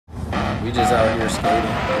We just out here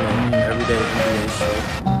skating, everyday NBA shit.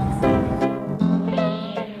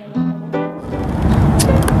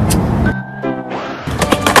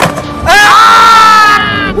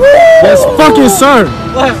 Yes, fucking sir.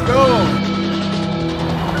 Let's go.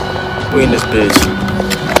 We in this bitch.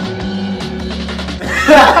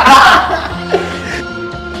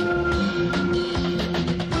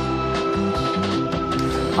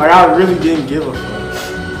 I really didn't give a fuck.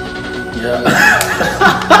 Yeah.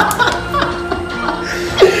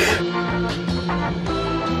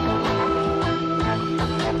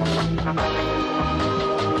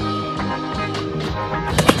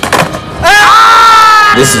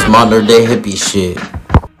 This is modern day hippie shit.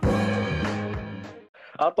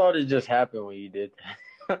 I thought it just happened when you did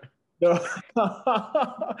that.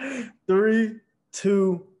 3,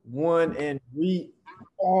 2, 1, and we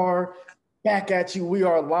are back at you. We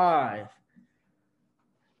are live.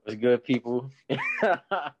 What's good, people?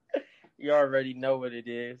 You already know what it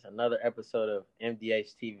is. Another episode of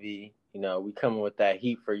MDH TV. You know, we coming with that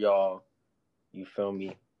heat for y'all. You feel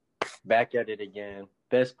me? Back at it again.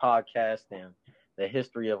 Best podcast in the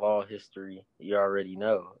history of all history. You already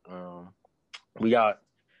know. We got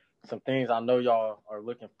some things I know y'all are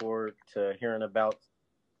looking forward to hearing about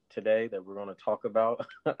today that we're going to talk about.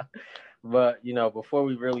 But, you know, before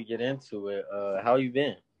we really get into it, how you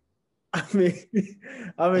been? I've been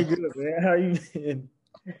good, man. How you been?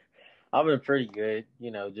 I've been pretty good.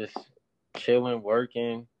 You know, just chilling,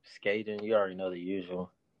 working, skating. You already know the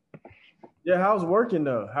usual. Yeah, how's working,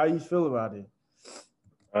 though? How you feel about it?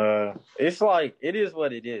 It's like, it is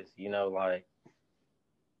what it is. You know, like,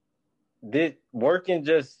 this working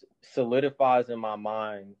just solidifies in my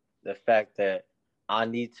mind the fact that I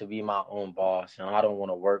need to be my own boss and I don't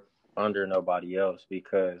want to work under nobody else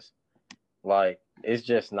because, like, it's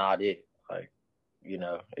just not it. Like, you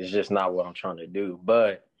know, it's just not what I'm trying to do.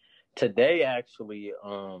 But today, actually,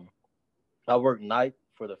 I worked night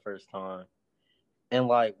for the first time. And,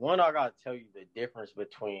 like, I got to tell you the difference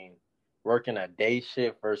between working a day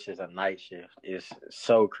shift versus a night shift is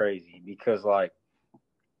so crazy because, like,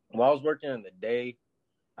 when I was working in the day,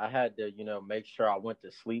 I had to, you know, make sure I went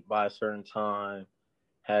to sleep by a certain time.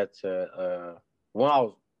 Had to,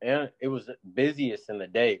 and it was busiest in the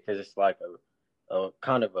day because it's like a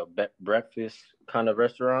kind of a breakfast kind of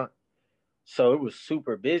restaurant. So it was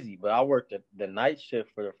super busy, but I worked the night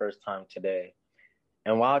shift for the first time today.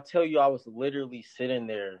 And when I tell you, I was literally sitting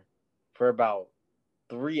there for about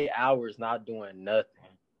 3 hours not doing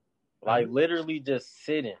nothing. Like, literally just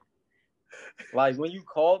sitting. Like, when you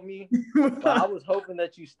called me, like, I was hoping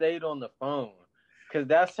that you stayed on the phone because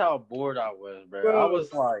that's how bored I was, bro. I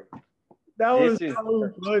was like, that was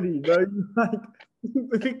so funny, bro. You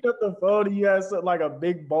picked up the phone and you had something like a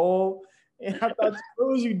big bowl. And I thought, what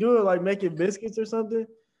was you doing? Like making biscuits or something?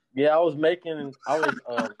 Yeah, I was mixing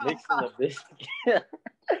the biscuit.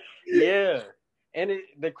 Yeah. And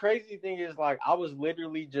the crazy thing is, like, I was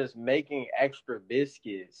literally just making extra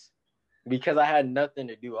biscuits because I had nothing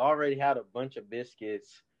to do. I already had a bunch of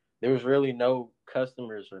biscuits. There was really no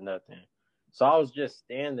customers or nothing. So I was just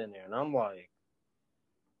standing there and I'm like,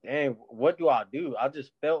 dang, what do I do? I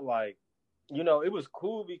just felt like, you know, it was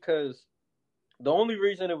cool because the only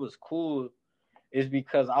reason it was cool is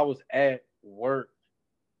because I was at work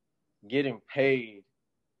getting paid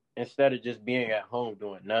instead of just being at home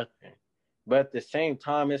doing nothing. But at the same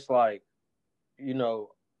time, it's like, you know,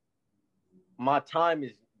 my time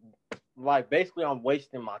is like, basically I'm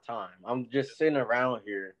wasting my time. I'm just sitting around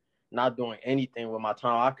here not doing anything with my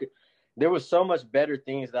time. There was so much better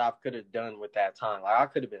things that I could have done with that time. Like, I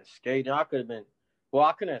could have been skating. I couldn't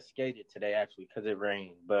have skated today actually because it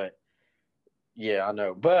rained. But yeah, I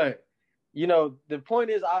know. But, you know, the point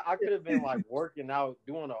is I could have been like working out,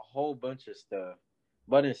 doing a whole bunch of stuff.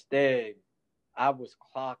 But instead, I was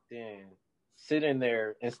clocked in, sitting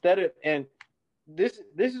there and this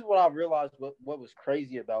is what I realized what was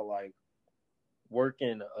crazy about, like,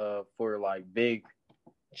 working for, like, big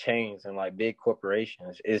chains and, like, big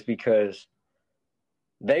corporations is because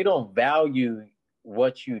they don't value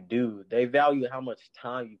what you do. They value how much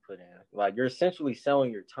time you put in. Like, you're essentially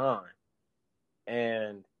selling your time.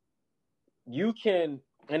 And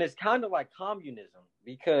it's kind of like communism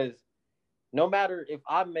because no matter if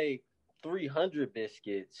I make 300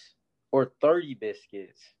 biscuits or 30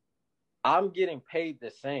 biscuits, I'm getting paid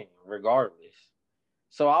the same regardless.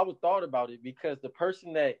 So I was thought about it because the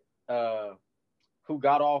person that who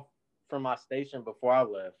got off from my station before I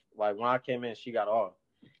left, like, when I came in, she got off.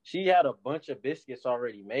 She had a bunch of biscuits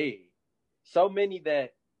already made. So many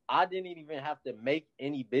that I didn't even have to make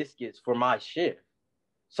any biscuits for my shift.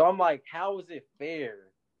 So I'm like, how is it fair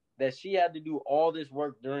that she had to do all this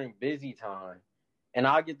work during busy time, and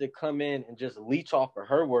I get to come in and just leech off of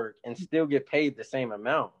her work and still get paid the same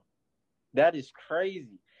amount. That is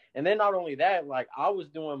crazy. And then not only that, like I was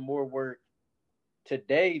doing more work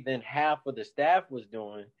today than half of the staff was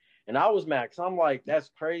doing. And I was mad because I'm like, that's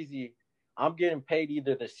crazy. I'm getting paid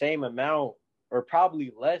either the same amount or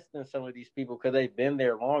probably less than some of these people because they've been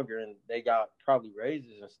there longer and they got probably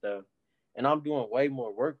raises and stuff. And I'm doing way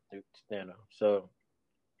more work than them. So,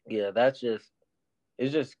 yeah, that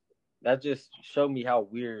just showed me how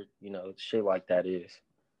weird, shit like that is.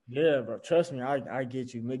 Yeah, bro. Trust me, I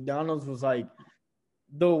get you. McDonald's was like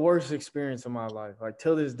the worst experience of my life. Like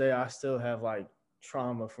till this day, I still have like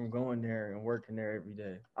trauma from going there and working there every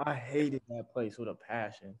day. I hated that place with a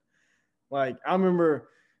passion. Like I remember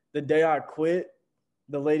the day I quit,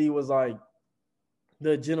 the lady was like,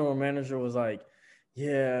 the general manager was like,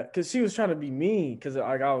 yeah, because she was trying to be mean because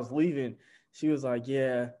like I was leaving. She was like,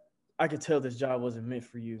 yeah, I could tell this job wasn't meant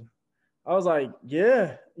for you. I was like,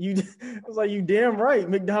 yeah, you. I was like, you damn right.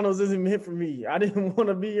 McDonald's isn't meant for me. I didn't want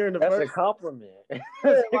to be here in the That's first. a compliment.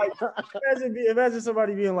 Yeah, like, imagine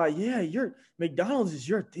somebody being like, yeah, your McDonald's is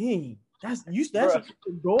your thing. That's your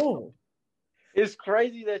goal. It's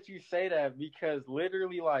crazy that you say that because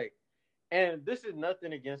literally, like, and this is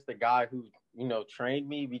nothing against the guy who trained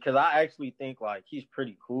me because I actually think like he's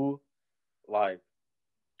pretty cool. Like,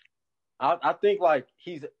 I think like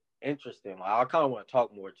he's interesting. Like, I kind of want to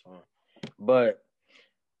talk more to him. But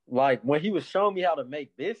like when he was showing me how to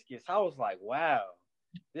make biscuits, I was like, wow,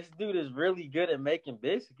 this dude is really good at making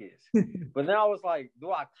biscuits. But then I was like,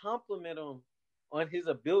 do I compliment him on his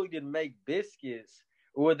ability to make biscuits,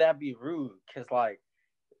 or would that be rude?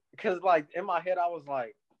 Because in my head I was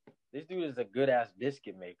like, this dude is a good ass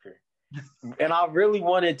biscuit maker. And I really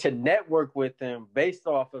wanted to network with him based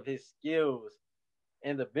off of his skills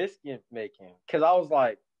in the biscuit making. Because I was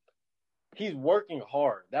like, he's working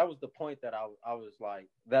hard. That was the point that I was like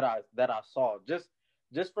that I saw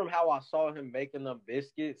just from how I saw him making them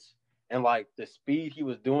biscuits and like the speed he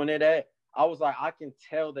was doing it at. I was like, I can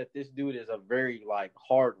tell that this dude is a very like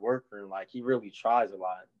hard worker and like he really tries a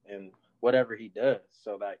lot in whatever he does.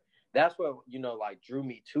 So like that's what like drew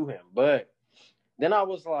me to him. But then I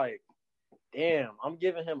was like, damn, I'm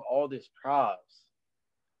giving him all this props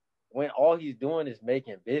when all he's doing is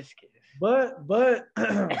making biscuits. But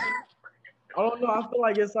I don't know. I feel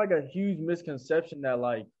like it's like a huge misconception that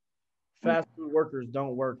like fast food workers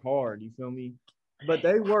don't work hard. You feel me? But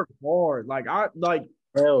they work hard.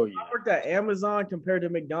 Hell yeah. I worked at Amazon compared to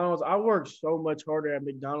McDonald's. I worked so much harder at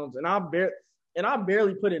McDonald's, and I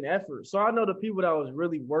barely put in effort. So I know the people that was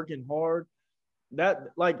really working hard. That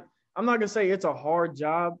like I'm not gonna say it's a hard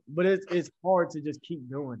job, but it's hard to just keep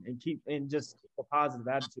doing and just keep a positive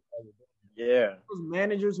attitude. Yeah. Those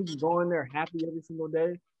managers who can go in there happy every single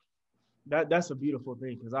day. That's a beautiful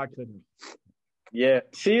thing because I couldn't. Yeah.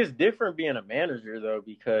 See, it's different being a manager though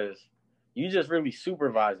because you just really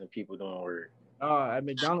supervising people doing work. At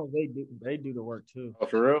McDonald's, they do the work too. Oh,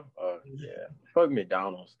 for real? Yeah. Fuck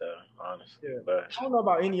McDonald's though, honestly. Yeah. But I don't know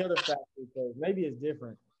about any other fast food place. Maybe it's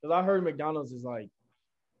different because I heard McDonald's is like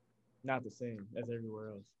not the same as everywhere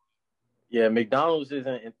else. Yeah, McDonald's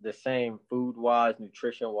isn't the same food wise,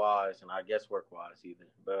 nutrition wise, and I guess work wise either.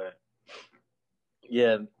 But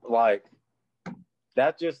yeah, like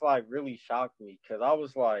that just like really shocked me because I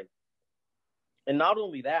was like, and not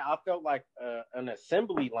only that, I felt like an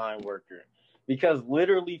assembly line worker because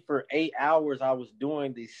literally for 8 hours I was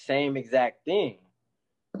doing the same exact thing.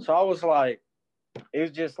 So I was like, it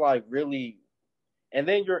was just like really, and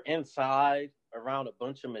then you're inside around a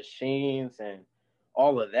bunch of machines and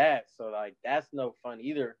all of that. So like that's no fun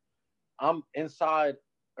either. I'm inside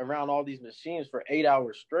around all these machines for 8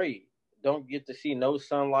 hours straight. Don't get to see no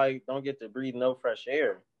sunlight. Don't get to breathe no fresh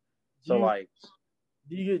air. So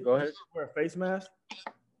do you go ahead. Wear a face mask?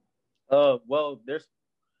 Well,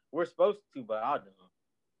 we're supposed to, but I don't.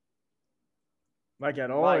 Like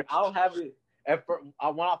at all? Like I'll have it.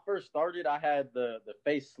 When I first started, I had the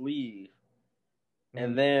face sleeve,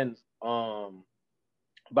 and then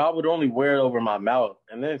but I would only wear it over my mouth,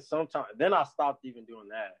 and then then I stopped even doing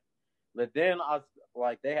that. But then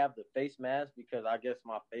they have the face mask because I guess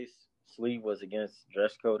my face sleeve was against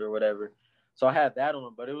dress code or whatever, so I had that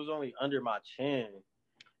on, but it was only under my chin.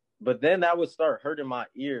 But then that would start hurting my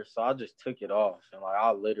ears, so I just took it off, and like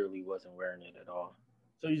I literally wasn't wearing it at all.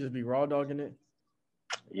 So you just be raw dogging it?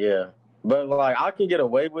 Yeah, but like I can get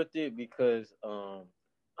away with it because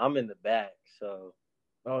I'm in the back, so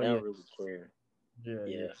they don't really care.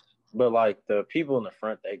 Yeah. But like the people in the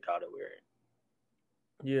front, they gotta wear it.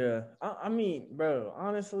 Yeah, I mean, bro,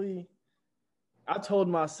 honestly, I told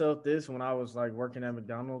myself this when I was like working at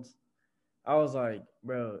McDonald's. I was like,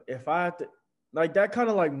 bro, if I had to, like, that kind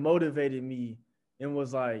of like motivated me and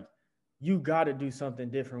was like, you got to do something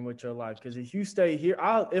different with your life. Because if you stay here,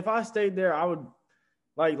 if I stayed there, I would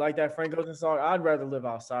like that Frank Ocean song. I'd rather live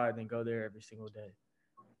outside than go there every single day.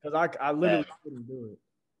 Because I literally couldn't do it.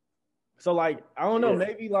 So like, I don't know,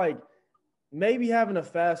 Yeah. maybe having a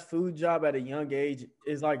fast food job at a young age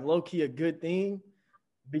is like low key a good thing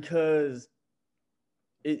because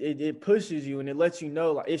it pushes you and it lets you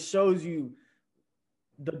know, like, it shows you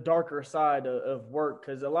the darker side of work.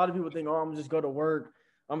 Because a lot of people think, oh, I'm gonna just go to work,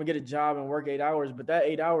 I'm gonna get a job and work 8 hours, but that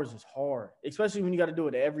 8 hours is hard, especially when you got to do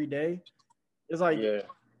it every day. It's like Yeah.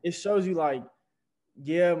 it shows you like,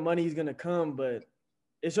 yeah, money's gonna come, but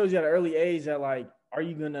it shows you at an early age that like, are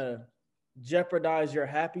you gonna jeopardize your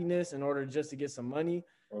happiness in order just to get some money?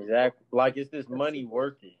 Exactly. Like, is this money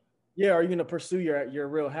worth it? Yeah, are you gonna pursue your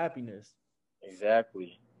real happiness?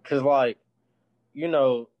 Exactly. Because, like,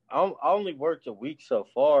 I only worked a week so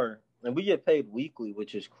far, and we get paid weekly,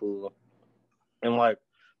 which is cool. And, like,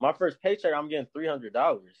 my first paycheck, I'm getting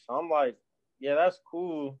 $300. So I'm like, yeah, that's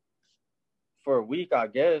cool for a week, I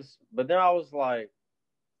guess. But then I was like,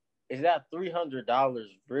 is that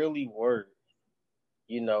 $300 really worth,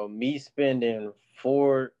 me spending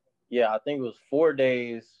I think it was 4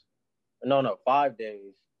 days, no, 5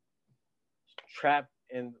 days trapped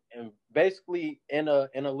in basically in a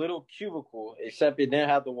little cubicle, except it didn't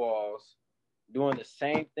have the walls, doing the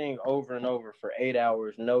same thing over and over for 8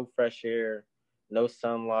 hours, no fresh air, no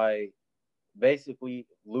sunlight, basically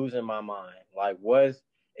losing my mind. Like,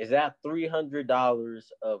 is that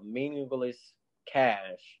 $300 of meaningless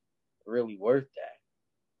cash really worth that?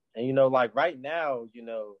 And like right now,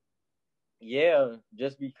 yeah,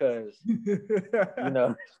 just because you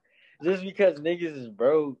know, just because niggas is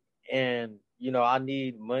broke and I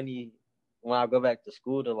need money when I go back to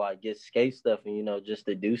school to like get skate stuff and just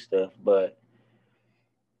to do stuff. But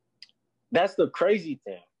that's the crazy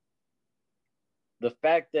thing. The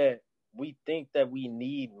fact that we think that we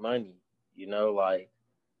need money, like,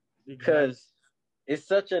 because it's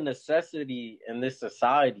such a necessity in this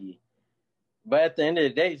society. But at the end of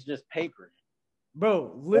the day, it's just paper.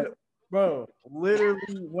 Bro,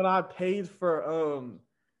 literally when I paid for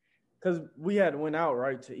because we had went out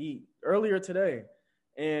right to eat earlier today,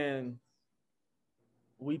 and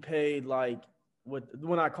we paid like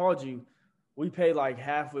when I called you, we paid like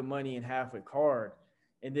half with money and half with card.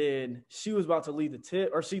 And then she was about to leave the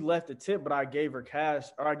tip, or she left the tip, but I gave her cash,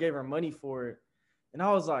 or I gave her money for it. And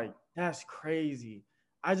I was like, that's crazy.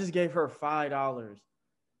 I just gave her $5.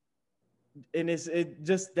 And it's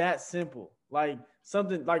just that simple. Like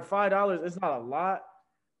something like $5, it's not a lot,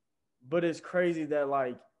 but it's crazy that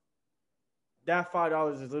like that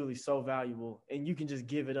 $5 is literally so valuable and you can just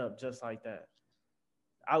give it up just like that.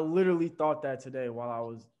 I literally thought that today while I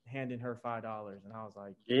was handing her $5, and I was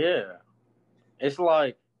like, yeah, it's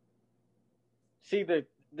like, see,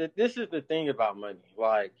 this is the thing about money.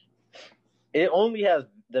 Like, it only has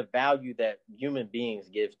the value that human beings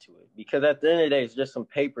give to it, because at the end of the day, it's just some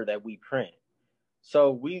paper that we print.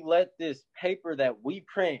 So we let this paper that we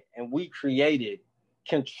print and we created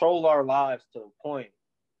control our lives to the point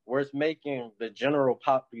where it's making the general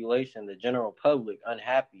population, the general public,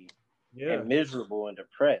 unhappy and miserable and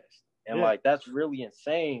depressed. And like, that's really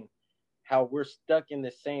insane how we're stuck in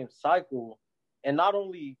the same cycle. And not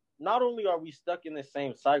only are we stuck in the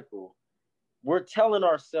same cycle, we're telling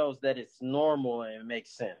ourselves that it's normal and it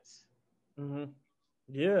makes sense. Mm-hmm.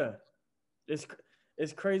 Yeah,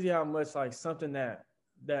 it's crazy how much like something that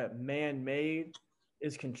man made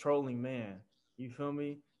is controlling man. You feel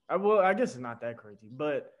me? I guess it's not that crazy,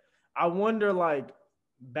 but I wonder like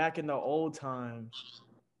back in the old times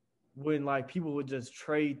when like people would just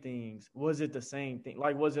trade things, was it the same thing?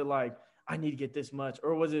 Like, was it like I need to get this much,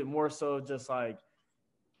 or was it more so just like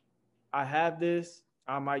I have this,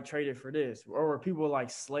 I might trade it for this, or were people like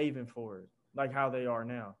slaving for it, like how they are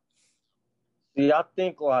now? See, I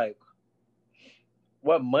think like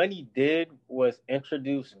what money did was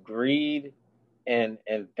introduce greed and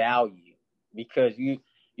value, because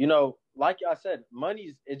like I said,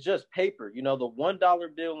 it's just paper. The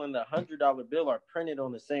 $1 bill and the $100 bill are printed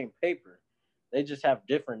on the same paper. They just have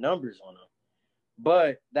different numbers on them.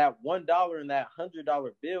 But that $1 and that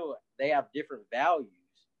 $100 bill, they have different values.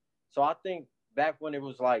 So I think back when it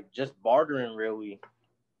was like just bartering, really,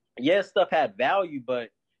 yes, stuff had value, but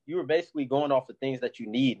you were basically going off of things that you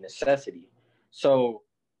need, necessity. So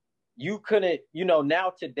you couldn't,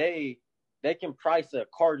 now today they can price a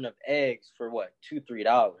carton of eggs for what,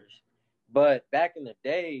 $2-3. But back in the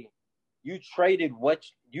day, you traded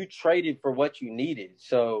for what you needed.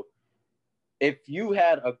 So if you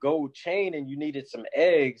had a gold chain and you needed some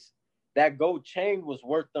eggs, that gold chain was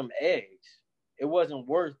worth them eggs. It wasn't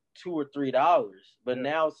worth $2 or $3. But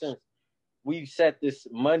now, since we've set this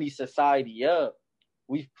money society up,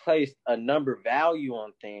 we've placed a number value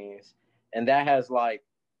on things, and that has like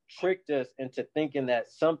tricked us into thinking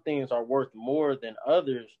that some things are worth more than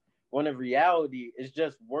others, when in reality it's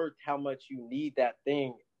just worth how much you need that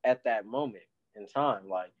thing at that moment in time.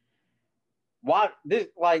 Like, why this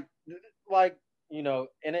like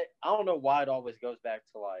and I don't know why it always goes back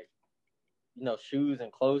to like, shoes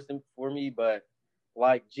and clothes for me, but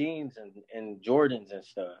like jeans and Jordans and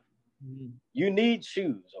stuff. Mm-hmm. You need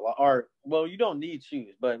shoes, or well, you don't need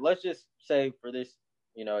shoes, but let's just say for this,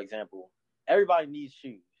 example, everybody needs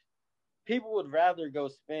shoes. People would rather go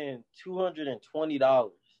spend $220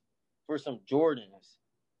 for some Jordans,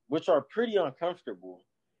 which are pretty uncomfortable,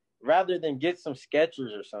 rather than get some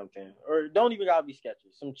Skechers or something, or don't even gotta be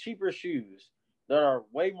Skechers, some cheaper shoes that are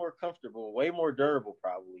way more comfortable, way more durable,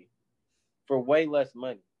 probably for way less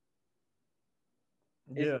money.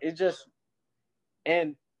 Yeah. It's just,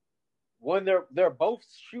 and when they're both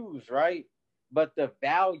shoes, right? But the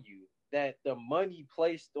value that the money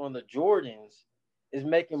placed on the Jordans is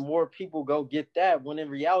making more people go get that, when in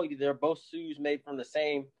reality they're both shoes made from the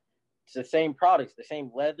same products, the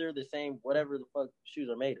same leather, the same whatever the fuck shoes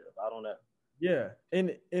are made of. I don't know. Yeah,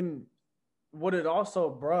 and what it also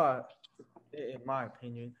brought, in my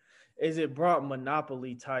opinion, is it brought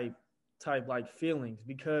monopoly type like feelings,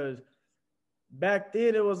 because back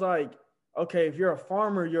then it was like, okay, if you're a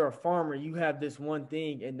farmer, you're a farmer. You have this one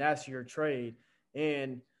thing, and that's your trade.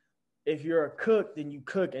 And if you're a cook, then you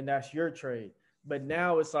cook, and that's your trade. But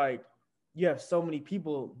now it's like you have so many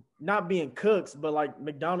people not being cooks, but like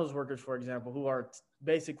McDonald's workers, for example, who are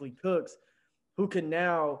basically cooks, who can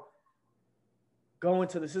now go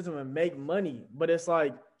into the system and make money. But it's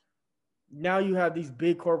like now you have these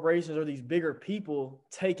big corporations or these bigger people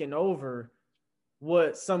taking over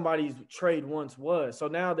what somebody's trade once was. So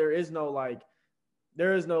now there is no like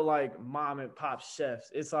mom and pop chefs.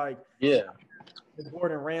 It's like the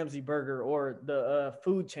Gordon Ramsay burger or the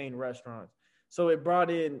food chain restaurants. So it brought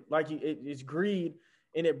in it's greed,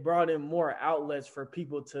 and it brought in more outlets for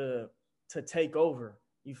people to take over.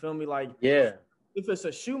 You feel me? Like, if it's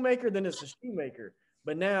a shoemaker, then it's a shoemaker.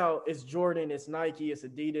 But now it's Jordan, it's Nike, it's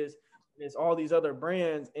Adidas, it's all these other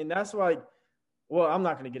brands, and that's like, well, I'm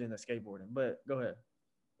not going to get into skateboarding, but go ahead.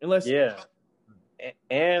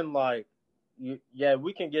 And like,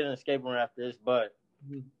 we can get into skateboarding after this, but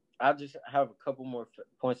I just have a couple more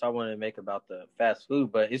points I wanted to make about the fast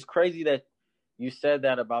food. But it's crazy that you said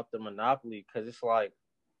that about the monopoly, because it's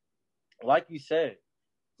like you said,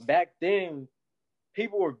 back then,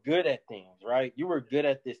 people were good at things, right? You were good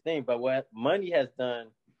at this thing, but what money has done,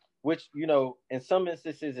 which, in some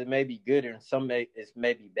instances it may be good, and in some it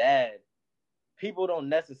may be bad. People don't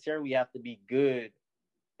necessarily have to be good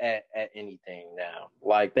at anything now.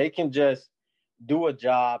 Like, they can just do a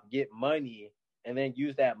job, get money, and then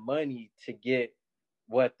use that money to get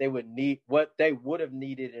what they would have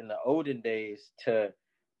needed in the olden days to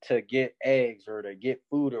get eggs or to get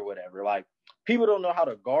food or whatever. Like, people don't know how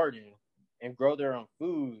to garden and grow their own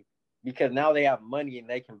food, because now they have money and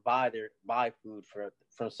they can buy food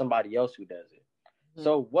from somebody else who does it. Mm-hmm.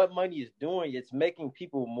 So what money is doing, it's making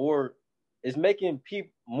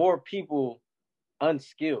more people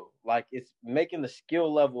unskilled. Like, it's making the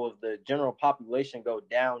skill level of the general population go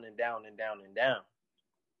down and down and down and down.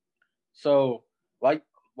 So like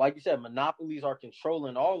you said, monopolies are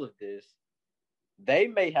controlling all of this. They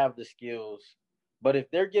may have the skills, but if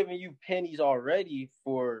they're giving you pennies already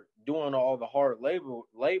for doing all the hard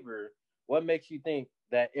labor, what makes you think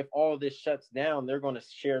that if all this shuts down, they're going to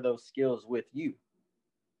share those skills with you?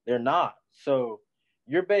 They're not. So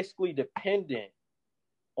you're basically dependent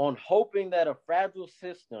on hoping that a fragile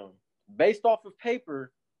system based off of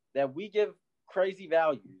paper that we give crazy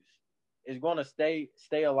values is going to stay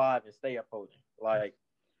alive and stay upholding. Like,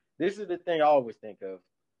 this is the thing I always think of.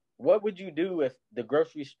 What would you do if the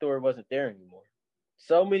grocery store wasn't there anymore?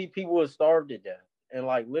 So many people would starve to death and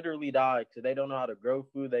like literally die because they don't know how to grow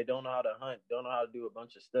food. They don't know how to hunt, don't know how to do a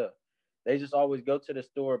bunch of stuff. They just always go to the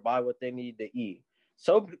store, buy what they need to eat.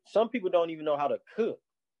 So some people don't even know how to cook.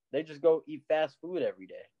 They just go eat fast food every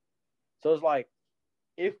day. So it's like,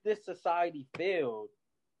 if this society failed,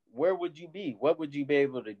 where would you be? What would you be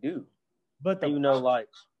able to do? But go ahead.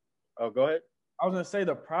 I was going to say,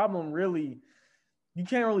 the problem really, you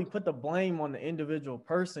can't really put the blame on the individual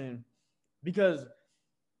person, because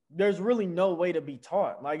there's really no way to be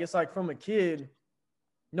taught. Like, it's like from a kid,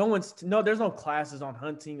 there's no classes on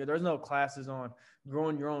hunting, or there's no classes on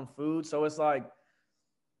growing your own food. So it's like,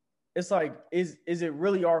 it's like, is it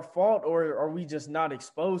really our fault, or are we just not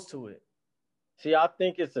exposed to it? See, I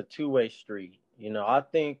think it's a two-way street. I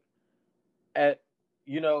think at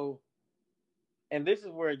you know, and this is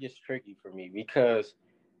where it gets tricky for me because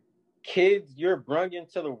kids, you're brung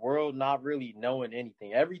into the world not really knowing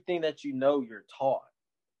anything. Everything that you know, you're taught.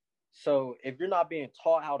 So if you're not being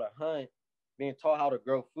taught how to hunt, being taught how to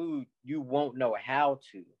grow food, you won't know how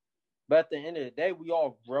to. But at the end of the day, we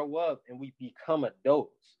all grow up and we become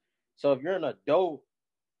adults. So if you're an adult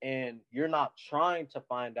and you're not trying to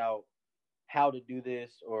find out how to do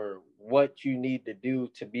this or what you need to do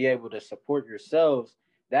to be able to support yourselves,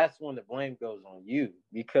 that's when the blame goes on you.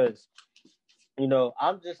 Because,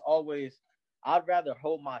 I'm just always, I'd rather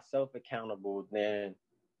hold myself accountable than,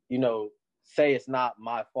 you know, say it's not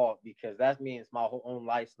my fault because that means my whole own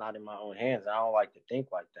life's not in my own hands. I don't like to think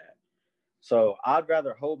like that. So I'd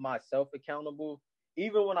rather hold myself accountable,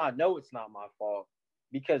 even when I know it's not my fault,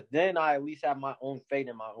 because then I at least have my own fate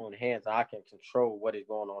in my own hands. And I can control what is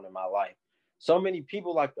going on in my life. So many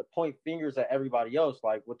people like to point fingers at everybody else,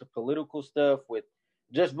 like with the political stuff, with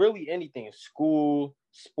just really anything, school,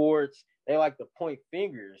 sports. They like to point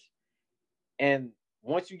fingers. And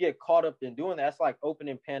once you get caught up in doing that, it's like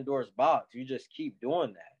opening Pandora's box. You just keep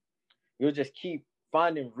doing that. You'll just keep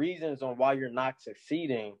finding reasons on why you're not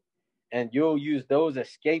succeeding, and you'll use those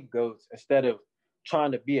as scapegoats instead of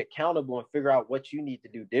trying to be accountable and figure out what you need to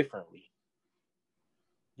do differently.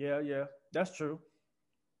 Yeah, that's true.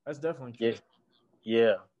 That's definitely true. Yeah,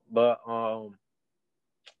 yeah. But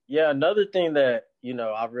yeah, another thing that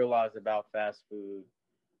I realized about fast food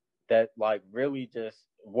that like really just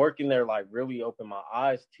working there like really opened my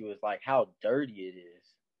eyes to is like how dirty it is.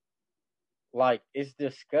 Like it's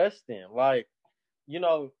disgusting. Like, you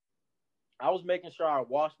know, I was making sure I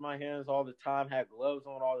washed my hands all the time, had gloves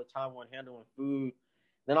on all the time when handling food.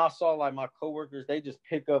 Then I saw like my coworkers, they just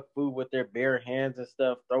pick up food with their bare hands and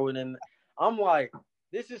stuff, throw it in. I'm like,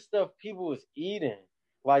 this is stuff people is eating.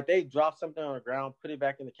 Like they drop something on the ground, put it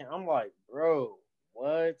back in the can. I'm like, bro,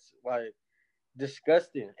 what? Like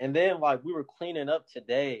disgusting. And then like we were cleaning up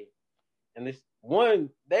today, and this one,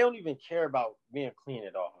 they don't even care about being clean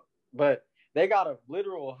at all. But they got a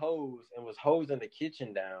literal hose and was hosing the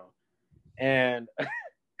kitchen down. And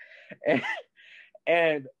and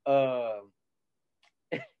and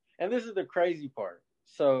and this is the crazy part.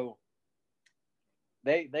 So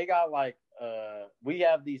they got like we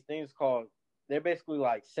have these things called, they're basically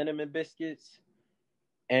like cinnamon biscuits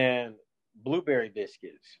and blueberry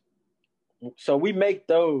biscuits. So we make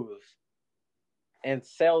those and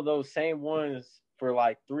sell those same ones for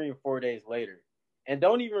like 3 and 4 days later. And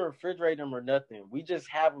don't even refrigerate them or nothing. We just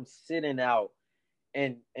have them sitting out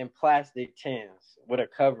in plastic tins with a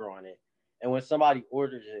cover on it. And when somebody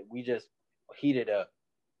orders it, we just heat it up.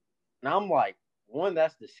 And I'm like, one,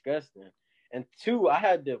 that's disgusting. And two, I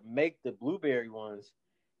had to make the blueberry ones.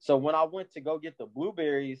 So when I went to go get the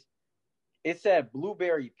blueberries, it said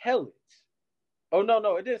blueberry pellets. Oh,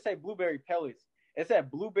 no, it didn't say blueberry pellets. It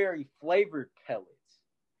said blueberry flavored pellets.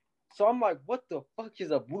 So I'm like, what the fuck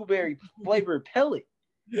is a blueberry flavored pellet?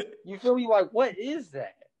 You feel me? Like, what is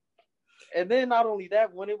that? And then not only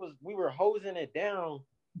that, when we were hosing it down,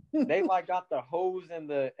 they like got the hose and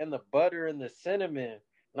the butter and the cinnamon.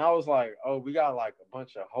 And I was like, oh, we got like a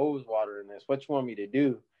bunch of hose water in this. What you want me to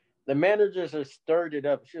do? The manager just stirred it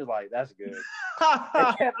up. She was like, that's good.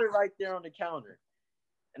 And kept it right there on the counter.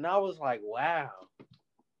 And I was like, wow.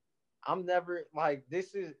 I'm never like,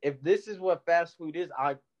 if this is what fast food is,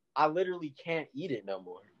 I literally can't eat it no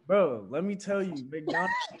more. Bro, let me tell you,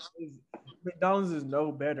 McDonald's is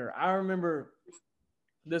no better. I remember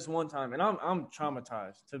this one time, and I'm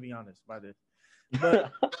traumatized, to be honest, by this.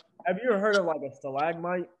 But have you ever heard of like a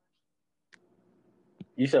stalagmite?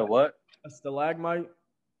 You said what? A stalagmite?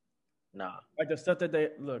 Nah. Like the stuff that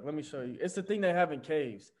look, let me show you. It's the thing they have in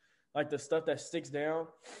caves. Like the stuff that sticks down.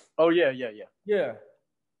 Oh, yeah. Yeah.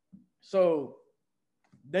 So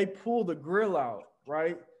they pull the grill out,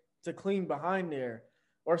 right? To clean behind there.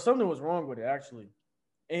 Or something was wrong with it, actually.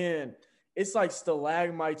 And it's like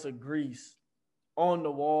stalagmites of grease on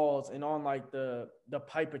the walls and on like the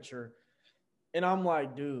pipature. And I'm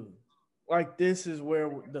like, dude, like this is where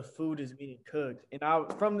the food is being cooked. And I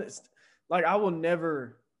will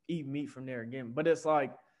never eat meat from there again. But it's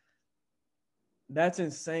like, that's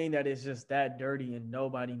insane that it's just that dirty and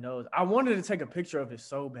nobody knows. I wanted to take a picture of it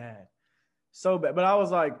so bad. So bad. But I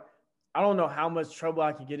was like, I don't know how much trouble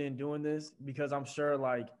I could get in doing this because I'm sure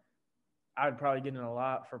like I'd probably get in a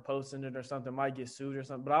lot for posting it or something, might get sued or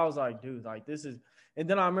something. But I was like, dude, like this is. And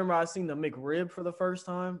then I remember I seen the McRib for the first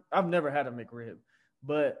time. I've never had a McRib,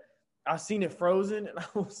 but I seen it frozen, and I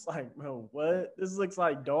was like, bro, what? This looks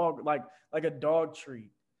like dog, like a dog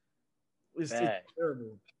treat. It's Bad.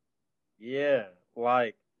 terrible. Yeah,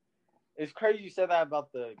 like it's crazy you said that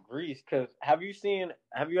about the grease. Cause have you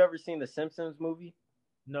ever seen the Simpsons movie?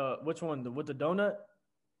 No, which one? With the donut?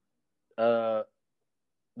 Uh,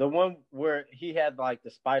 the one where he had like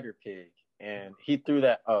the spider pig and he threw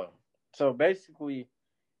that. Oh, so basically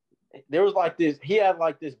there was like this. He had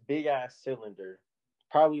like this big ass cylinder,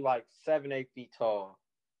 probably like 7, 8 feet tall,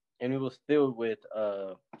 and it was filled with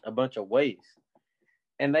a bunch of waste.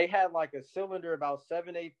 And they had like a cylinder about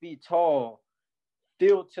 7, 8 feet tall,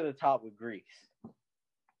 filled to the top with grease.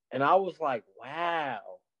 And I was like, wow,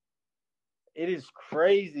 it is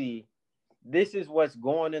crazy. This is what's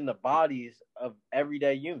going in the bodies of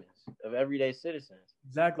everyday humans, of everyday citizens.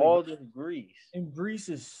 Exactly. All this grease. And grease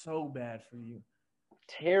is so bad for you.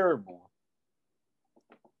 Terrible.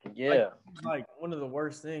 Yeah. Like one of the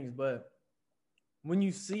worst things, but when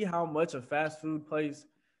you see how much a fast food place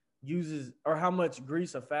uses or how much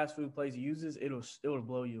grease a fast food place uses, it'll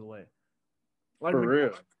blow you away. Like For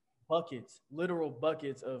real. Buckets, literal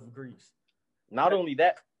buckets of grease. Not only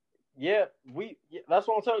that, that's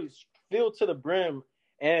what I'm telling you, filled to the brim,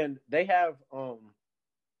 and they have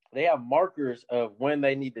markers of when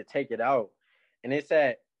they need to take it out, and it's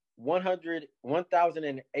at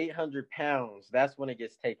 1,800 pounds. That's when it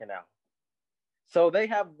gets taken out. So they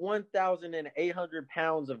have 1,800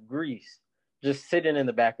 pounds of grease just sitting in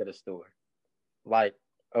the back of the store. Like,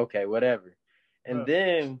 okay, whatever. And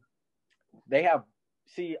then they have,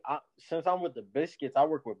 since I'm with the biscuits, I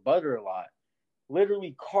work with butter a lot.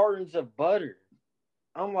 Literally cartons of butter.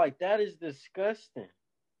 I'm like, that is disgusting.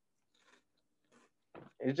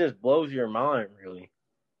 It just blows your mind, really.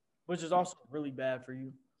 Which is also really bad for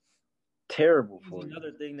you. Terrible for you.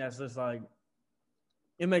 Another thing that's just like,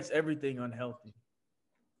 it makes everything unhealthy.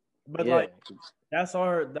 But yeah. like, that's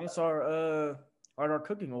our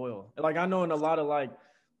cooking oil. Like I know in a lot of like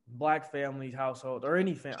black families household or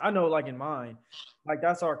any family, I know like in mine, like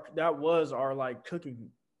that was our like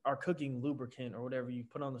cooking lubricant or whatever you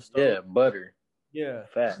put on the stove. Yeah, butter. Yeah,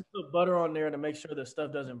 fat. Put butter on there to make sure the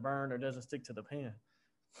stuff doesn't burn or doesn't stick to the pan.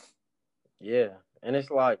 Yeah, and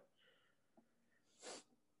it's like,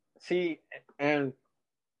 and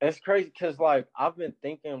it's crazy because like I've been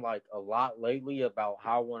thinking like a lot lately about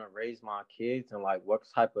how I want to raise my kids and like what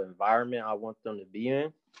type of environment I want them to be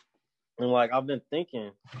in, and like I've been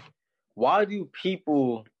thinking, why do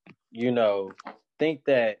people, think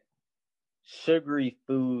that sugary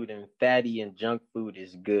food and fatty and junk food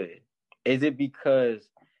is good? Is it because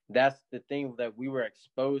that's the thing that we were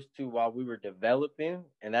exposed to while we were developing,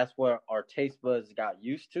 and that's what our taste buds got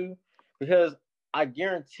used to? Because I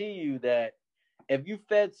guarantee you that if you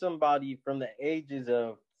fed somebody from the ages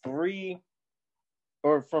of 3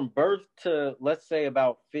 or from birth to, let's say,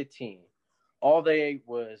 about 15, all they ate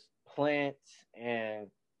was plants and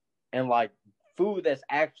like food that's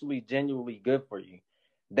actually genuinely good for you,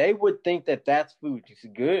 they would think that that's food is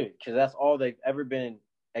good because that's all they've ever been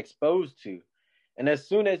exposed to. And as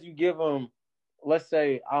soon as you give them, let's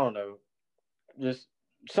say, I don't know, just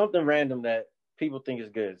something random that people think is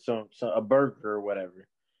good, so a burger or whatever.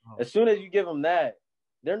 As soon as you give them that,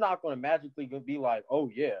 they're not going to magically be like, oh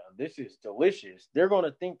yeah, this is delicious. They're going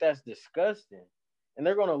to think that's disgusting. And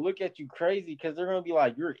they're going to look at you crazy because they're going to be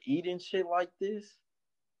like, you're eating shit like this?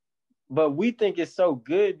 But we think it's so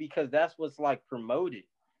good because that's what's like promoted.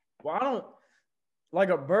 Well, I don't like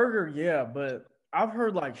a burger, yeah, but I've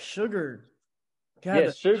heard like sugar.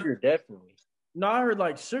 Sugar definitely. No, I heard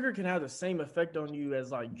like sugar can have the same effect on you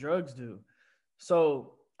as like drugs do.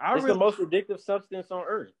 So it's the most addictive substance on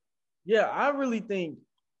earth. Yeah, I really think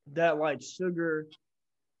that like sugar,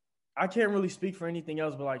 I can't really speak for anything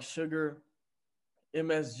else, but like sugar,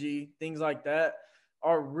 MSG, things like that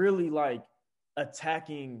are really like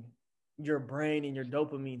attacking your brain and your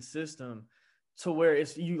dopamine system to where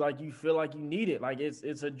it's you feel like you need it. Like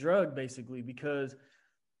it's a drug basically because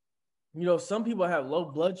some people have low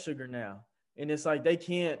blood sugar now. And it's like they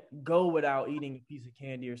can't go without eating a piece of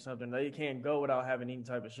candy or something. They can't go without having any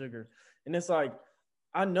type of sugar. And it's like,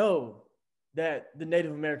 I know that the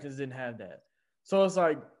Native Americans didn't have that. So it's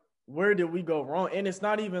like, where did we go wrong? And it's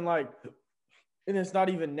not even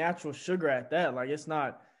natural sugar at that. Like it's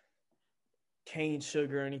not cane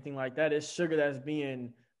sugar or anything like that. It's sugar that's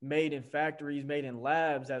being made in factories, made in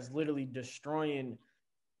labs that's literally destroying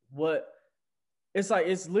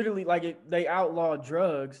it's literally like they outlaw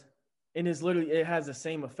drugs. And it has the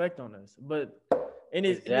same effect on us,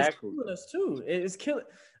 it's killing us too. It's killing.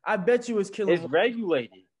 I bet you it's killing. It's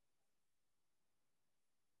regulated,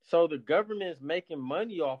 so the government is making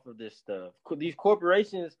money off of this stuff. These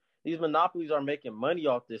corporations, These monopolies are making money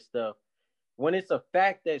off this stuff. When it's a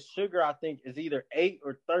fact that sugar, I think, is either 8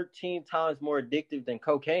 or 13 times more addictive than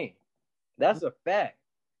cocaine. That's a fact.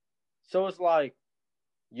 So it's like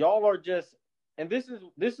y'all are just, and this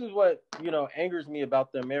is what angers me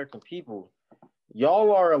about the American people.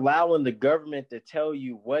 Y'all are allowing the government to tell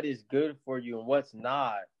you what is good for you and what's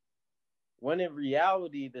not. When in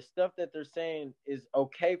reality, the stuff that they're saying is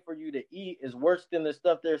okay for you to eat is worse than the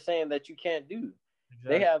stuff they're saying that you can't do.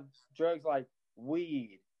 Exactly. They have drugs like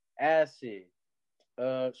weed, acid,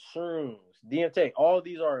 shrooms, DMT. All of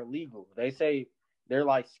these are illegal. They say they're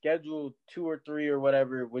like scheduled 2 or 3 or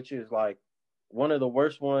whatever, which is like one of the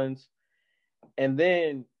worst ones. And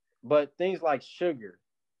then, but things like sugar,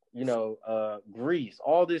 grease,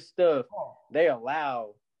 all this stuff, they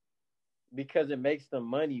allow because it makes them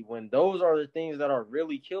money when those are the things that are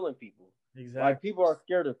really killing people. Exactly. Like people are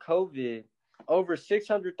scared of COVID. Over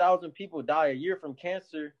 600,000 people die a year from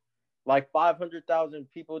cancer. Like 500,000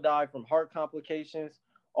 people die from heart complications.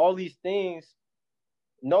 All these things,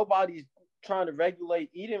 nobody's trying to regulate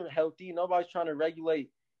eating healthy. Nobody's trying to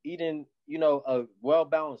regulate eating, a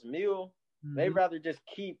well-balanced meal. Mm-hmm. They'd rather just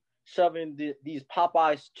keep shoving these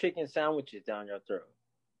Popeyes chicken sandwiches down your throat.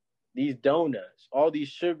 These donuts, all these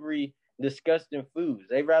sugary, disgusting foods.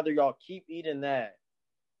 They'd rather y'all keep eating that,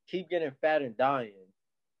 keep getting fat and dying,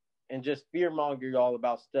 and just fearmonger y'all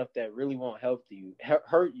about stuff that really won't hurt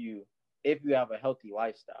you if you have a healthy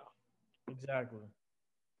lifestyle. Exactly.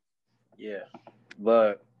 Yeah.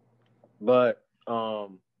 But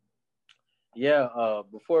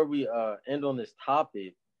before we end on this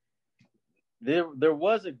topic, there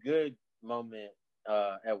was a good moment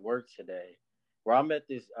at work today where I met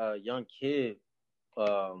this young kid.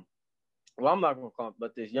 Well, I'm not gonna call him,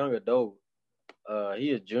 but this young adult.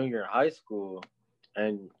 He is junior in high school,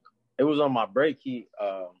 and it was on my break. He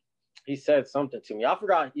said something to me. I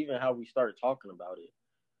forgot even how we started talking about it,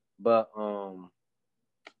 but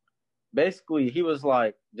basically he was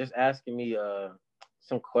like just asking me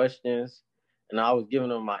some questions, and I was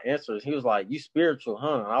giving him my answers. He was like, "You spiritual,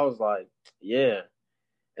 huh?" And I was like, "Yeah."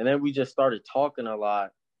 And then we just started talking a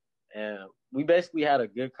lot, and we basically had a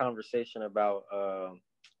good conversation about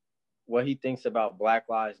what he thinks about Black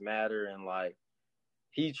Lives Matter, and like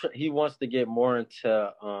he wants to get more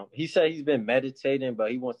into he said he's been meditating,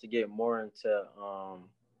 but he wants to get more into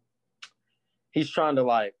he's trying to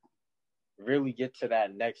like really get to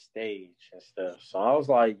that next stage and stuff. So I was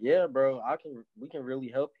like, yeah, bro, we can really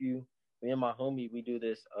help you. Me and my homie, we do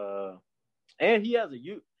this and he has a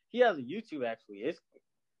YouTube actually. It's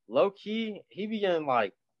low key, he be getting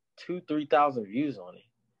like 2,000-3,000 views on it.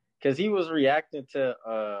 Cause he was reacting to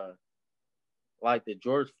like the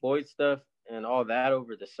George Floyd stuff and all that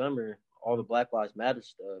over the summer, all the Black Lives Matter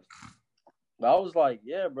stuff. But I was like,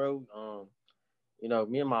 yeah, bro,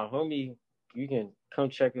 me and my homie, you can come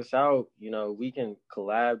check us out. We can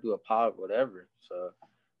collab, do a pod, whatever. So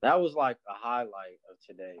that was like a highlight of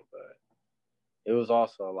today, but it was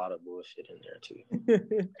also a lot of bullshit in there too.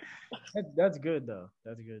 That's good though.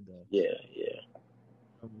 Yeah.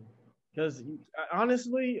 Because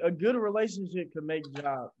honestly, a good relationship could make the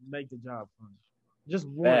job fun. Just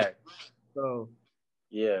one. Facts. So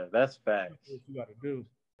yeah, that's facts. That's what you gotta do.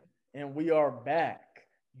 And we are back.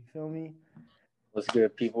 You feel me? What's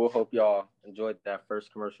good, people? Hope y'all enjoyed that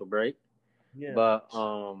first commercial break. Yeah. But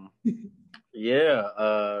you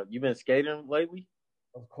been skating lately?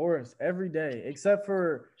 Of course, every day, except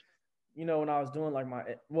for when I was doing like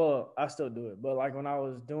I still do it, but like when I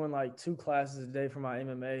was doing like 2 classes a day for my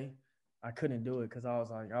MMA, I couldn't do it because I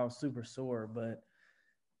was super sore. But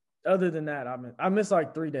other than that, I missed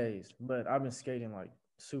like 3 days, but I've been skating like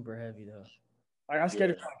super heavy though. Like I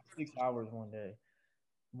skated for like 6 hours one day.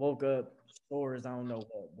 Woke up sore as I don't know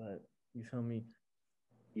what, but you feel me?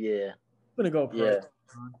 Yeah. I'm gonna go pro. Yeah.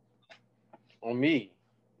 On me,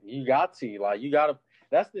 you got to.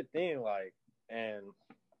 That's the thing, like, and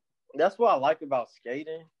that's what I like about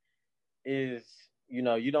skating is, you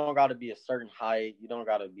don't got to be a certain height. You don't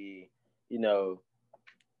got to be,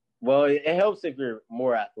 well, it helps if you're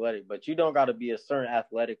more athletic, but you don't got to be a certain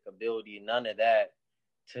athletic ability, none of that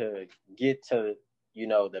to get to,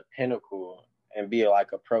 the pinnacle and be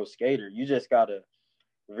like a pro skater. You just got to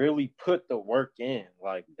really put the work in.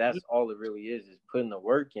 Like, that's all it really is putting the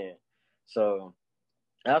work in. So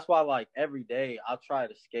that's why, like, every day I try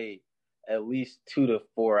to skate at least 2 to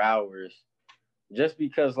 4 hours just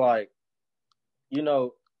because, like,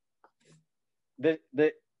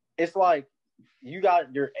 it's like you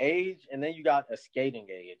got your age and then you got a skating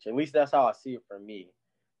age. At least that's how I see it for me.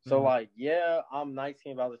 So, like, yeah, I'm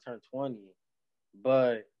 19, about to turn 20,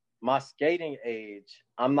 but my skating age,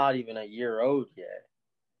 I'm not even a year old yet.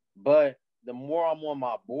 But the more I'm on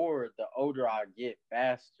my board, the older I get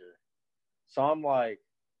faster. So I'm like,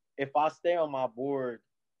 if I stay on my board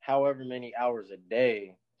however many hours a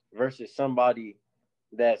day versus somebody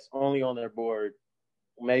that's only on their board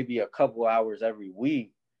maybe a couple hours every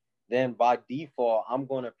week, then by default, I'm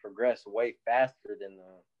going to progress way faster than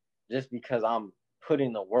them just because I'm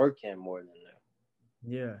putting the work in more than them.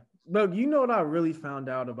 Yeah. But you know what I really found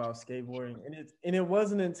out about skateboarding? And it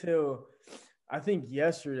wasn't until I think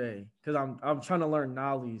yesterday, because I'm trying to learn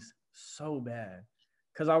nollies so bad.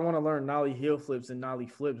 Because I want to learn nollie heel flips and nollie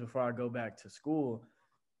flips before I go back to school,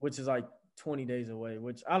 which is like 20 days away.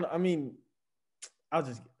 Which I mean, I'll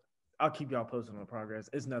just I'll keep y'all posted on the progress.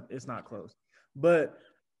 It's not close. But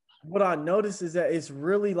what I noticed is that it's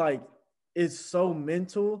really like it's so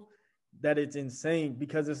mental that it's insane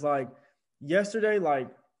because it's like yesterday, like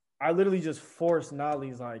I literally just forced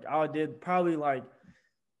nollies. Like I did probably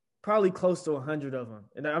close to 100 of them,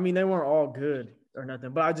 and I mean they weren't all good or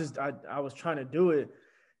nothing, but I was trying to do it,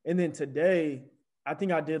 and then today I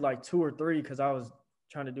think I did like two or three because I was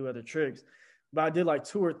trying to do other tricks, but I did like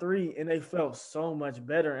two or three, and they felt so much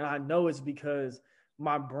better, and I know it's because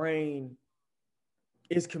my brain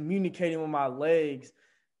is communicating with my legs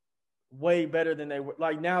way better than they were.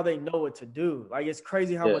 Like now they know what to do. Like it's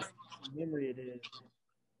crazy how Yeah. much memory it is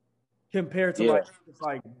compared to Yeah. like it's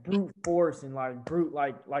like brute force and like brute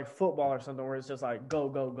like football or something where it's just like go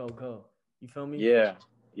go go go. You feel me? Yeah.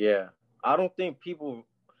 Yeah. I don't think people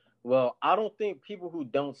I don't think people who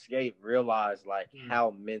don't skate realize like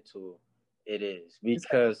how mental it is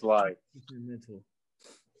because like mental.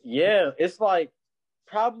 yeah, it's like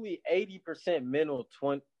probably 80% mental,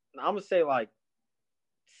 20 I'm gonna say like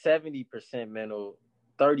 70% mental,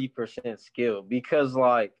 30% skill because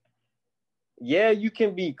like yeah, you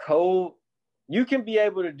can be cold, you can be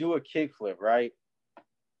able to do a kickflip, right?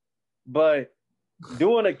 But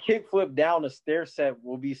doing a kickflip down a stair set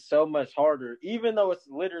will be so much harder, even though it's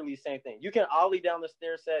literally the same thing. You can ollie down the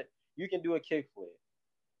stair set, you can do a kickflip.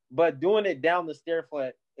 But doing it down the stair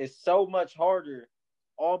flat is so much harder,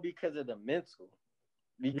 all because of the mental.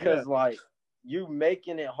 Because like you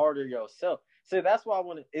making it harder yourself. So that's why I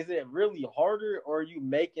want to. Is it really harder, or are you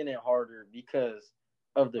making it harder because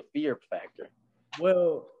of the fear factor?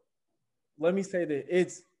 Well, let me say that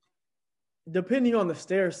it's depending on the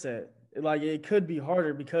stair set. Like it could be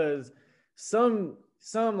harder because some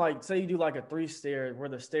like say you do like a three stair where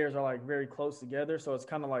the stairs are like very close together, so it's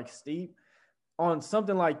kind of like steep. On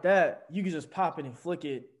something like that, you can just pop it and flick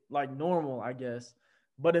it like normal, I guess.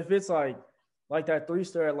 But if it's like that three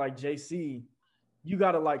star at like JC, you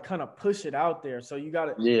gotta like kind of push it out there. So you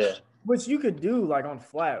gotta which you could do like on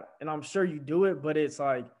flat, and I'm sure you do it, but it's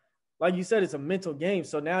like you said, it's a mental game.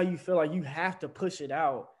 So now you feel like you have to push it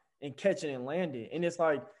out and catch it and land it. And it's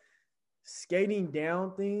like skating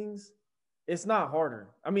down things, it's not harder.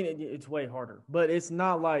 I mean, it's way harder, but it's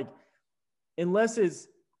not like unless it's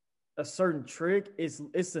a certain trick,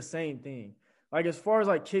 it's the same thing. Like as far as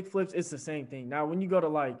like kick flips, it's the same thing. Now when you go to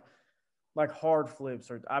like hard flips,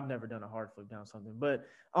 or I've never done a hard flip down something, but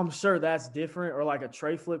I'm sure that's different, or like a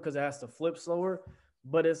tray flip because it has to flip slower.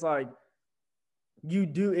 But it's like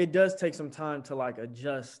it does take some time to like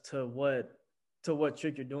adjust to what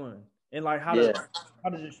trick you're doing and like how to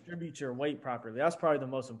distribute your weight properly. That's probably the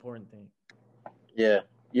most important thing. Yeah,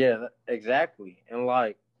 exactly. And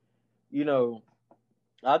like, you know,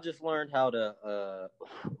 I just learned how to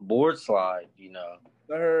board slide,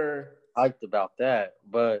 hyped about that.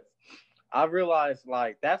 But I realized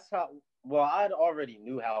like that's how I'd already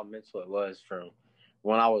knew how mental it was from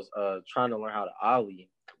when I was trying to learn how to ollie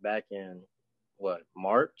back in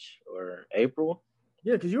March or April.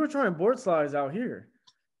 Yeah, because you were trying board slides out here.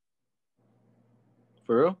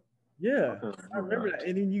 For real? Yeah, I remember that.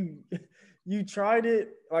 And then you tried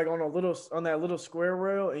it like on that little square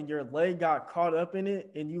rail, and your leg got caught up in it,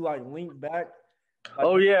 and you like linked back. Like,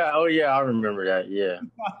 oh yeah, I remember that. Yeah,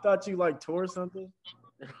 I thought you like tore something.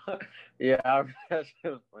 Yeah, that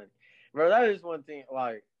shit was funny, bro. That is one thing.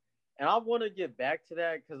 Like, and I want to get back to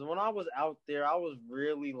that because when I was out there, I was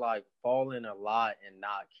really like falling a lot and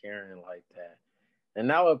not caring like that. And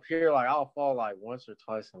now up here, like I'll fall like once or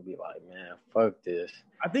twice and be like, man, fuck this.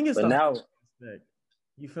 I think it's now.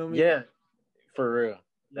 You feel me? Yeah, for real.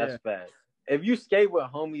 That's bad. If you skate with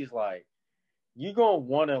homies, like you gonna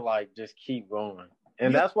want to like just keep going,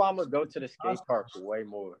 and that's why I'm gonna go to the skate park for way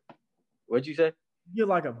more. What'd you say? You get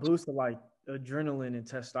like a boost of like adrenaline and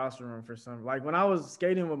testosterone for some. Like when I was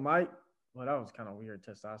skating with Mike, well, that was kind of weird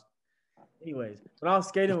testosterone. Anyways, when I was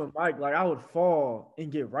skating with Mike, like I would fall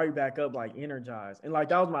and get right back up, like energized, and like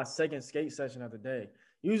that was my second skate session of the day.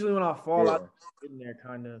 Usually when I fall, I'm sitting there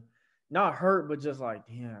kind of, not hurt, but just like,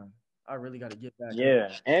 damn, I really got to get back up.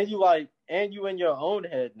 Yeah, and you in your own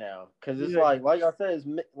head now, because it's Yeah. like I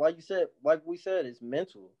said, like we said, it's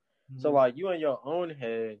mental. So Mhm. like you in your own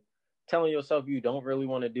head, telling yourself you don't really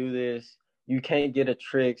want to do this, you can't get a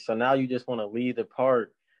trick, so now you just want to leave the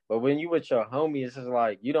park. But when you with your homie, it's just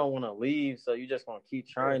like you don't want to leave, so you just want to keep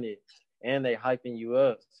trying it, and they hyping you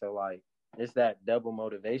up. So like it's that double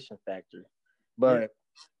motivation factor. Yeah.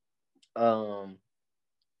 But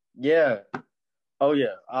yeah. Oh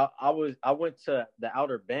yeah, I went to the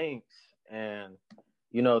Outer Banks, and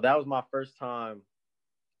that was my first time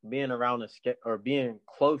being around a skate or being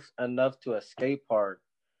close enough to a skate park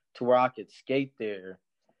to where I could skate there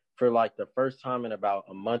for like the first time in about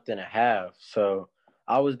a month and a half. So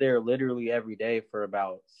I was there literally every day for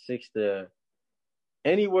about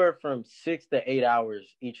anywhere from 6 to 8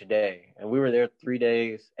 hours each day, and we were there 3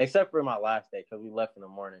 days, except for my last day because we left in the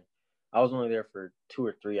morning. I was only there for 2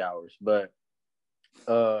 or 3 hours, but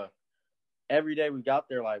uh every day we got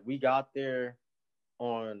there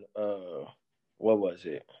on what was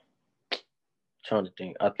it? Trying to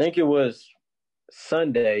think. I think it was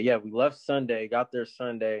Sunday. Yeah, we left Sunday, got there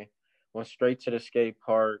Sunday, went straight to the skate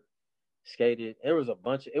park, skated. It was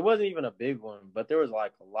it wasn't even a big one, but there was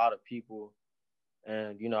like a lot of people.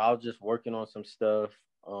 And I was just working on some stuff.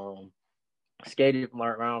 Skated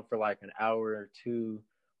around for like an hour or two,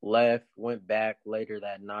 left, went back later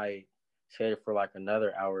that night, skated for like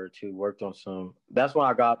another hour or two, worked on some. That's when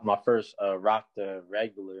I got my first rock the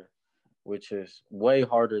regular, which is way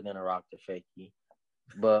harder than a rock the fakie.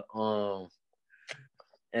 But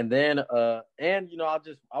and then I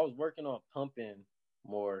was working on pumping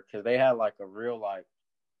more because they had like a real like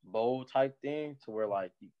bowl type thing to where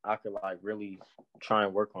like I could like really try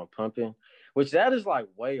and work on pumping, which that is like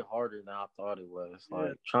way harder than I thought it was. Yeah.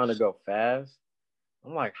 Like trying to go fast.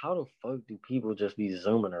 I'm like, how the fuck do people just be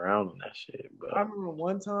zooming around on that shit? I But remember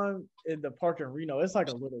one time in the park in Reno, it's like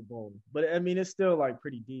a little bowl, but I mean, it's still like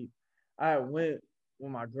pretty deep. I went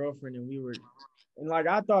with my girlfriend and and like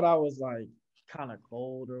I thought I was like kind of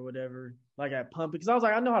cold or whatever, like at pump because I was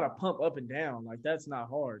like, I know how to pump up and down, like that's not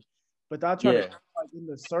hard. But I tried to yeah, like in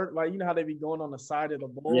the circle, like you know how they be going on the side of the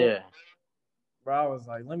bowl, yeah, bro. I was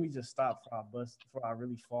like, let me just stop before I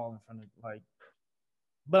really fall in front of like.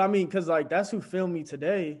 But I mean, cause like that's who filmed me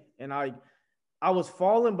today, and I was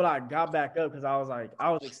falling, but I got back up because I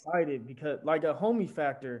was excited because like a homie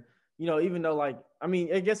factor, even though like I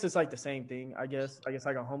mean, I guess it's like the same thing. I guess like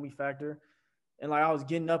a homie factor, and like I was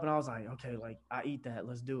getting up and I was like, okay, like I eat that,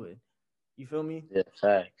 let's do it. You feel me? yeah,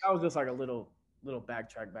 facts. That was just like a little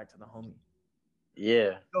backtrack back to the homie.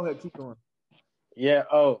 Yeah, Go ahead, keep going. yeah.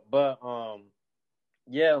 Oh, but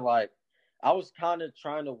yeah, like I was kind of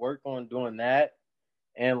trying to work on doing that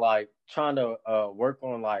and like trying to work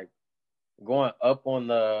on like going up on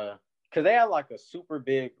because they had like a super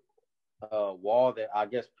big wall that I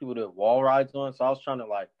guess people do wall rides on. So I was trying to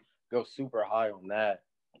like go super high on that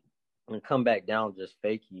and come back down just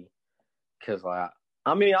fakey. Cause like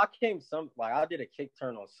I mean I came some like I did a kick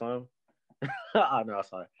turn on some. I know,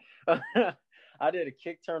 sorry. I did a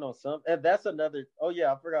kick turn on some, and that's another. Oh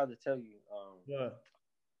yeah, I forgot to tell you. Yeah.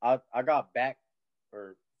 I got back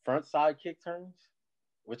or front side kick turns,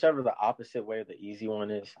 whichever the opposite way of the easy one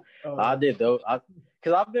is. Oh, I yeah. did those.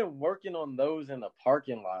 Because I've been working on those in the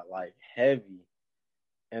parking lot like heavy,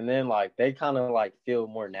 and then like they kind of like feel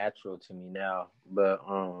more natural to me now. But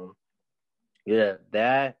yeah,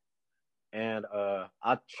 that and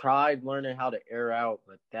I tried learning how to air out,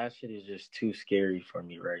 but that shit is just too scary for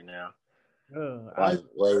me right now. I Like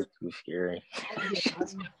way too scary. I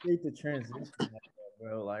just hate the transition, like that,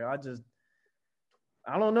 bro. Like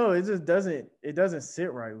I don't know. It doesn't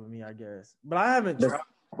sit right with me, I guess. But I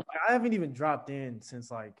haven't even dropped in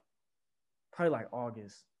since like probably like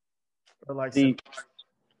August or like See, September.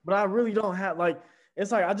 But I really don't have like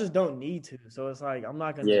it's like I just don't need to. So it's like I'm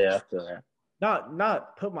not gonna yeah, I feel that.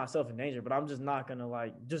 not put myself in danger, but I'm just not gonna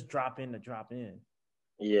like just drop in to drop in.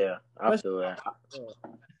 Yeah, I feel that.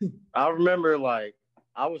 Yeah. I remember like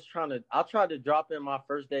I tried to drop in my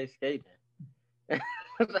first day skating.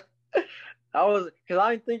 Because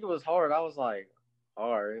I didn't think it was hard. I was like,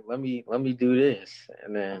 all right, let me do this.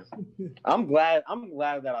 And then I'm glad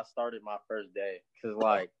that I started my first day. Cause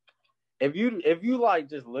like if you like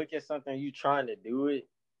just look at something you trying to do it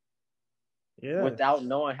Yeah. without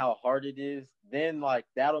knowing how hard it is, then like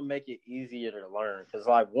that'll make it easier to learn. Cause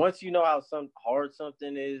like once you know how hard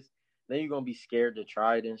something is, then you're gonna be scared to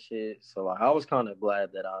try it and shit. So like I was kind of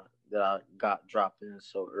glad that I got dropped in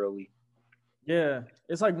so early. Yeah.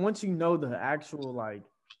 It's like once you know the actual like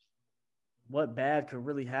what bad could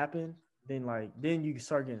really happen, then you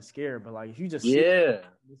start getting scared. But like if you just sit, Yeah,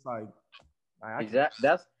 it's like I can. exactly.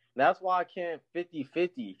 That's why I can't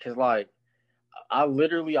 50-50 because like I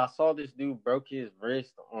saw this dude broke his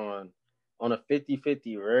wrist on a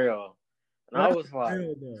 50-50 rail, and But I that's was like,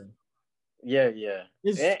 real though. yeah.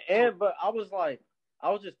 It's And but I was like, I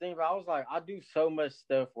was just thinking, I was like, I do so much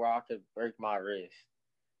stuff where I could break my wrist,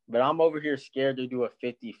 but I'm over here scared to do a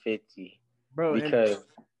 50-50 bro, and because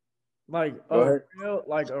like go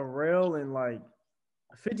ahead. a rail and like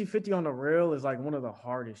 50-50 on the rail is like one of the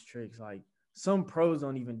hardest tricks. Like some pros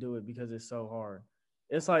don't even do it because it's so hard.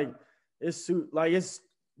 It's like it's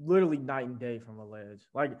literally night and day from a ledge.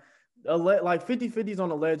 Like like 50-50s on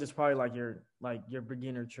the ledge is probably like your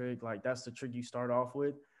beginner trick. Like that's the trick you start off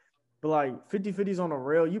with. But like 50-50s on a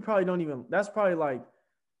rail, you probably don't even that's probably like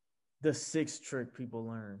the sixth trick people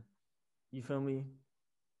learn. You feel me?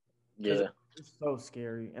 Because Yeah, it's so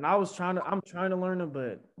scary. And I'm trying to learn them,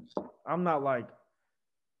 but I'm not like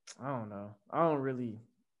I don't know. I don't really.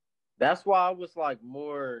 that's why I was like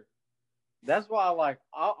more. That's why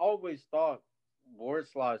I always thought board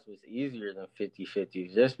slides was easier than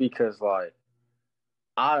 50-50s just because like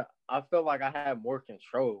I felt like I had more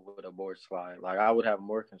control with a board slide. Like I would have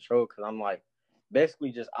more control because I'm like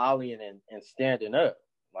basically just ollieing and standing up,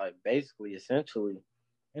 like basically essentially.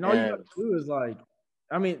 And all you And gotta do is like,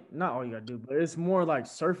 I mean, not all you gotta do, but it's more like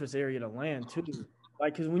surface area to land too.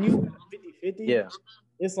 Like, cause when you land 50-50, yeah,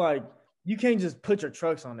 it's like you can't just put your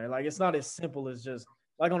trucks on there. Like, it's not as simple as just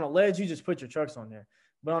like on a ledge, you just put your trucks on there.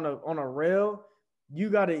 But on a rail, you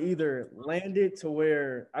gotta either land it to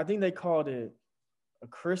where I think they called it a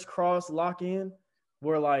crisscross lock in,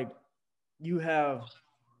 where like you have,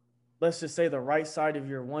 let's just say the right side of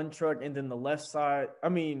your one truck and then the left side. I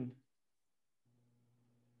mean,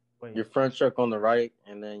 wait, your front truck on the right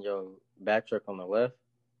and then your back truck on the left.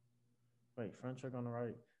 front truck on the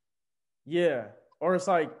right. Yeah, or it's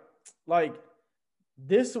like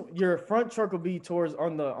this. Your front truck will be towards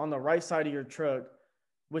on the right side of your truck,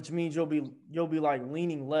 which means you'll be like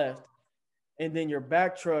leaning left, and then your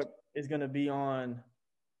back truck is gonna be on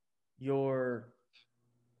your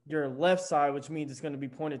your left side, which means it's gonna be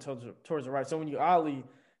pointed towards the right. So when you ollie,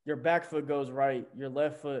 your back foot goes right, your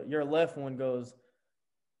left one goes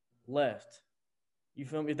left. You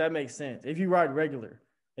feel me? If that makes sense. If you ride regular,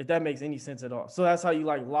 if that makes any sense at all. So that's how you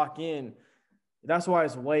like lock in. That's why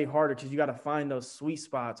it's way harder because you got to find those sweet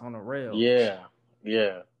spots on the rail. Yeah,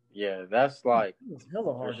 yeah. That's like It's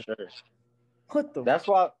hella for hard. sure. What the? That's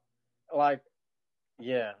why, like,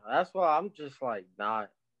 yeah. That's why I'm just like not.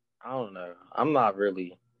 I don't know. I'm not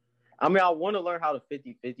really. I mean, I want to learn how to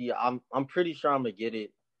 50-50. I'm pretty sure I'm gonna get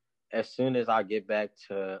it as soon as I get back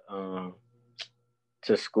to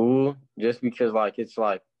school, just because like it's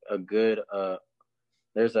like a good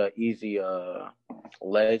there's a easy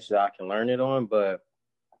ledge that I can learn it on. But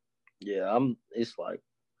yeah, it's like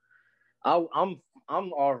I'm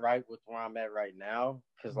all right with where I'm at right now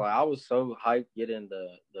because like I was so hyped getting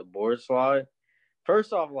the board slide.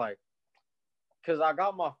 First off, like because I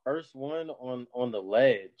got my first one on the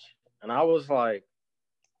ledge, and I was like,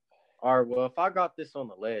 all right, well if I got this on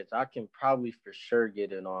the ledge, I can probably for sure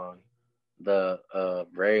get it on the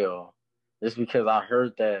rail, just because I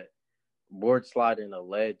heard that board sliding a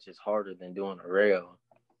ledge is harder than doing a rail.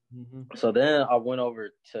 Mm-hmm. So then I went over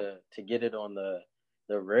to get it on the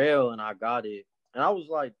rail, and I got it, and I was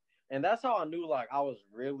like, and that's how I knew like I was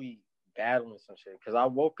really battling some shit because I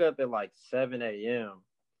woke up at like 7 a.m.,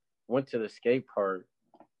 went to the skate park,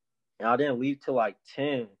 and I didn't leave till like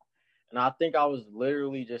 10, and I think I was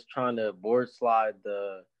literally just trying to board slide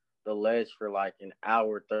the ledge for like an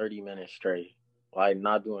hour 30 minutes straight, like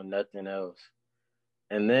not doing nothing else.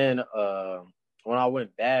 And then when I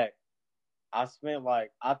went back, I spent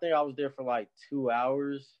like I think I was there for like 2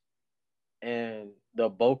 hours, and the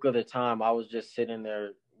bulk of the time I was just sitting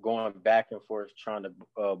there going back and forth trying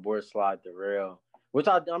to board slide the rail. Which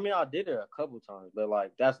I mean I did it a couple times, but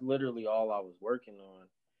like that's literally all I was working on.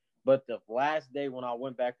 But the last day when I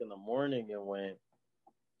went back in the morning and went,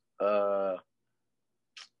 uh,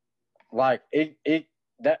 like it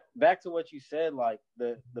that back to what you said, like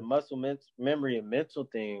the memory and mental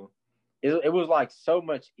thing, it was like so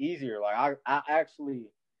much easier. Like I actually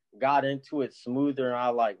got into it smoother, and I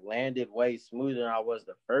like landed way smoother than I was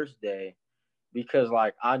the first day because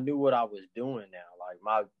like I knew what I was doing now. Like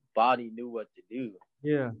my body knew what to do.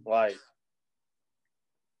 Yeah. Like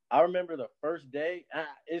I remember the first day.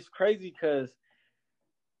 It's crazy because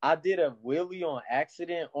I did a wheelie on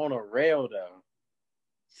accident on a rail though.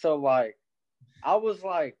 So like I was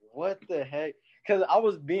like, what the heck? because I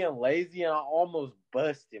was being lazy and I almost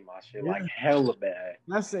busted my shit like hella bad.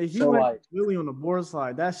 Let's say he So went like, really on the board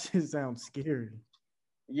slide. That shit sounds scary.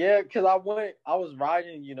 yeah, because I was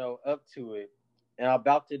riding, you know, up to it, and I'm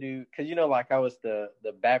about to do, because you know, like I was the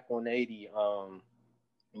back 180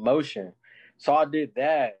 motion, so I did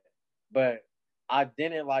that, but I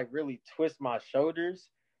didn't like really twist my shoulders,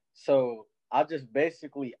 so I just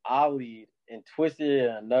basically ollied and twisted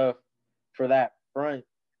it enough for that front.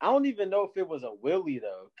 I don't even know if it was a wheelie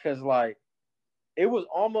though, because like it was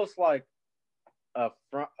almost like a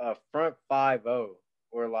front 5-0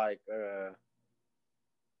 or like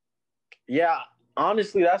yeah,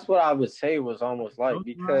 honestly, that's what I would say it was almost like,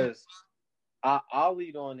 because I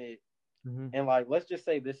ollied on it, and like let's just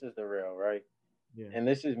say this is the rail, right? Yeah. And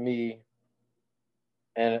this is me,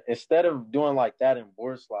 and instead of doing like that in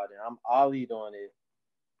board sliding, I'm ollied on it,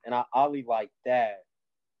 and I ollied like that,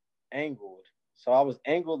 angled. So I was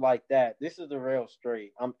angled like that. This is the rail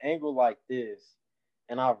straight. I'm angled like this,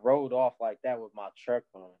 and I rolled off like that with my truck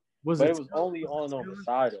on. But it was only on the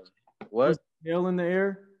side of it. What? Was the tail in the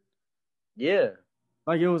air? Yeah.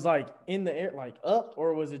 Like it was like in the air, like up,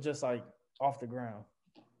 or was it just like off the ground?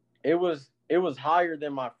 It was higher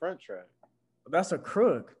than my front truck. That's a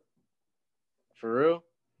crook. For real?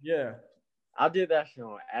 Yeah. I did that shit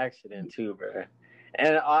on accident too, bro.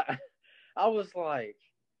 And I was like,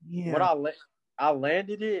 yeah. when I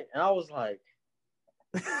landed it, and I was like,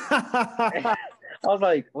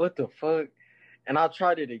 what the fuck? And I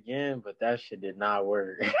tried it again, but that shit did not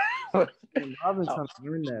work. I've been trying to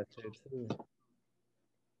learn that shit too.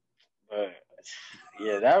 But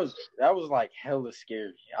yeah, that was like hella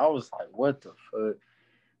scary. I was like, what the fuck?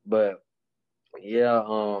 But yeah,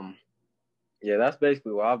 yeah, that's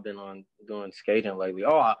basically what I've been on doing skating lately.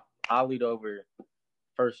 Oh, I ollied over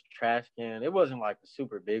first trash can. It wasn't like a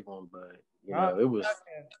super big one, but you know, it was.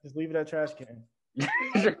 Just leave it at trash can.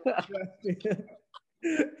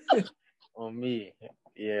 On me,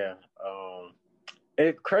 yeah.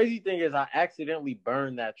 The crazy thing is, I accidentally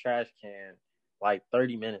burned that trash can like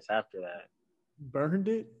 30 minutes after that. Burned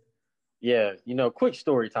it? Yeah, you know, quick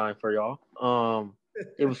story time for y'all.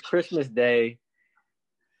 It was Christmas Day.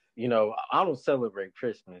 You know, I don't celebrate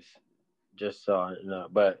Christmas, just so you know,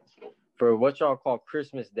 but for what y'all call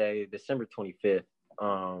Christmas Day, December 25th,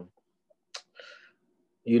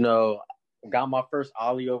 you know, got my first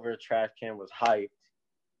ollie over a trash can, was hyped.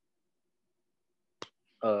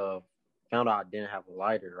 Found out I didn't have a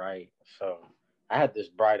lighter, right? So I had this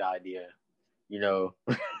bright idea, you know.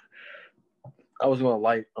 I was gonna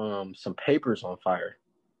light some papers on fire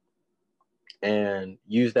and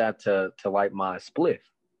use that to light my spliff.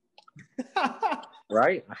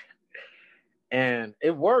 Right? And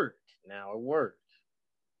it worked. Now it worked.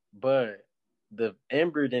 But the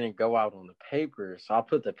ember didn't go out on the paper, so I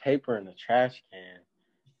put the paper in the trash can,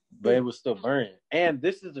 but it was still burning. And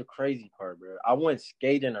this is the crazy part, bro. I went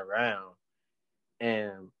skating around,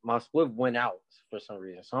 and my spliff went out for some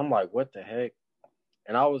reason. So I'm like, what the heck?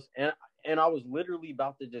 And I was literally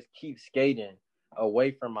about to just keep skating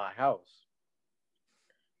away from my house.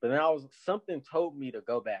 But then something told me to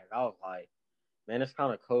go back. I was like, man, it's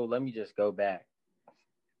kind of cold. Let me just go back.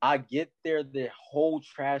 I get there, the whole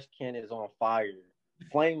trash can is on fire.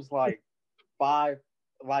 Flames like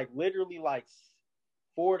literally like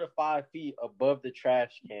 4 to 5 feet above the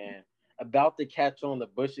trash can, about to catch on, the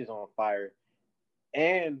bushes on fire.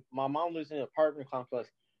 And my mom lives in an apartment complex.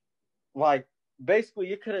 Like,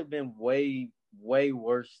 basically, it could have been way, way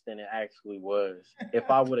worse than it actually was if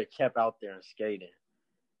I would have kept out there and skating.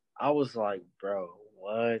 I was like, bro,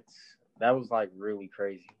 what? That was like really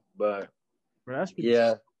crazy. But bro, that's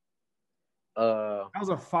yeah. That was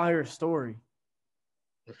a fire story.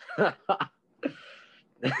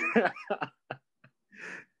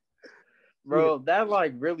 Bro, that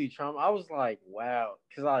like really trauma. I was like, wow,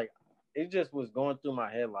 because like it just was going through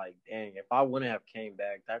my head like, dang, if I wouldn't have came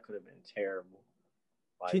back, that could have been terrible.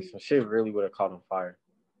 Like some shit really would have caught on fire.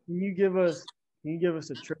 Can you give us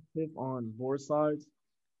a trick tip on board slides?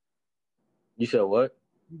 You said what?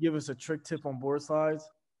 Can you give us a trick tip on board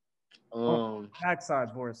slides?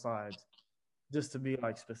 Backside board slides, just to be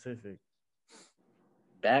like specific.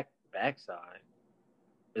 Backside.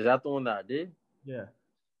 Is that the one that I did? Yeah.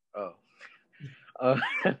 Oh.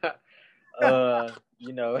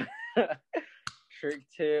 You know, trick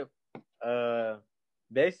tip.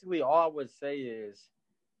 Basically all I would say is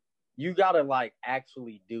you gotta like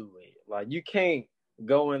actually do it. Like you can't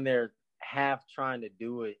go in there half trying to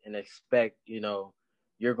do it and expect, you know,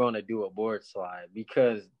 you're gonna do a board slide,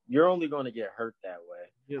 because you're only gonna get hurt that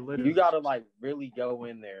way. Yeah, you gotta like really go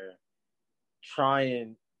in there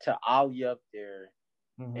trying to ollie up there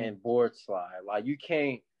and board slide. Like you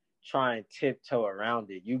can't try and tiptoe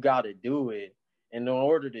around it. You got to do it. And in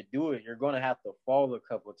order to do it, you're going to have to fall a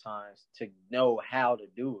couple times to know how to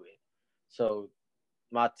do it. So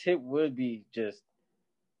my tip would be just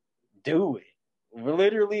do it.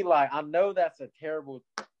 Literally, like I know that's a terrible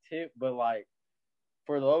tip, but like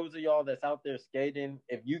for those of y'all that's out there skating,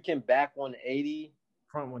 if you can back 180,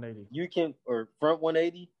 front 180, you can, or front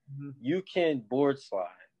 180, you can board slide.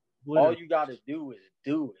 Literally. All you got to do is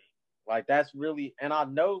do it. Like that's really, and I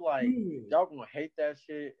know like y'all gonna hate that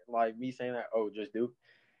shit. Like me saying that, oh, just do.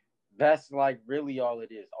 That's like really all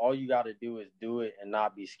it is. All you got to do is do it and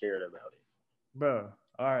not be scared about it. Bro,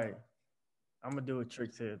 all right. I'm gonna do a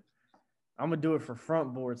trick tip. I'm gonna do it for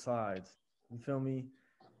front board slides. You feel me?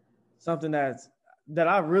 Something that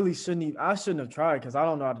I really shouldn't have tried because I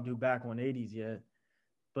don't know how to do back 180s yet.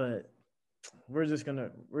 But we're just gonna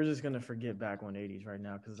forget back 180s right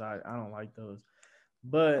now because I don't like those.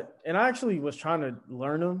 But and I actually was trying to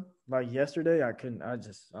learn them like yesterday. I couldn't. I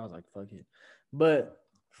was like, fuck it. But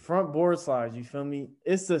front board slides, you feel me?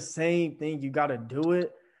 It's the same thing. You got to do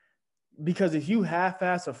it because if you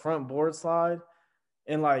half-ass a front board slide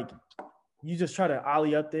and like you just try to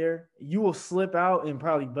ollie up there, you will slip out and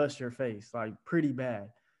probably bust your face like pretty bad.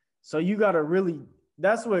 So you got to really.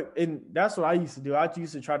 That's what I used to do. I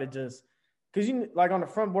used to try to just. Because you like on the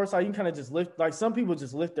front board side, you can kind of just lift. Like some people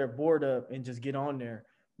just lift their board up and just get on there,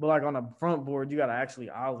 but like on the front board, you got to actually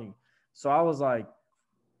ollie. So I was like,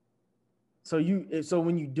 so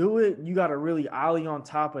when you do it, you got to really ollie on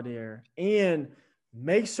top of there and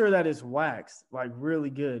make sure that it's waxed like really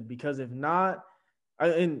good. Because if not,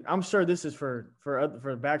 and I'm sure this is for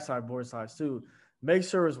backside board sides too. Make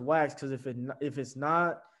sure it's waxed because if it's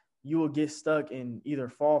not, you will get stuck and either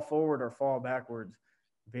fall forward or fall backwards,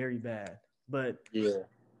 very bad. But yeah,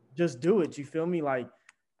 just do it. You feel me? Like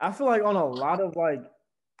I feel like on a lot of like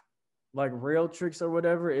rail tricks or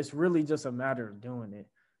whatever, it's really just a matter of doing it.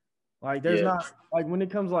 Like there's not like when it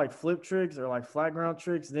comes to like flip tricks or like flat ground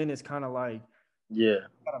tricks, then it's kind of like you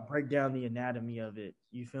gotta break down the anatomy of it.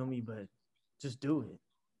 You feel me? But just do it.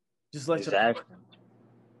 Just let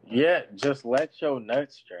just let your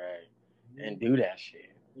nuts drag and do that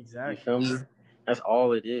shit. Exactly. You feel me? That's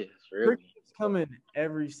all it is, really. It's coming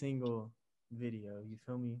every single video. You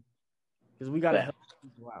feel me? Because we gotta help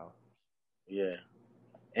people out. Yeah,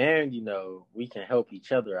 and we can help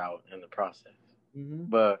each other out in the process.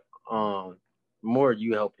 But more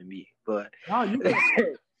you helping me. But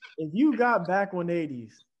if you got back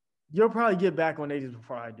 180s, you'll probably get back 180s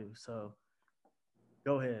before I do. So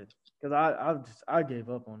go ahead, because I gave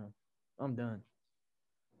up on them. I'm done.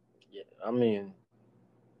 Yeah, I mean,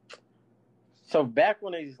 so back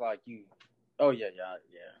 180s like you. Oh yeah.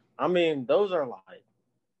 I mean, those are like,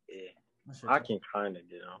 I can kind of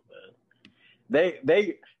get them, but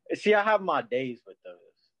they see. I have my days with those.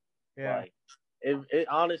 Yeah. Like, it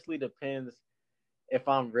honestly depends if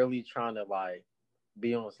I'm really trying to like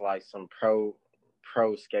be on like some pro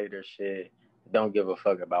skater shit. Don't give a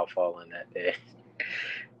fuck about falling that day.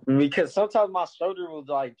 Because sometimes my shoulder will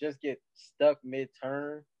like just get stuck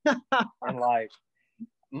mid-turn and like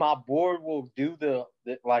my board will do the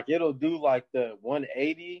like it'll do like the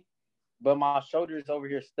 180, but my shoulder is over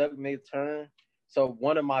here stuck mid-turn. So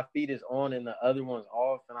one of my feet is on and the other one's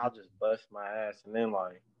off, and I'll just bust my ass. And then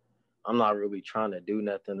like I'm not really trying to do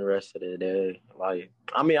nothing the rest of the day. Like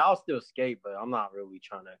I mean, I'll still skate, but I'm not really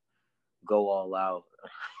trying to go all out.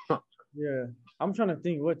 Yeah, I'm trying to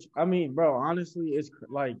think bro, honestly, it's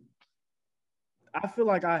like I feel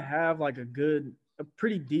like I have like a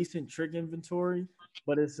pretty decent trick inventory,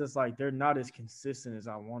 but it's just like they're not as consistent as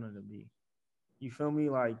I want them to be. You feel me?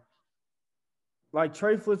 Like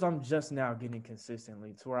tray flips, I'm just now getting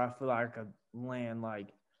consistently to where I feel like I could land like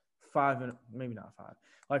maybe not five,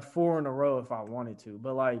 like 4 in a row if I wanted to.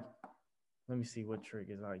 But like, let me see what trick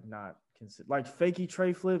is like not consistent. Like fakey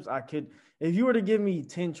tray flips, I could, if you were to give me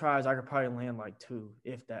 10 tries, I could probably land like 2,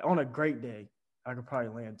 if that. On a great day, I could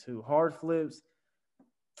probably land 2. Hard flips,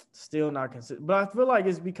 still not consistent. But I feel like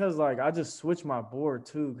it's because like I just switched my board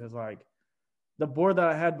too, because like the board that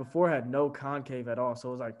I had before had no concave at all, so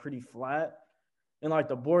it was like pretty flat. And like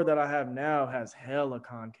the board that I have now has hella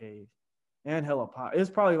concave and hella pop.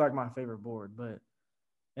 It's probably like my favorite board, but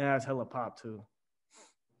it has hella pop too.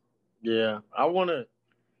 Yeah, I want to,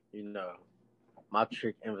 my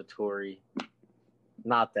trick inventory,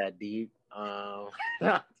 not that deep. I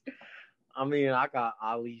mean, I got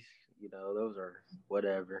ollies, those are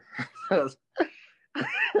whatever.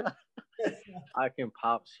 I can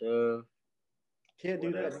pop shove. Can't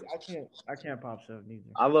do that. I can't pop shove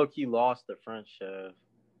neither. I low-key lost the front shove.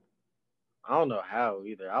 I don't know how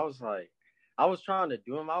either. I was like, I was trying to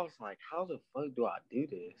do them. I was like, how the fuck do I do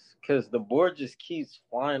this? Because the board just keeps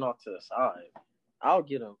flying off to the side. I'll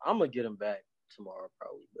get them. I'm gonna get them back tomorrow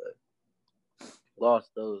probably, but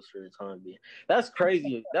lost those for the time being. That's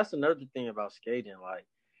crazy. That's another thing about skating. Like,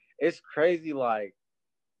 it's crazy. Like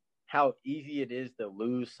how easy it is to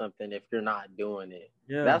lose something if you're not doing it.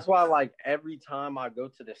 Yeah. That's why, like, every time I go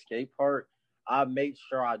to the skate park, I make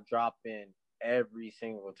sure I drop in every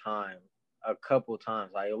single time, a couple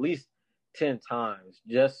times, like at least 10 times,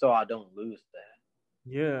 just so I don't lose that.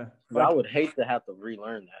 Yeah. Like, I would hate to have to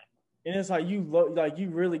relearn that. And it's like you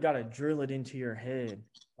really got to drill it into your head,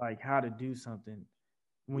 like how to do something.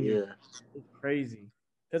 It's crazy.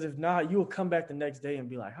 Because if not, you will come back the next day and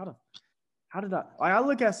be like, how did I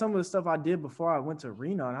look at some of the stuff I did before I went to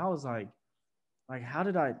Reno, and I was like how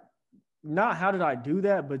did I do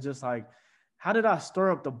that, but just like, how did I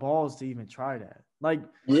stir up the balls to even try that? Like,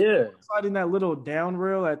 sliding that little down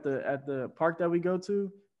rail at the park that we go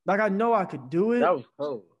to, like, I know I could do it. That was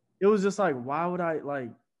cool. It was just like, why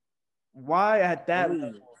at that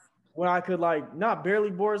level when I could, like, not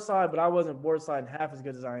barely board slide, but I wasn't board sliding half as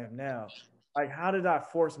good as I am now. Like, how did I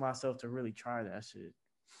force myself to really try that shit?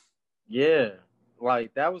 Yeah,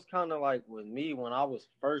 like that was kind of like with me when I was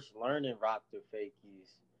first learning rock the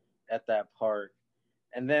fakies at that park,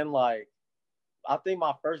 and then like I think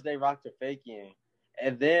my first day rock the faking,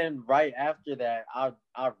 and then right after that I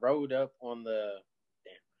rode up on the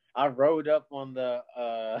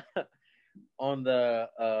on the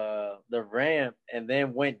ramp and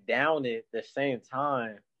then went down it the same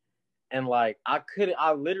time, and like I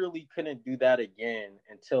literally couldn't do that again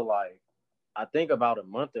until like I think about a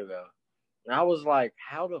month ago. And I was like,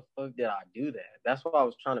 how the fuck did I do that? That's what I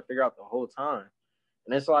was trying to figure out the whole time.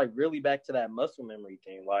 And it's like really back to that muscle memory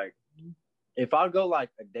thing. Like, if I go like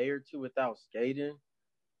a day or two without skating,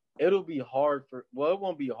 it'll be hard it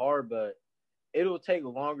won't be hard, but it'll take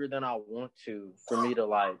longer than I want to for me to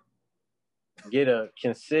like get a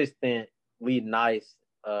consistently nice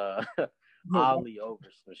ollie over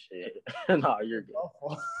some shit. No, you're good.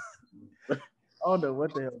 I don't know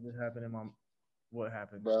what the hell just happened what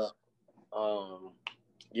happened. Bro.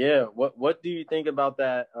 Yeah. What do you think about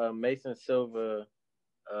that Mason Silva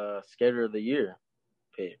Skater of the Year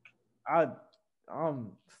pick? I'm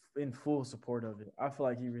in full support of it. I feel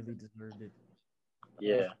like he really deserved it.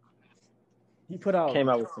 Yeah. He came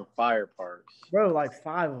out with some fire parks. Bro, like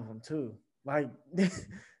 5 of them too. Like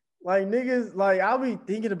like niggas, like I'll be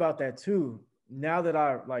thinking about that too. Now that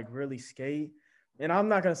I like really skate. And I'm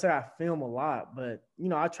not gonna say I film a lot, but you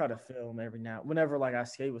know, I try to film whenever like I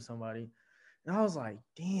skate with somebody. And I was like,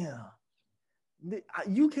 damn,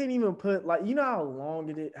 you can't even put like, you know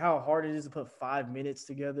how hard it is to put 5 minutes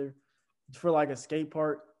together for like a skate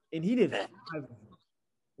park. And he did 5 of them.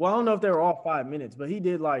 Well, I don't know if they were all 5 minutes, but he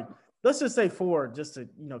did like, let's just say 4 just to,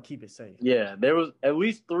 you know, keep it safe. Yeah, there was at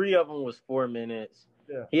least 3 of them was 4 minutes.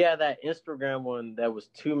 Yeah. He had that Instagram one that was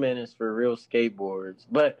 2 minutes for real skateboards,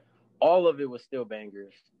 but all of it was still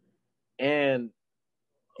bangers. And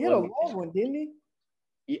he had a long one, didn't he?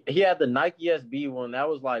 He had the Nike SB one. That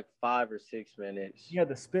was like 5 or 6 minutes. He had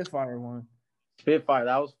the Spitfire one. Spitfire,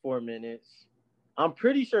 that was 4 minutes. I'm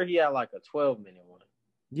pretty sure he had like a 12-minute one.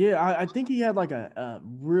 Yeah, I think he had like a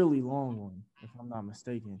really long one, if I'm not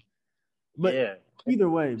mistaken. But yeah, either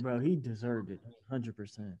way, bro, he deserved it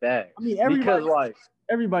 100%. I mean, everybody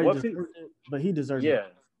deserved it, but he deserved it.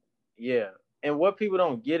 Yeah. And what people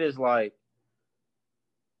don't get is like,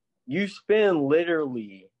 you spend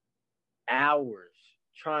literally hours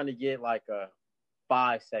trying to get like a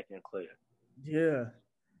 5-second clip. Yeah.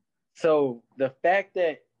 So the fact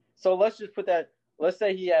that, let's just put that, let's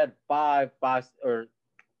say he had five, or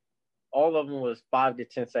all of them was 5 to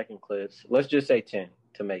 10 second clips. Let's just say 10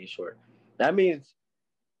 to make it short. That means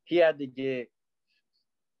he had to get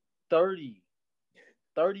 30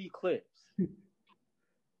 clips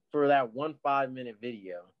for that 1 5-minute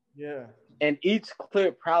video. Yeah. And each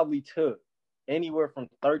clip probably took anywhere from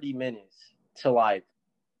 30 minutes to like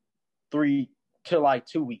 2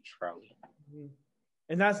 weeks probably.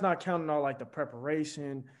 And that's not counting all like the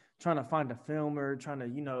preparation, trying to find a filmer, trying to,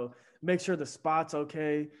 you know, make sure the spot's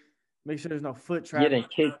okay, make sure there's no foot traffic. Getting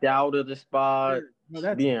kicked out of the spot,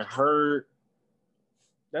 being hurt.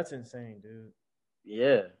 That's insane, dude.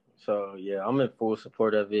 Yeah. So, yeah, I'm in full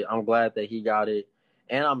support of it. I'm glad that he got it.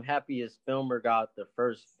 And I'm happy his filmer got the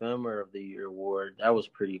first Filmer of the Year award. That was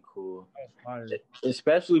pretty cool.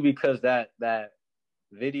 Especially because that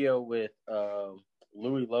video with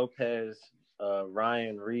Louis Lopez,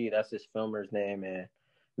 Ryan Reed, that's his filmer's name, and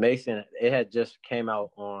Mason, it had just came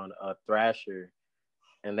out on Thrasher,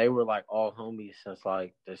 and they were like all homies since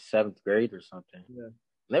like the 7th grade or something. Yeah.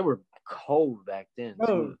 They were cold back then Bro,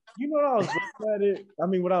 too. you know what I was looking at it? I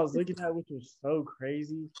mean, what I was looking at, which was so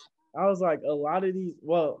crazy. I was like, a lot of these,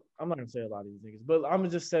 well, I'm not gonna say a lot of these niggas, but I'm gonna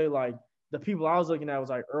just say like the people I was looking at was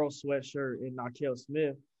like Earl Sweatshirt and Nakel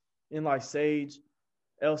Smith and like Sage,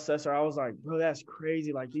 El Cesar. I was like, bro, that's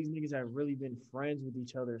crazy. Like these niggas have really been friends with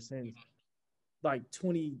each other since like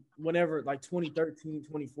 2013,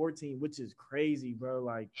 2014, which is crazy, bro.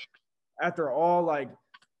 Like after all, like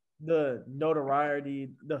the notoriety,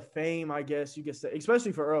 the fame, I guess you could say,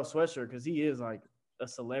 especially for Earl Sweatshirt, because he is like a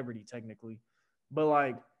celebrity technically. But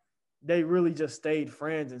like they really just stayed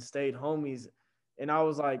friends and stayed homies. And I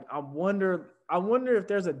was like, I wonder if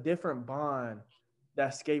there's a different bond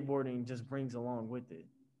that skateboarding just brings along with it.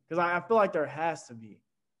 Because I feel like there has to be.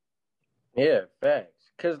 Yeah, facts.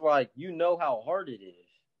 Cause like you know how hard it is.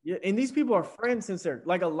 Yeah, and these people are friends since they're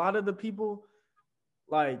like a lot of the people,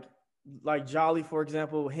 like like Jolly, for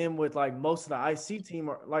example, him with like most of the IC team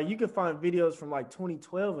are like you can find videos from like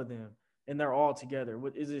 2012 of them and they're all together.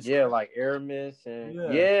 What is this? Yeah, like Aramis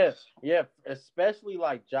and yeah, especially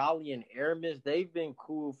like Jolly and Aramis, they've been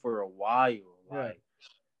cool for a while. Like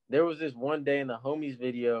there was this one day in the homies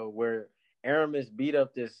video where Aramis beat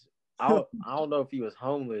up this. I don't know if he was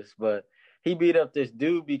homeless, but he beat up this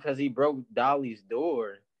dude because he broke Dolly's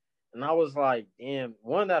door, and I was like, damn,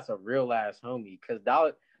 one, that's a real ass homie. Because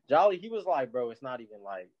Jolly, he was like, bro, it's not even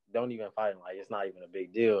like, don't even fight him. Like, it's not even a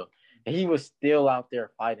big deal. And he was still out there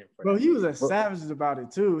fighting for Bro, him. he was a savage about it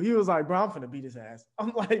too. He was like, bro, I'm finna beat his ass.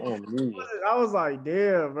 I'm like, I was like,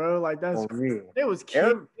 damn, bro. Like, that's it was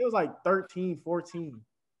kids. It was like 13, 14.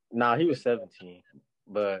 Nah, he was 17.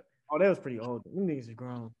 But oh, that was pretty old. Them niggas are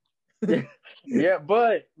grown. yeah,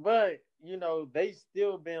 but you know, they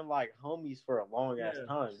still been like homies for a long ass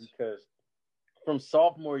time because from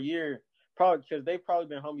sophomore year, probably because they've probably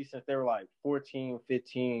been homies since they were like 14,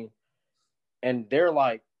 15, and they're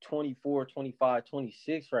like 24, 25,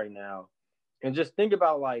 26 right now. And just think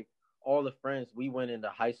about like all the friends we went into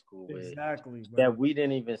high school with exactly, bro. that we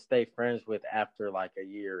didn't even stay friends with after like a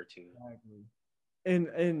year or two. Exactly.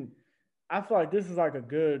 And I feel like this is like a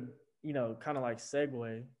good, you know, kind of like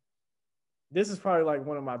segue. This is probably like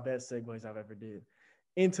one of my best segues I've ever did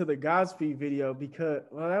into the Godspeed video because,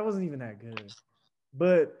 well, that wasn't even that good,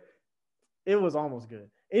 but it was almost good.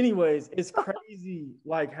 Anyways, it's crazy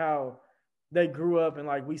like how they grew up and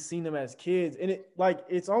like we seen them as kids, and it like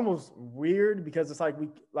it's almost weird because it's like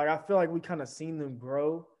I feel like we kind of seen them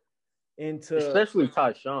grow into, especially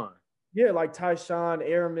Tyshawn. Yeah, like Tyshawn,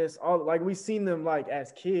 Aramis, all like we seen them like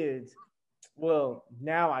as kids. Well,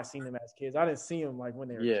 now I seen them as kids. I didn't see them like when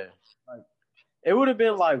they were kids. Like, it would have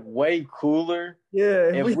been like way cooler.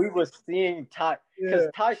 Yeah, if we was seeing Ty, because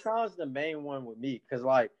Tyshawn's the main one with me. Because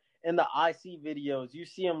like in the IC videos, you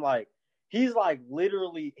see him like he's like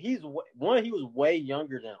literally he was way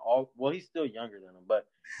younger than all. Well, he's still younger than him, but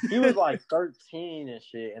he was like 13 and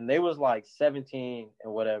shit, and they was like 17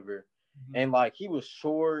 and whatever. Mm-hmm. And like he was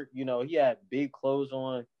short, you know, he had big clothes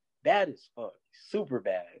on, bad as fuck, super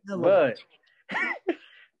bad, but.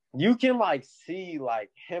 You can like see like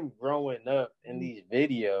him growing up in these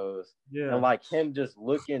videos, and like him just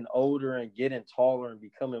looking older and getting taller and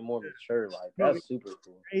becoming more mature. Like that's super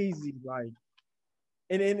cool. Crazy, like,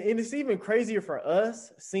 and it's even crazier for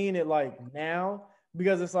us seeing it like now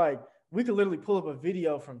because it's like we could literally pull up a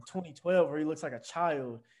video from 2012 where he looks like a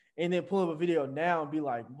child, and then pull up a video now and be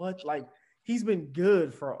like, what? Like he's been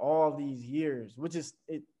good for all these years, which is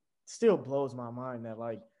it still blows my mind that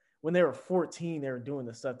like. When they were 14, they were doing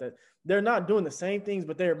the stuff that they're not doing the same things,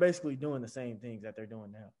 but they're basically doing the same things that they're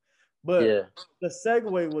doing now. But the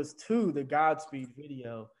segue was to the Godspeed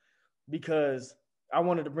video because I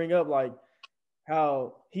wanted to bring up like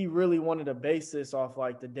how he really wanted to base this off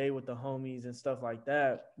like the day with the homies and stuff like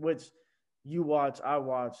that, which you watch, I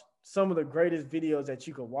watch some of the greatest videos that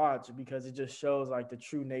you could watch because it just shows like the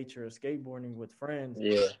true nature of skateboarding with friends.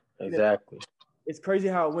 Yeah, exactly. It's crazy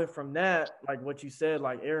how it went from that, like what you said,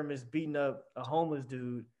 like Aramis beating up a homeless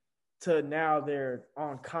dude, to now they're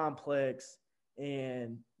on Complex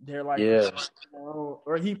and they're like,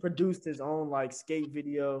 or he produced his own like skate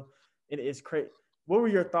video, and it's crazy. What were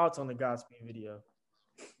your thoughts on the Godspeed video?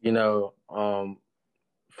 You know,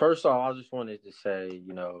 first of all, I just wanted to say,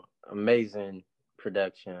 you know, amazing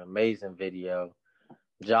production, amazing video.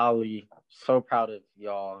 Jolly, so proud of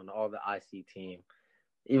y'all and all the IC team.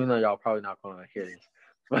 Even though y'all probably not going to hear this,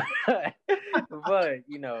 but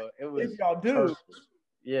you know, it was. If y'all do, perfect.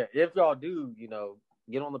 Yeah, if y'all do, you know,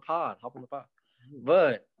 get on the pod, hop on the pod.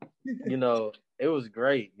 But you know, it was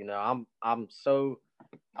great. You know, I was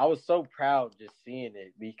so proud just seeing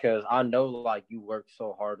it because I know like you worked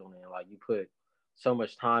so hard on it, like you put so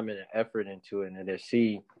much time and effort into it, and to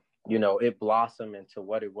see, it blossom into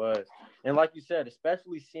what it was. And like you said,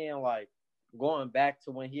 especially seeing like going back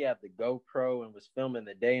to when he had the GoPro and was filming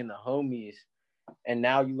the day in the homies, and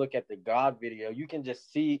now you look at the God video, you can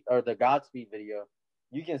just see, or the Godspeed video,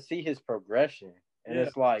 you can see his progression. And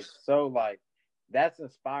it's like, so like, that's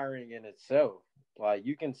inspiring in itself. Like,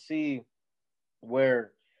 you can see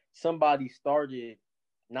where somebody started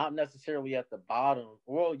not necessarily at the bottom.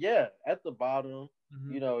 Well, yeah, at the bottom,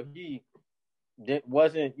 he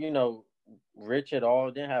wasn't, rich at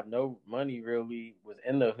all, didn't have no money really, was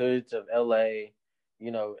in the hoods of LA,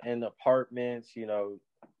 in apartments,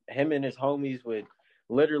 him and his homies would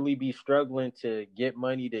literally be struggling to get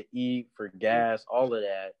money to eat, for gas, all of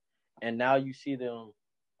that. And now you see them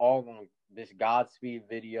all on this Godspeed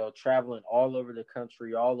video, traveling all over the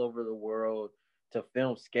country, all over the world to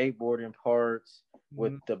film skateboarding parts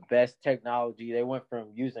with the best technology. They went from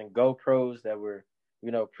using GoPros that were,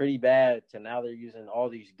 pretty bad to now they're using all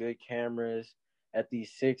these good cameras at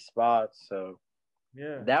these 6 spots. So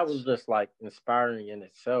that was just like inspiring in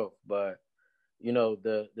itself. But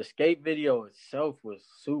the skate video itself was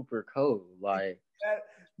super cool. Like,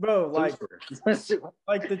 bro, like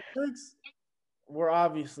like the tricks were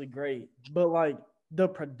obviously great, but like the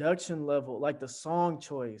production level, like the song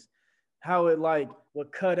choice, how it like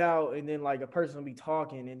would cut out and then like a person will be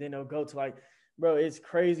talking and then they'll go to like, bro, it's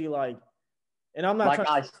crazy. Like, and I'm not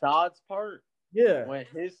like Isad's part. Yeah. When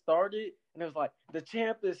his started, and it was like, the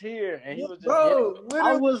champ is here. And he was just,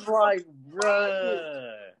 I was like,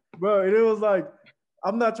 bruh. Bro, and it was like,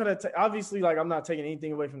 I'm not trying to, obviously, like, I'm not taking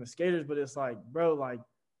anything away from the skaters, but it's like, bro, like,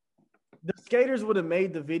 the skaters would have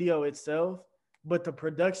made the video itself, but the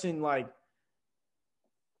production, like,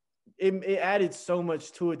 it added so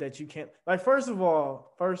much to it that you can't, like, first of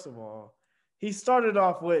all, he started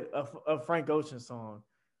off with a Frank Ocean song,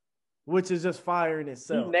 which is just fire in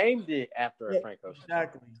itself. He named it after a Frank Ocean song.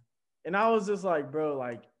 And I was just like, bro,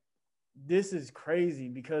 like, this is crazy,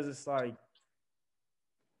 because it's like,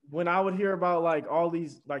 when I would hear about like all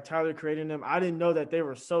these, like Tyler creating them, I didn't know that they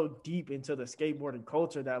were so deep into the skateboarding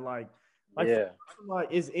culture that like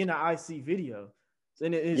is in an IC video.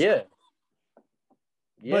 And it is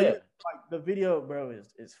but like the video, bro,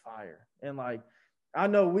 is fire. And like, I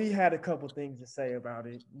know we had a couple things to say about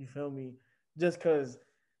it. You feel me? Just because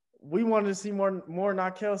we wanted to see more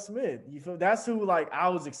Nakel Smith. You feel? That's who like I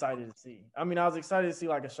was excited to see. I mean, I was excited to see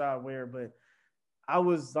like a Shad Ware, but I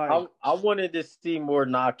was like, I wanted to see more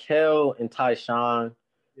Nakel and Tyshawn.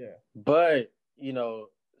 Yeah. But,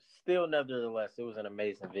 still nevertheless, it was an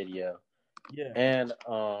amazing video. Yeah. And,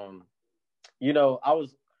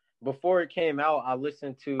 before it came out, I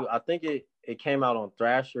listened to, I think it came out on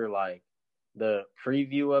Thrasher, like the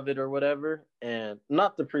preview of it or whatever. And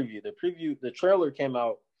not the preview, the trailer came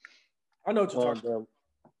out. I know what you're talking about.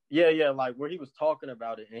 Yeah, like where he was talking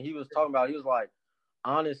about it. And he was like,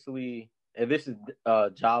 honestly, and this is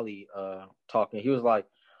Jolly talking. He was like,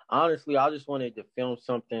 honestly, I just wanted to film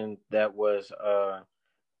something that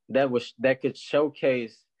could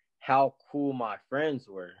showcase how cool my friends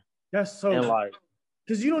were. That's so, and like,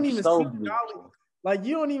 because you don't even see Jolly. Like,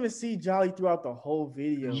 you don't even see Jolly throughout the whole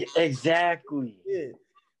video. Yeah, exactly. Yeah.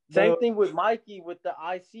 Same thing with Mikey with the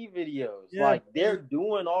IC videos. Yeah. Like, they're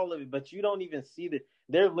doing all of it, but you don't even see that.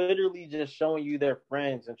 They're literally just showing you their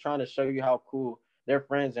friends and trying to show you how cool their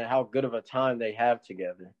friends and how good of a time they have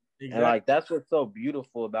together. Exactly. And like, that's what's so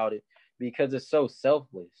beautiful about it, because it's so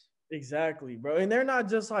selfless. Exactly, bro. And they're not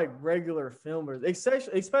just like regular filmers,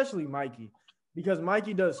 especially Mikey, because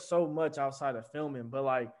Mikey does so much outside of filming, but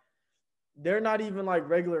like, they're not even like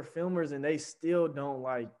regular filmers, and they still don't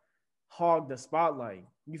like hog the spotlight.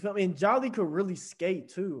 You feel me? And Jolly could really skate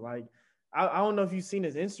too. Like, I don't know if you've seen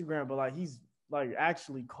his Instagram, but like, he's like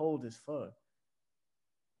actually cold as fuck.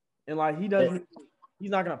 And like, he's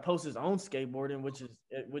not gonna post his own skateboarding, which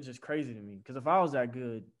is crazy to me. Because if I was that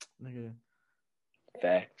good, nigga,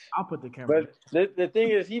 facts, I'll put the camera. But the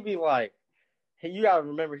thing is, he be like, hey, you gotta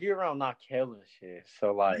remember, he around Nakel and shit.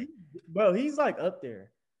 So like, bro, he's like up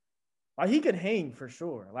there. Like, he could hang for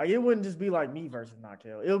sure. Like, it wouldn't just be like me versus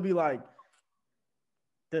Nakel. It'll be like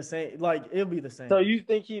the same. Like, it'll be the same. So you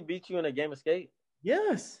think he beat you in a game of skate?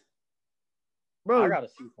 Yes. Bro, I gotta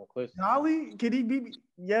see some clips. Jolly, could he beat me?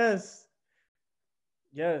 Yes.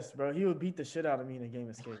 Yes, bro. He would beat the shit out of me in a game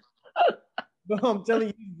of skate. But I'm telling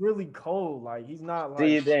you, he's really cold. Like, he's not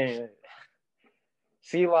like.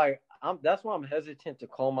 See, like, that's why I'm hesitant to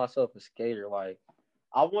call myself a skater. Like,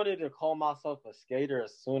 I wanted to call myself a skater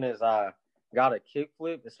as soon as I got a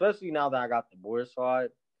kickflip, especially now that I got the board slide.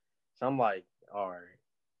 So I'm like, all right,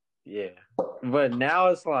 yeah. But now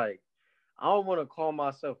it's like, I don't want to call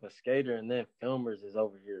myself a skater and then filmers is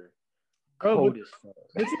over here Bro, cold as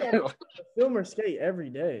but you fuck. gotta film or skate every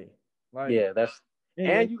day. Like, Yeah, and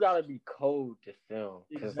and you gotta be cold to film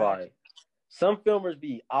because Exactly. like some filmers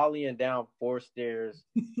be ollieing down 4 stairs,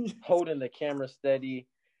 holding the camera steady.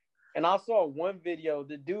 And I saw one video,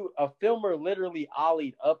 a filmer literally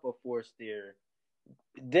ollied up a 4 stair,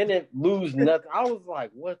 didn't lose nothing. I was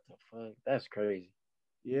like, what the fuck? That's crazy.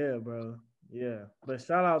 Yeah, bro. Yeah. But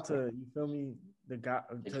shout out to, you feel me, the guy,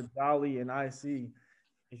 to Dolly and IC.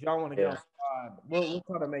 If y'all want to get on Yeah. the pod, we'll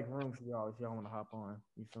try to make room for y'all if y'all want to hop on.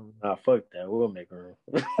 You feel me? Nah, fuck that. We'll make room.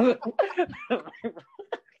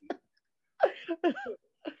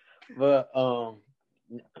 But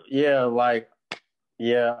yeah, like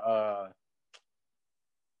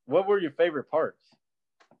what were your favorite parts?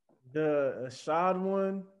 The Ashad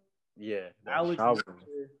one, Yeah, Alex. Shaw one.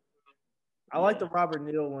 I like the Robert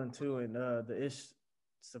Neal one too, and the Ish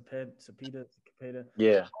Sapeda.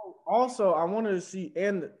 Yeah. Also, I wanted to see,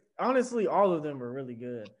 and honestly, all of them were really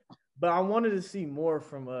good. But I wanted to see more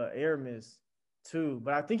from Aramis too.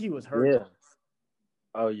 But I think he was hurt. Yeah.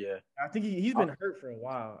 Oh yeah. I think he's been hurt for a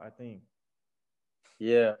while. I think.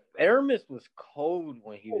 Yeah, Aramis was cold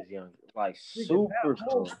when he was younger, like super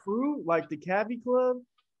cold. Crew, like the Cabbie Club,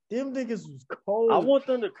 them niggas was cold. I want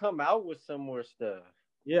them to come out with some more stuff.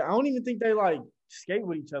 Yeah, I don't even think they like skate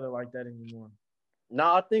with each other like that anymore.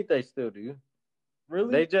 No, I think they still do.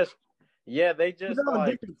 Really? They just They're on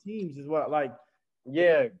like different teams as well. Like,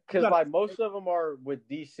 yeah, because like most of them are with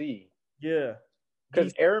DC. Yeah,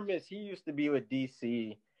 because Aramis, he used to be with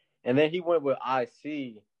DC, and then he went with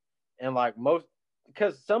IC, and like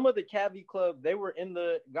because some of the Cabbie Club, they were in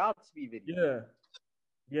the Godspeed video.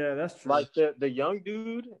 Yeah, that's true. Like the young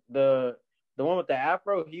dude, the one with the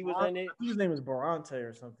afro, he was in it. His name is Barante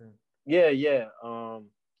or something. Yeah.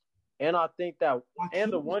 And I think that,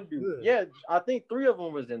 and the one dude, yeah, I think 3 of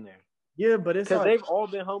them was in there. Yeah, but it's because they've all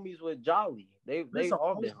been homies with Jolly. They've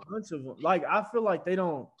all been a bunch of them. Like, I feel like they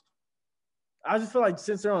don't. I just feel like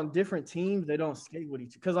since they're on different teams, they don't skate with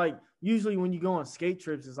each other. Because like usually when you go on skate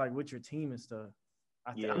trips, it's like with your team and stuff.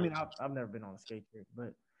 I mean, I've never been on a skate trip,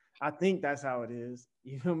 but I think that's how it is.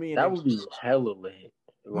 You feel me? And that would be hella lit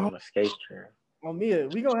on a skate trip. On me,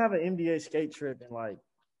 we gonna have an NBA skate trip in like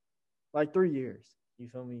 3 years. You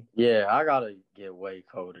feel me? Yeah, I gotta get way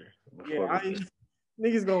colder.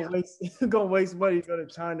 Niggas gonna waste money to go to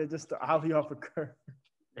China just to ollie off a curve.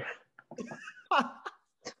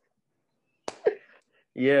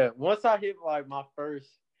 Yeah, once I hit like my first,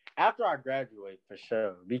 after I graduate for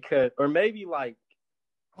sure, or maybe like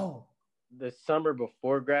the summer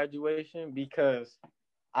before graduation, because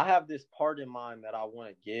I have this part in mind that I want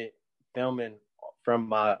to get filming from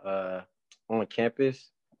my on campus.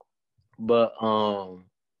 But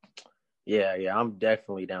yeah, I'm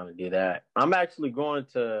definitely down to do that. I'm actually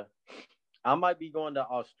I might be going to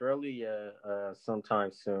Australia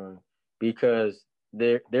sometime soon, because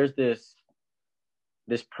there's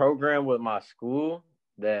this program with my school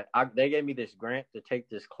that they gave me this grant to take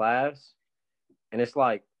this class, and it's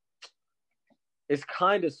like it's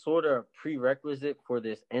kind of sort of prerequisite for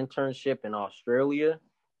this internship in Australia.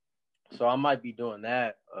 So I might be doing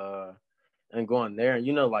that and going there. And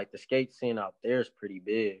like the skate scene out there is pretty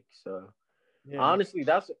big. So honestly,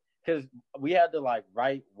 that's because we had to like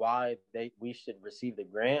write why we should receive the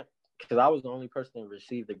grant, because I was the only person to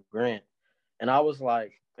receive the grant. And I was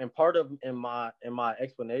like, and part of in my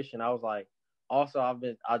explanation, I was like, also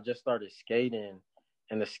I just started skating,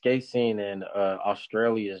 and the skate scene in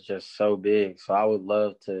Australia is just so big. So I would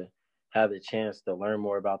love to have the chance to learn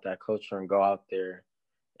more about that culture and go out there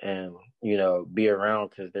and be around,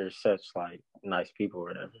 because there's such like nice people or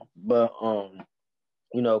whatever. But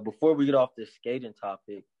before we get off this skating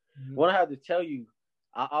topic, what I have to tell you,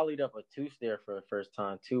 I ollied up a 2-stair for the first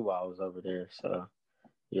time too while I was over there. So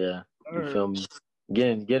yeah, you feel me?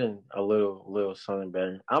 Getting a little something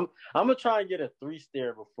better. I'm gonna try and get a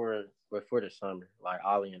 3-stair before the summer, like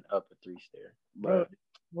ollieing up a 3-stair. But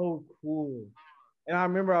so cool. And I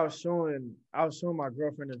remember I was showing my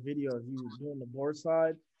girlfriend a video of you doing the board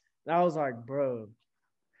slide, and I was like, bro,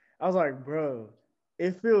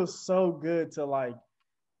 it feels so good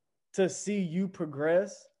to see you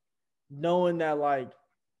progress, knowing that like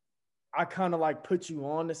I kind of like put you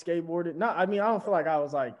on the skateboarding. I don't feel like I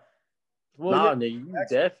was like, well, nigga, you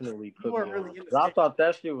definitely put me on. Really I thought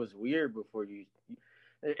that shit was weird before you.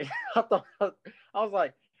 I was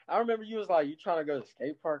like, I remember you was like, you trying to go to the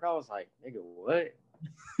skate park? I was like, nigga, what?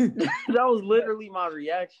 That was literally my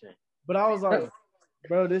reaction. But I was like,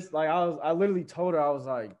 bro, this like I literally told her, I was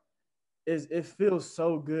like, it feels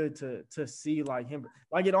so good to see like him.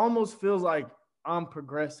 Like it almost feels like I'm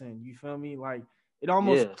progressing. You feel me? Like it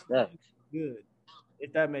almost Yeah, that. good,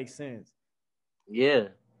 if that makes sense. Yeah,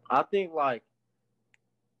 I think like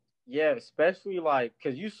yeah, especially like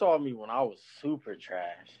because you saw me when I was super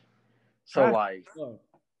trash. So Trash. like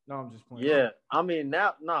No, I'm just playing. yeah, I mean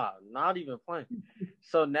now, nah, not even playing.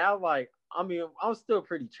 So now, like, I mean, I'm still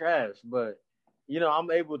pretty trash, but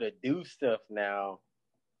I'm able to do stuff now.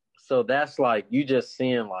 So that's like you just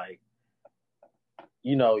seeing like,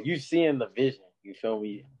 you seeing the vision. You feel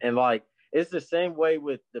me? And like it's the same way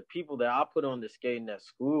with the people that I put on the skating at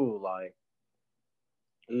school. Like,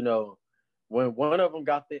 you know, when one of them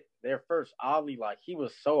got their first ollie, like he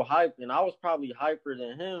was so hyped, and I was probably hyper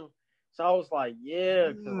than him. So I was like, yeah,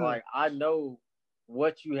 because like I know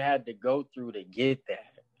what you had to go through to get that.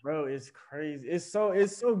 Bro, it's crazy. It's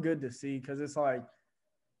so good to see because it's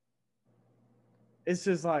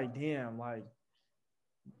just like damn, like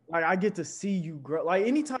I get to see you grow. Like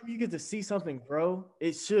anytime you get to see something grow,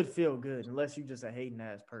 it should feel good unless you just a hating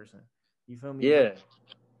ass person. You feel me? But Yeah,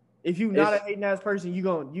 if you not a it's hating ass person, you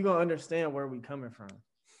gonna understand where we coming from.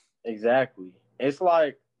 exactly. It's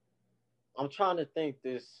like I'm trying to think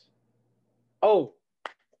this. Oh,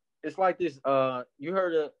 it's like this. You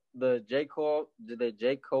heard of the J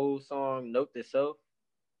Cole song "Note to Self"?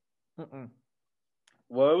 Mm-mm.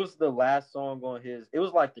 Well, it was the last song on his. It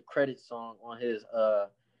was like the credit song on his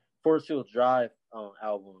Forest Hill Drive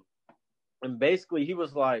album, and basically he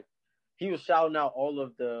was shouting out all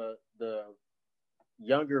of the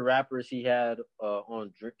younger rappers he had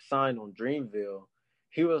signed on Dreamville.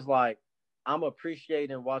 He was like, I'm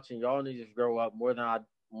appreciating watching y'all niggas grow up more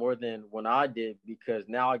than when I did, because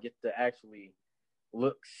now I get to actually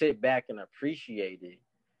sit back and appreciate it.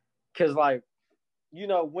 Cause like,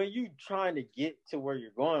 when you trying to get to where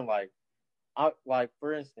you're going, like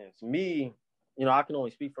for instance, me, I can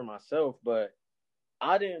only speak for myself, but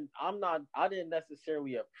I didn't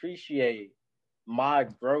necessarily appreciate my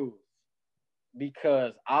growth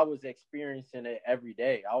because I was experiencing it every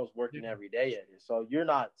day. I was working every day at it. So you're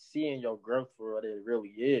not seeing your growth for what it really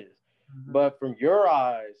is. Mm-hmm. But from your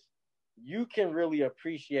eyes, you can really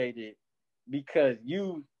appreciate it because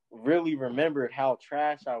you really remembered how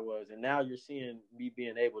trash I was. And now you're seeing me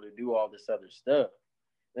being able to do all this other stuff.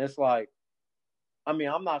 And it's like, I mean,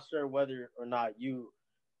 I'm not sure whether or not you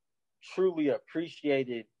truly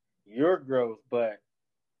appreciated your growth, but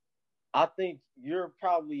I think you're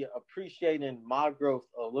probably appreciating my growth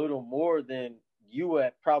a little more than you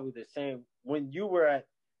at probably the same when you were at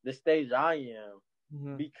the stage I am,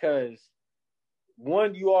 Mm-hmm. because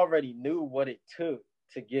one, you already knew what it took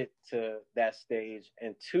to get to that stage,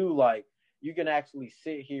 and two, like you can actually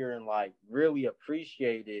sit here and like really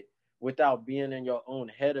appreciate it without being in your own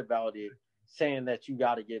head about it, saying that you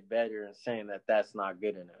got to get better and saying that that's not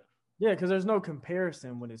good enough. Yeah, because there's no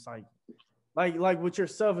comparison when it's like with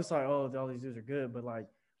yourself, it's like, oh, all these dudes are good. But like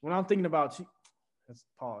when I'm thinking about you, let's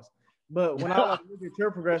pause. But when I like look at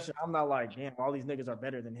your progression, I'm not like, damn, all these niggas are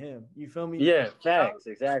better than him. You feel me? Yeah, facts,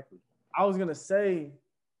 exactly. I was gonna say,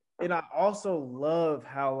 and I also love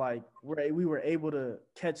how like we were able to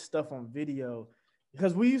catch stuff on video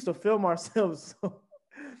because we used to film ourselves.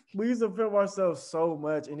 We used to film ourselves so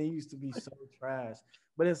much, and it used to be so trash.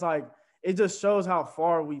 But it's like it just shows how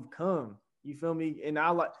far we've come. You feel me? And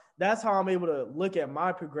that's how I'm able to look at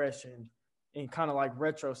my progression and kind of like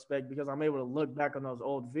retrospect because I'm able to look back on those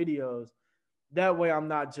old videos. That way, I'm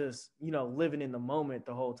not just living in the moment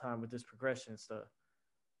the whole time with this progression stuff.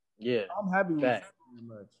 Yeah, I'm happy with facts. it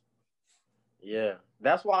very much. Yeah,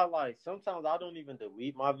 that's why like sometimes I don't even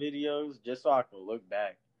delete my videos just so I can look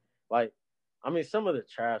back. Like, I mean, some of the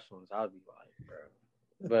trash ones I'll be like,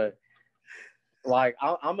 bro, but like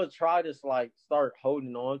I'm gonna try to like start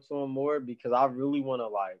holding on to them more because I really want to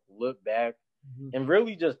like look back and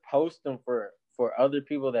really just post them for other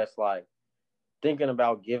people that's like thinking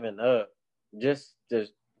about giving up. Just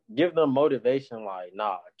give them motivation. Like,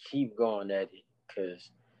 nah, keep going at it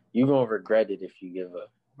because you're gonna regret it if you give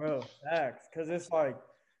up. Bro, facts. Cause it's like,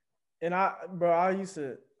 and I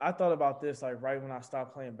thought about this like right when I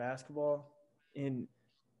stopped playing basketball. And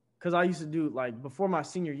cause I used to do like before my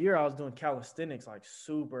senior year, I was doing calisthenics like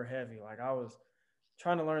super heavy. Like I was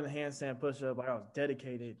trying to learn the handstand push up, like I was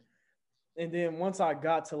dedicated. And then once I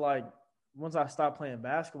stopped playing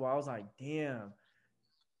basketball, I was like, damn.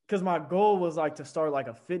 Cause my goal was like to start like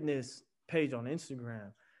a fitness page on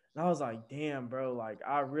Instagram. And I was like, damn, bro, like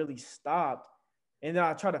I really stopped. And then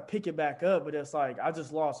I tried to pick it back up, but it's like I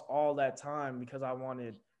just lost all that time because I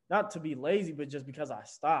wanted not to be lazy, but just because I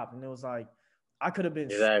stopped. And it was like I could have been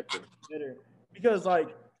Exactly. better because like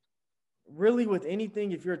really with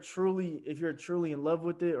anything, if you're truly in love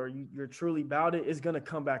with it, or you're truly about it, it's gonna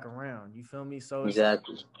come back around. You feel me? So it's like,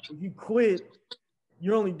 Exactly. if you quit,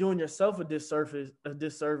 you're only doing yourself a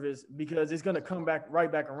disservice, because it's gonna come back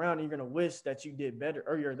right back around, and you're gonna wish that you did better,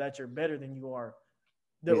 or that you're better than you are,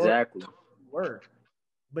 or Exactly. you were.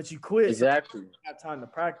 But you quit so Exactly. you have time to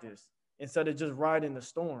practice instead of just riding the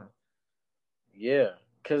storm. Yeah.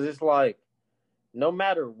 Cause it's like no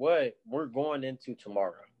matter what, we're going into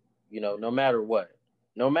tomorrow. No matter what.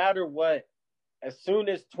 No matter what, as soon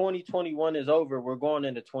as 2021 is over, we're going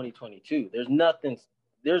into 2022. There's nothing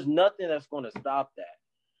that's going to stop that.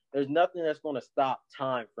 There's nothing that's going to stop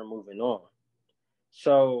time from moving on.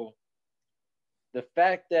 So the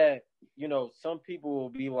fact that, some people will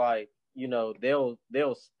be like,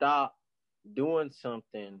 they'll stop doing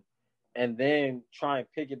something and then try and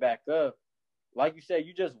pick it back up. Like you said,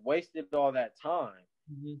 you just wasted all that time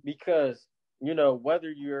because,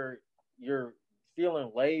 whether you're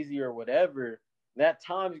feeling lazy or whatever, that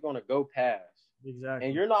time is going to go past. Exactly.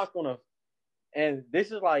 And you're not going to, and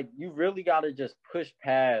this is like, you really got to just push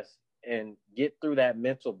past and get through that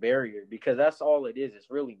mental barrier, because that's all it is.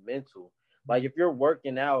 It's really mental. Like if you're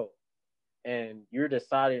working out and you're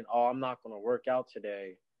deciding, oh, I'm not going to work out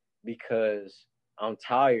today because I'm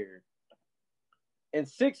tired. In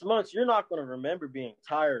 6 months, you're not going to remember being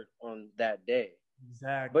tired on that day.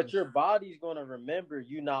 Exactly. But your body's going to remember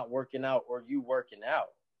you not working out or you working out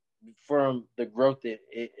from the growth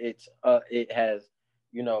it has,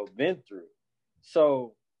 been through.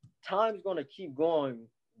 So time's going to keep going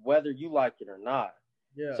whether you like it or not.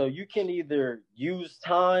 Yeah. So you can either use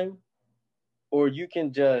time or you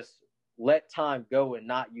can just let time go and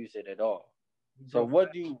not use it at all. So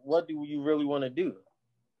what do you really want to do?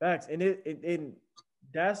 Facts. And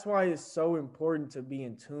that's why it's so important to be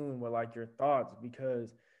in tune with like your thoughts,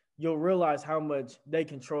 because you'll realize how much they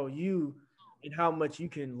control you and how much you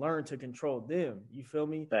can learn to control them. You feel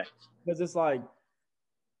me? Facts. Because it's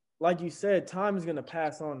like you said, time is gonna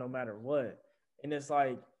pass on no matter what. And it's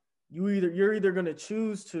like you're either gonna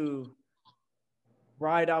choose to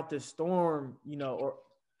ride out this storm, or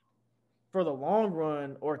for the long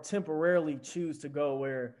run, or temporarily choose to go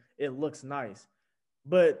where it looks nice.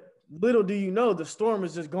 But little do you know, the storm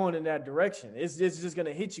is just going in that direction. It's just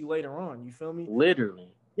gonna hit you later on. You feel me?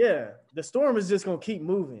 Literally. Yeah, the storm is just gonna keep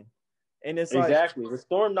moving, and it's like, exactly, the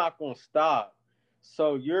storm not gonna stop.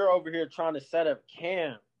 So you're over here trying to set up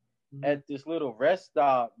camp at this little rest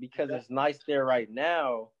stop because it's nice there right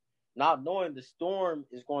now, not knowing the storm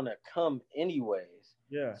is going to come anyways.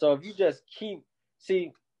 Yeah. So if you just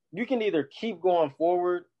you can either keep going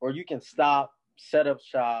forward or you can stop, set up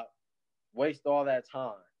shop, waste all that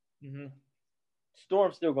time.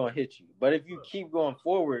 Storm's still going to hit you. But if you keep going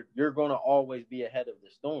forward, you're going to always be ahead of the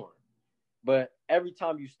storm. But every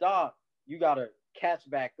time you stop, you got to catch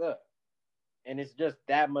back up. And it's just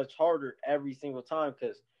that much harder every single time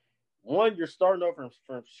because, one, you're starting over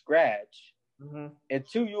from scratch. And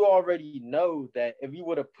two, you already know that if you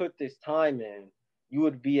would have put this time in, you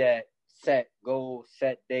would be at set goal,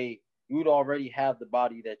 set date. You would already have the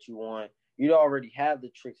body that you want. You'd already have the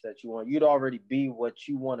tricks that you want. You'd already be what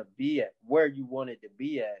you want to be at, where you wanted to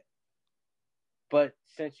be at. But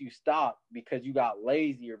since you stopped because you got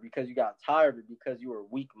lazy or because you got tired or because you were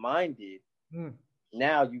weak-minded,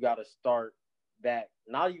 now you got to start back,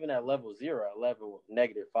 not even at level 0, at level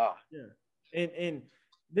 -5. Yeah. And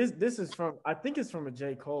this is from, I think it's from a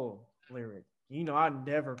J. Cole lyric. I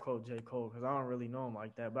never quote J. Cole because I don't really know him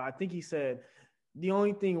like that. But I think he said, the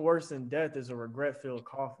only thing worse than death is a regret-filled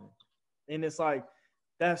coffin. And it's like,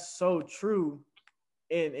 that's so true.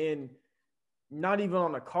 And not even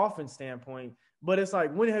on a coffin standpoint, but it's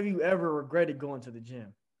like, when have you ever regretted going to the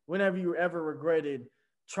gym? When have you ever regretted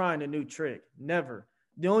trying a new trick? Never.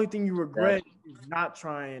 The only thing you regret is not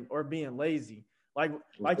trying or being lazy. Like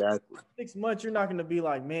Exactly. 6 months, you're not going to be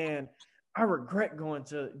like, man, I regret going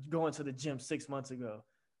to the gym 6 months ago.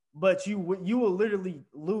 But you will literally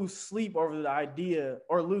lose sleep over the idea,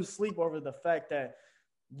 or lose sleep over the fact that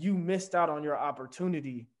you missed out on your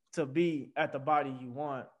opportunity to be at the body you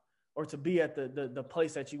want, or to be at the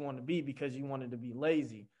place that you want to be because you wanted to be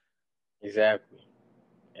lazy. Exactly.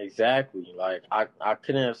 Like I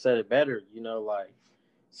couldn't have said it better. Like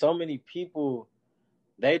so many people,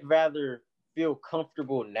 they'd rather feel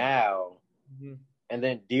comfortable now and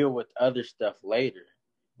then deal with other stuff later.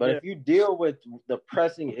 But if you deal with the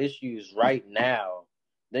pressing issues right now,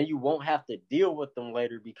 then you won't have to deal with them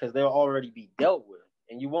later because they'll already be dealt with.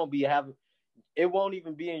 And you won't it won't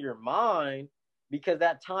even be in your mind because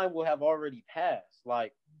that time will have already passed.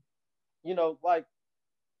 Like, like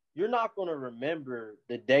you're not going to remember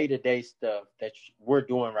the day-to-day stuff that we're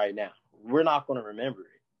doing right now. We're not going to remember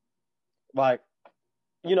it. Like,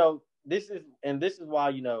 this is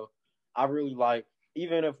why, I really like,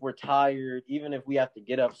 even if we're tired, even if we have to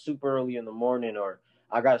get up super early in the morning or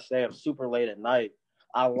I got to stay up super late at night,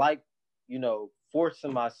 I like,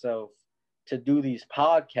 forcing myself to do these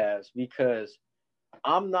podcasts because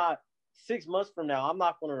I'm not 6 months from now, I'm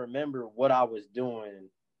not going to remember what I was doing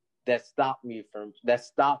that stopped me from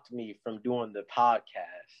doing the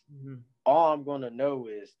podcast. Mm-hmm. All I'm going to know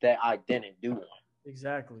is that I didn't do one.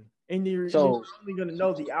 Exactly. And you're only going to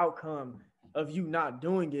know the outcome of you not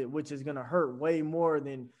doing it, which is going to hurt way more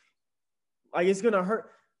than, like, it's going to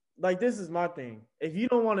hurt. Like, this is my thing. If you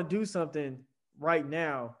don't want to do something right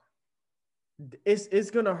now,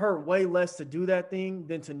 it's going to hurt way less to do that thing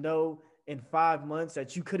than to know in 5 months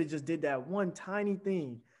that you could have just did that one tiny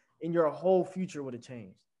thing and your whole future would have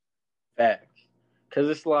changed. Facts. Because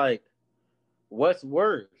it's like, what's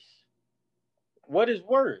worse? What is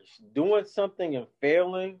worse? Doing something and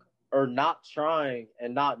failing or not trying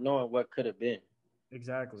and not knowing what could have been?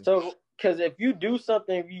 Exactly. So, because if you do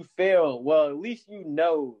something, you fail, well, at least you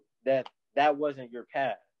know that wasn't your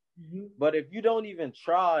path. Mm-hmm. But if you don't even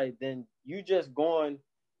try, then you just going,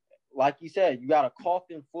 like you said, you got a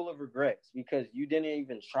coffin full of regrets because you didn't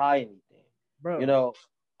even try anything. Bro.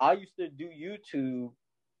 I used to do YouTube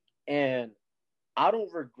and I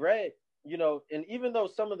don't regret, and even though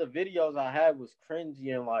some of the videos I had was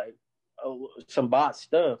cringy and like some bot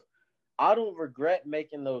stuff, I don't regret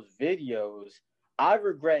making those videos. I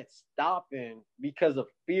regret stopping because of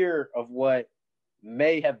fear of what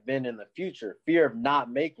may have been in the future, fear of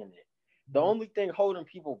not making it. The only thing holding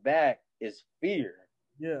people back is fear.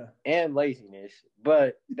 Yeah. And laziness.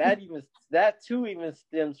 But that too even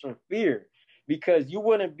stems from fear because you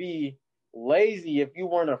wouldn't be lazy if you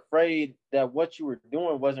weren't afraid that what you were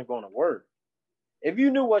doing wasn't going to work. If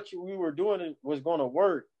you knew what we were doing was going to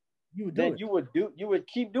work, you would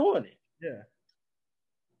keep doing it. Yeah.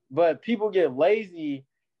 But people get lazy,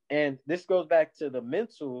 and this goes back to the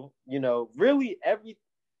mental, really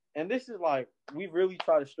and this is like, we really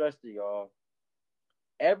try to stress to y'all,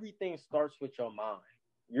 everything starts with your mind.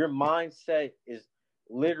 Your mindset is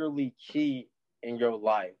literally key in your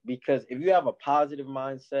life because if you have a positive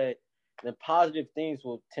mindset, then positive things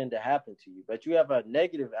will tend to happen to you. But you have a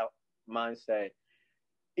negative mindset,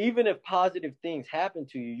 even if positive things happen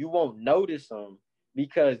to you, you won't notice them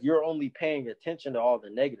because you're only paying attention to all the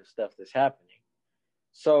negative stuff that's happening.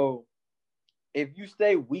 So if you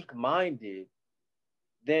stay weak-minded,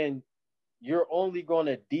 then you're only going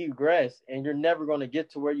to degress and you're never going to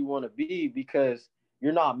get to where you want to be because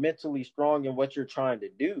you're not mentally strong in what you're trying to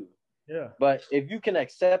do. Yeah. But if you can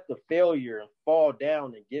accept the failure and fall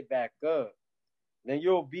down and get back up, then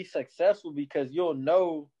you'll be successful because you'll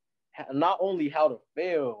know not only how to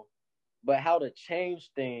fail, but how to change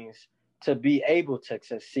things to be able to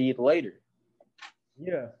succeed later.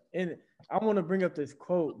 Yeah. And I want to bring up this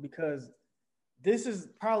quote because this is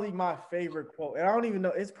probably my favorite quote. And I don't even know,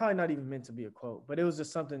 it's probably not even meant to be a quote, but it was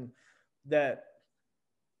just something that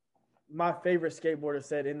my favorite skateboarder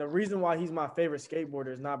said. And the reason why he's my favorite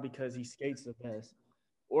skateboarder is not because he skates the best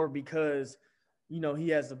or because, he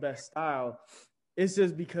has the best style. It's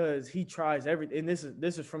just because he tries everything. And this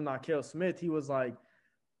is from Nakel Smith. He was like,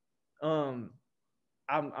 I'm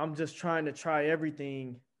just trying to try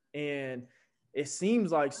everything. And it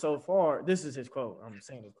seems like so far, this is his quote. I'm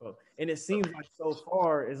saying his quote. And it seems like so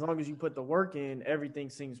far, as long as you put the work in, everything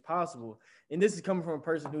seems possible. And this is coming from a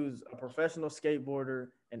person who's a professional skateboarder,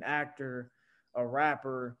 an actor, a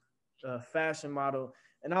rapper, a fashion model.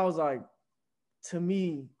 And I was like, to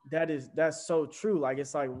me, that's so true. Like,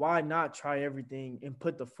 it's like, why not try everything and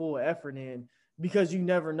put the full effort in? Because you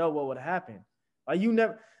never know what would happen. I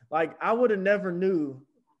would have never knew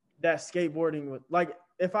that skateboarding would, like,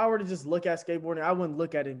 if I were to just look at skateboarding, I wouldn't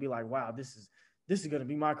look at it and be like, wow, this is going to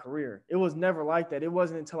be my career. It was never like that. It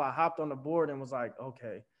wasn't until I hopped on the board and was like,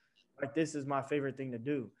 okay, like, this is my favorite thing to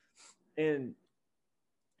do. And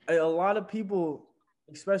a lot of people,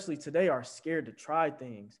 especially today, are scared to try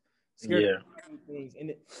things. Scared to try things.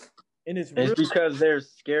 And it's because they're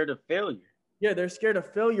scared of failure. Yeah, they're scared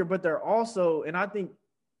of failure, but they're also, and I think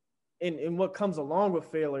in what comes along with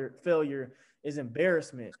failure is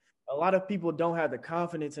embarrassment. A lot of people don't have the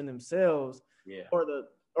confidence in themselves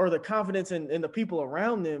or the confidence in the people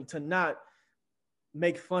around them to not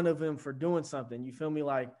make fun of them for doing something. You feel me?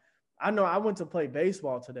 Like, I know I went to play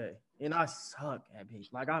baseball today and I suck at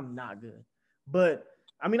baseball. Like, I'm not good. But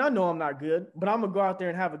I mean, I know I'm not good, but I'm gonna go out there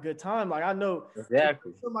and have a good time. Like, I know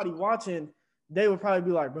exactly somebody watching, they would probably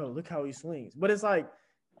be like, bro, look how he swings. But it's like,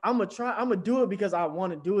 I'm gonna do it because I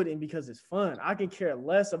want to do it and because it's fun. I can care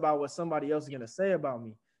less about what somebody else is gonna say about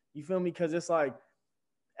me. You feel me? Because it's like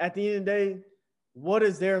at the end of the day, what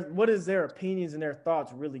is their opinions and their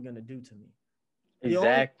thoughts really gonna do to me?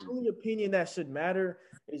 Exactly. The only opinion that should matter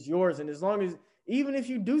is yours. And as long as, even if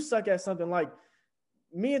you do suck at something, like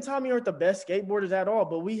me and Tommy aren't the best skateboarders at all,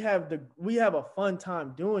 but we have a fun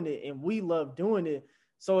time doing it and we love doing it.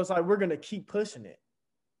 So it's like we're gonna keep pushing it.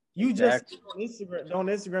 You Exactly. just on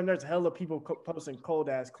Instagram, there's hella people posting cold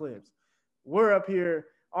ass clips. We're up here.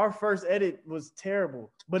 Our first edit was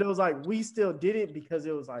terrible, but it was like we still did it because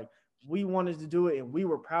it was like we wanted to do it and we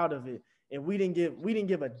were proud of it, and we didn't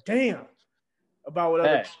give a damn about what other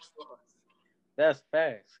Facts. That's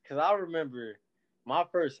facts. Cause I remember my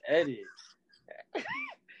first edit.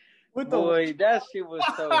 Boy, that shit was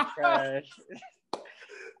so trash.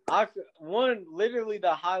 Literally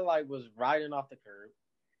the highlight was riding off the curb,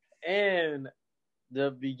 and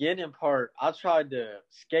the beginning part, I tried to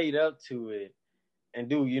skate up to it and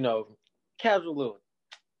do, casual little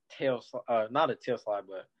not a tail slide,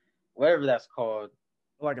 but whatever that's called.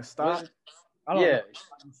 Like a stop? Yeah.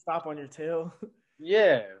 Stop on your tail?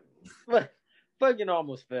 Yeah. Fucking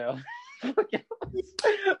almost fell.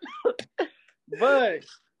 But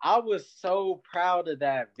I was so proud of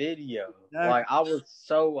that video. Exactly. Like, I was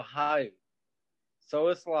so hyped. So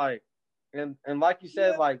it's like, and like you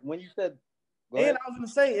said, like when you said, and I was gonna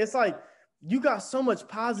say, it's like you got so much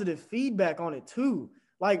positive feedback on it too.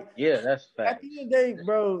 Like, yeah, that's fact. At the end of the day,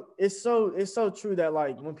 bro, it's so true that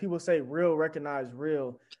like when people say real, recognize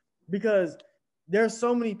real, because there's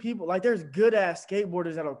so many people, like there's good ass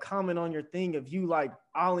skateboarders that'll comment on your thing of you like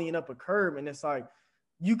ollieing up a curb, and it's like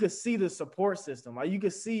you could see the support system, like you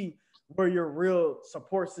could see where your real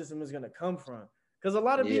support system is gonna come from. Because a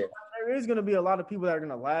lot of people, there is gonna be a lot of people that are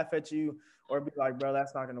gonna laugh at you or be like, bro,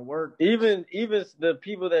 that's not gonna work. Even the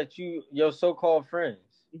people that your so-called friends,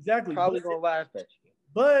 exactly, probably gonna laugh at you.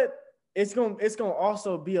 But it's gonna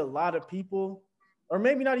also be a lot of people, or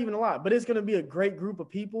maybe not even a lot, but it's gonna be a great group of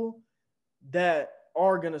people that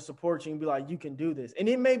are gonna support you and be like, you can do this. And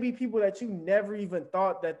it may be people that you never even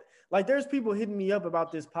thought that, like, there's people hitting me up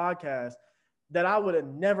about this podcast that I would have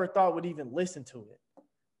never thought would even listen to it.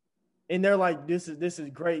 And they're like, this is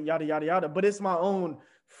great, yada, yada, yada. But it's my own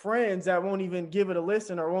friends that won't even give it a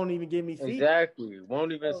listen or won't even give me feedback. Exactly.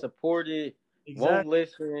 Won't even support it. Exactly. Won't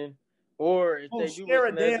listen. Or if they do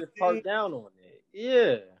listen, they just talk down on it.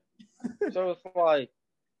 Yeah. So it's like,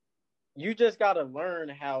 you just got to learn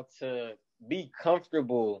how to be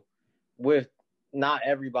comfortable with not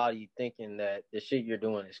everybody thinking that the shit you're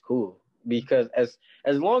doing is cool. Because as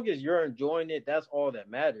long as you're enjoying it, that's all that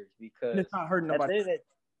matters. Because it's not hurting nobody.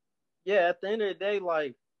 At the end of the day,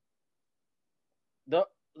 like,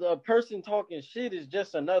 the person talking shit is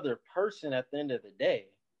just another person at the end of the day.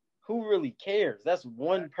 Who really cares? That's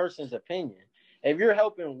one person's opinion. If you're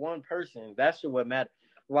helping one person, that's what matters.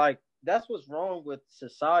 Like, that's what's wrong with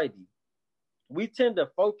society. We tend to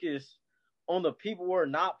focus on the people we're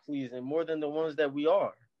not pleasing more than the ones that we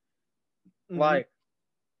are. Mm-hmm. Like,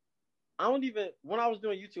 when I was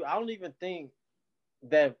doing YouTube, I don't even think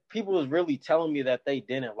that people was really telling me that they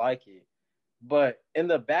didn't like it. But in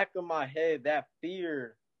the back of my head, that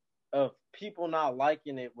fear of people not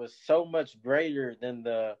liking it was so much greater than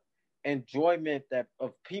the enjoyment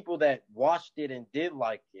of people that watched it and did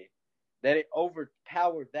like it, that it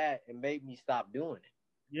overpowered that and made me stop doing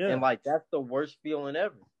it. Yeah. And like, that's the worst feeling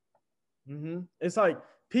ever. Mm-hmm. It's like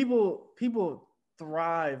people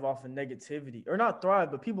thrive off of negativity, or not thrive,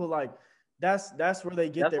 but people like, that's where they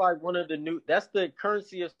get. That's like that's the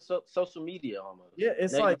currency of social media almost. Yeah.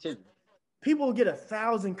 It's negativity. Like people get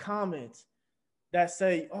 1,000 comments that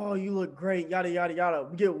say, oh, you look great, yada, yada, yada.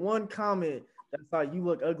 We get one comment that's like, you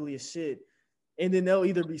look ugly as shit. And then they'll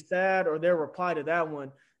either be sad or they'll reply to that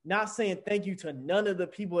one, not saying thank you to none of the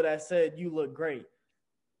people that said you look great.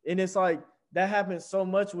 And it's like, that happens so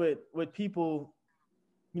much with people,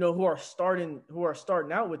 who are starting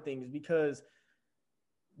out with things, because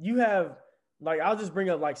you have, like, I'll just bring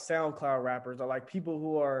up like SoundCloud rappers or like people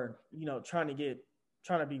who are, trying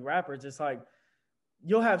to be rappers. It's like,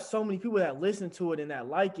 you'll have so many people that listen to it and that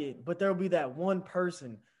like it, but there'll be that one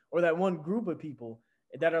person or that one group of people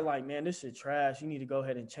that are like, man, this shit trash. You need to go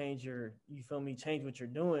ahead and change what you're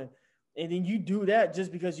doing. And then you do that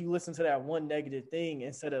just because you listen to that one negative thing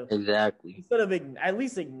instead of at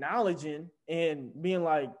least acknowledging and being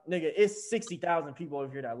like, nigga, it's 60,000 people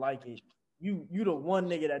over here that like it. You the one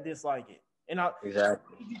nigga that dislike it. And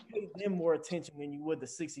you pay them more attention than you would the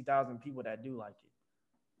 60,000 people that do like it.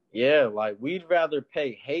 Yeah, like, we'd rather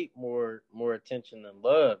pay hate more attention than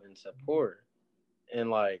love and support. And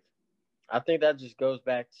like, I think that just goes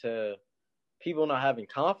back to people not having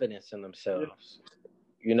confidence in themselves.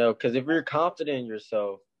 You know, because if you're confident in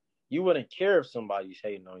yourself, you wouldn't care if somebody's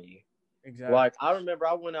hating on you. Exactly. Like, I remember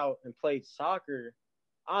I went out and played soccer.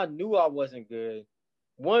 I knew I wasn't good.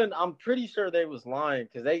 One, I'm pretty sure they was lying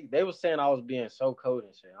because they was saying I was being so cold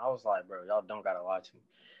and shit. I was like, bro, y'all don't gotta lie to me.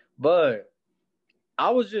 But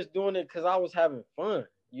I was just doing it because I was having fun.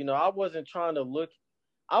 You know, I wasn't trying to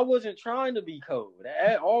be cold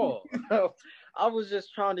at all. I was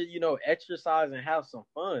just trying to, exercise and have some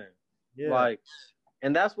fun. Yeah. Like,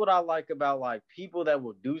 and that's what I like about like people that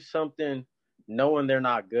will do something knowing they're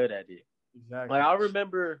not good at it. Exactly. Like, I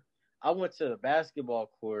remember I went to the basketball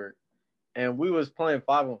court and we was playing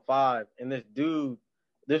 5-on-5, and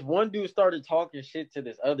this one dude started talking shit to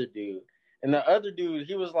this other dude. And the other dude,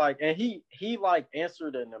 he was like, and he like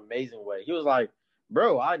answered in an amazing way. He was like,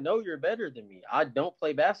 bro, I know you're better than me. I don't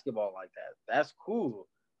play basketball like that. That's cool.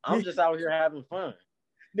 I'm just out here having fun.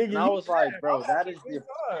 Nigga, and I was like, bro, that is the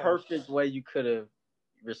perfect way you could have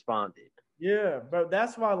responded. Yeah, bro.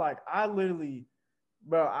 That's why, like, I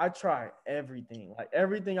try everything. Like,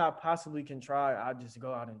 everything I possibly can try, I just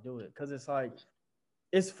go out and do it. Because it's like,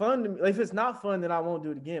 it's fun to me. Like, if it's not fun, then I won't do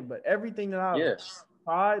it again. But everything that I've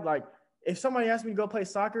tried, like, if somebody asks me to go play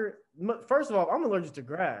soccer, first of all, I'm allergic to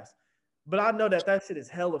grass. But I know that shit is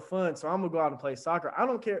hella fun, so I'm going to go out and play soccer. I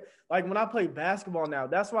don't care. Like, when I play basketball now,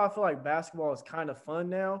 that's why I feel like basketball is kind of fun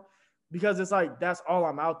now, because it's like that's all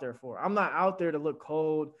I'm out there for. I'm not out there to look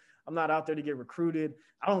cold. I'm not out there to get recruited.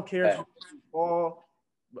 I don't care if you fall.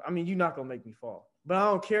 I mean, you're not going to make me fall. But I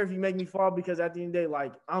don't care if you make me fall, because at the end of the day,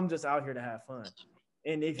 like, I'm just out here to have fun.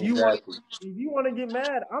 And if you want to get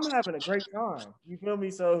mad, I'm having a great time. You feel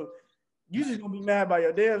me? So you just gonna be mad by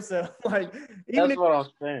your damn self. Like, even that's what I'm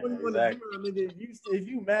saying. Exactly. If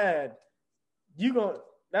you mad,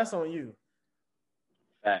 that's on you.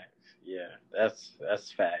 Facts. Yeah,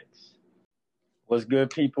 that's facts. What's good,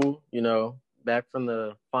 people? You know, back from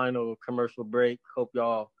the final commercial break. Hope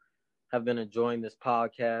y'all have been enjoying this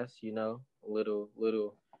podcast. You know, a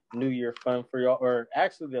little New Year fun for y'all, or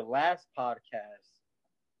actually the last podcast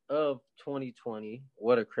of 2020.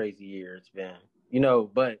 What a crazy year it's been. You know,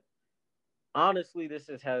 but honestly, this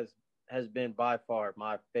has been by far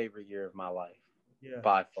my favorite year of my life. Yeah.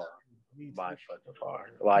 By far. By fucking far.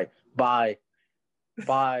 Like, by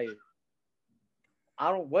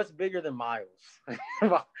what's bigger than miles?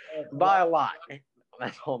 by a lot.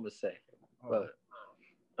 That's all I'm gonna say.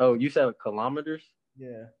 But you said kilometers?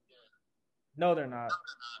 Yeah. No, they're not.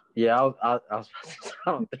 Yeah, I was about to say,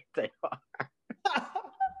 I don't think they are.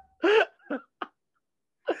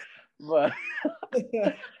 But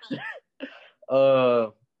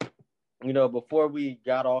before we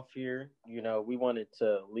got off here, we wanted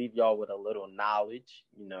to leave y'all with a little knowledge,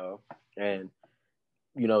 and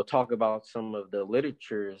talk about some of the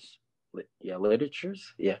literatures. Yeah,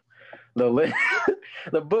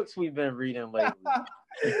 the books we've been reading lately.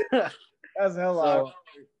 That's hella.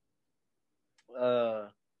 So,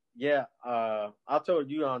 I told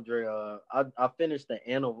you, Andre. I finished the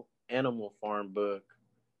Animal Farm book.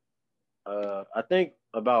 I think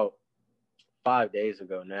about 5 days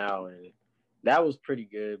ago now, and that was pretty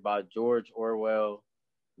good, by George Orwell.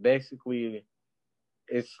 Basically,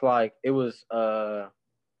 it's like it was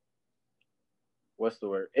what's the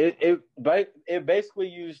word? It basically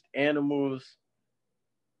used animals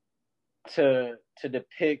to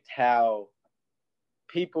depict how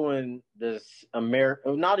people in this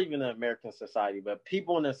not even the American society, but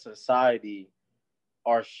people in this society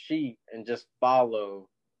are sheep and just follow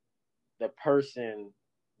the person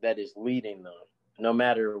that is leading them, no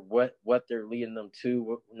matter what they're leading them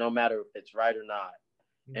to, no matter if it's right or not.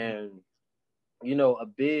 Mm-hmm. And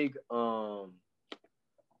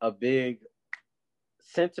a big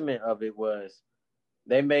sentiment of it was,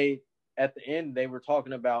 they made, at the end, they were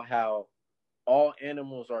talking about how all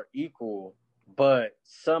animals are equal, but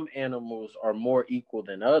some animals are more equal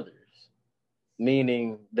than others.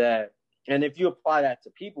 Meaning that, and if you apply that to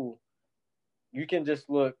people, you can just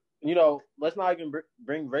look, let's not even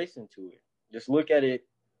bring race into it. Just look at it.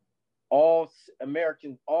 All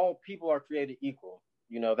people are created equal.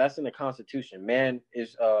 That's in the Constitution.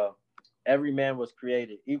 Every man was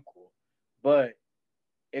created equal. But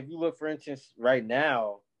if you look, for instance, right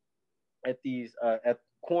now at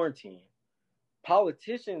quarantine,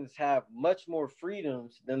 politicians have much more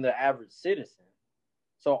freedoms than the average citizen.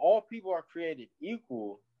 So all people are created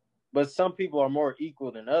equal, but some people are more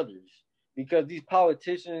equal than others. Because these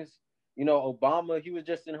politicians, Obama, he was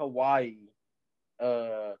just in Hawaii.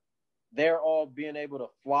 They're all being able to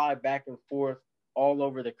fly back and forth all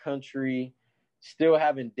over the country, still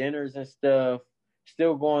having dinners and stuff,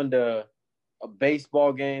 still going to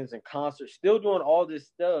baseball games and concerts, still doing all this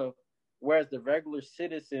stuff, whereas the regular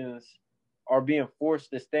citizens are being forced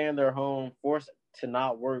to stay in their home, forced to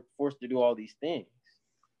not work, forced to do all these things.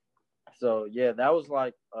 So yeah, that was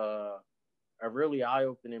like a really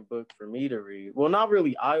eye-opening book for me to read. Well, not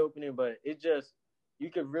really eye-opening, but it just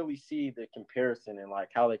you could really see the comparison and like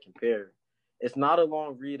how they compare. It's not a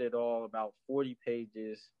long read at all, about 40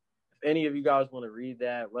 pages. If any of you guys want to read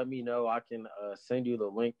that, let me know. I can send you the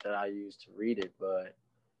link that I used to read it. But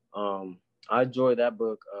I enjoyed that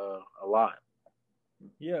book a lot.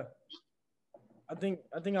 Yeah, I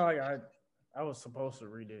was supposed to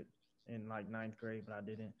read it in like ninth grade, but I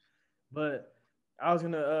didn't. But I was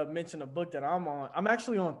gonna mention a book that I'm on. I'm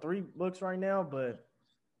actually on 3 books right now, but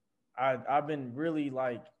I've been really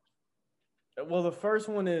like, well, the first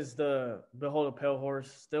one is the Behold a Pale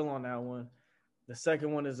Horse, still on that one. The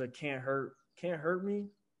second one is a Can't Hurt Me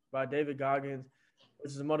by David Goggins,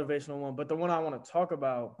 which is a motivational one. But the one I want to talk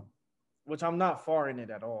about, which I'm not far in it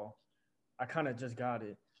at all, I kind of just got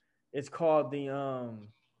it. It's called the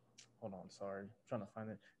hold on, sorry, I'm trying to find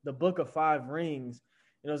it. The Book of Five Rings.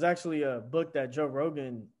 It was actually a book that Joe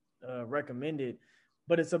Rogan recommended,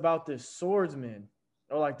 but it's about this swordsman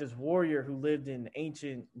or like this warrior who lived in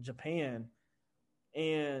ancient Japan,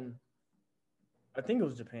 and I think it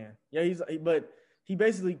was Japan. Yeah, but he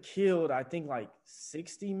basically killed I think like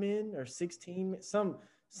 60 men or 16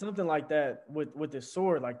 something like that with his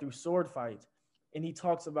sword, like through sword fights. And he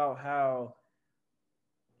talks about how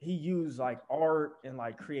he used like art and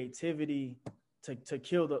like creativity to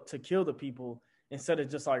kill the people instead of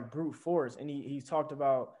just like brute force. And he talked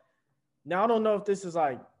about, now I don't know if this is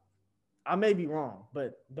like, I may be wrong,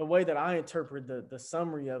 but the way that I interpret the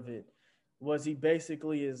summary of it was he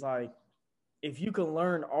basically is like, if you can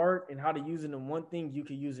learn art and how to use it in one thing, you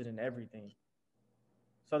can use it in everything.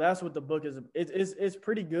 So that's what the book is. It's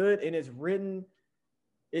pretty good, and it's written.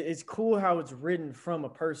 It's cool how it's written from a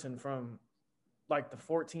person from like the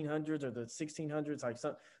 1400s or the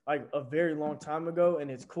 1600s, like a very long time ago,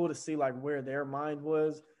 and it's cool to see like where their mind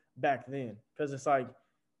was back then, because it's like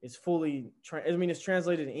it's fully. It's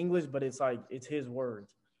translated in English, but it's like it's his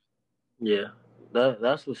words. Yeah,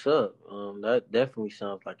 that's what's up. That definitely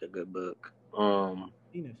sounds like a good book.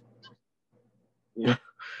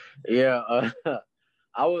 Yeah.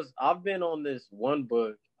 I've been on this one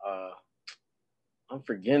book. I'm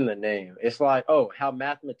forgetting the name. It's like, oh, How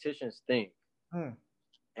Mathematicians Think.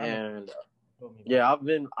 And yeah,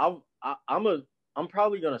 I'm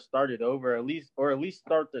probably gonna start it over, at least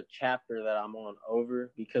start the chapter that I'm on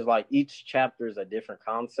over, because like each chapter is a different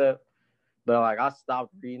concept. But like I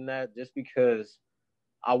stopped reading that just because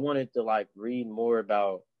I wanted to like read more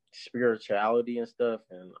about spirituality and stuff,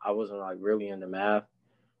 and I wasn't like really into math.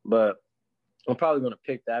 But I'm probably gonna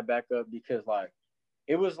pick that back up because like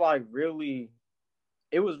it was like really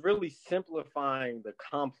it was really simplifying the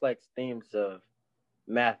complex themes of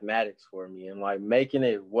mathematics for me and like making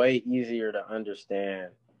it way easier to understand,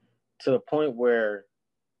 to the point where,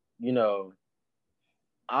 you know,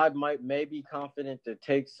 I may be confident to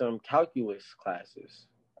take some calculus classes,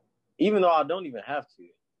 even though I don't even have to.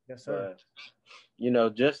 Yes, sir. But, you know,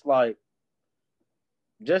 just to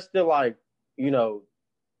like, you know,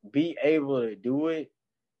 be able to do it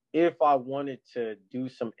if I wanted to do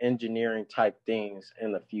some engineering type things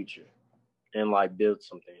in the future and like build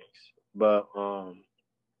some things. But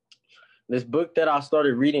this book that I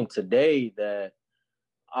started reading today that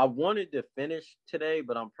I wanted to finish today,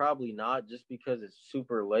 but I'm probably not just because it's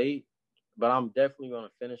super late. But I'm definitely going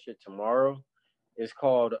to finish it tomorrow. It's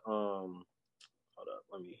called hold up,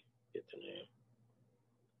 let me get the name.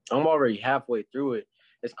 I'm already halfway through it.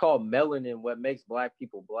 It's called Melanin: What Makes Black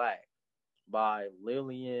People Black by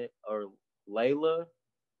Lillian or Layla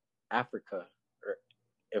Africa or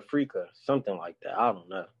Africa, something like that. I don't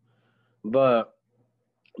know. But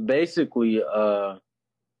basically,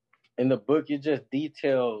 in the book, it just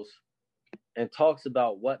details and talks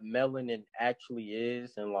about what melanin actually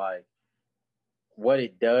is and like what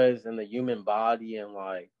it does in the human body, and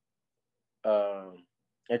like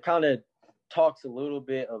it kind of talks a little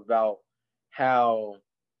bit about how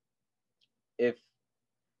if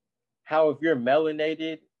you're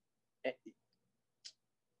melanated,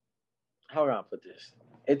 how do I put this?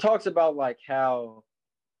 It talks about like how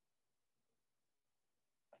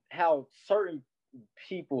certain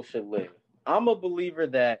people should live. I'm a believer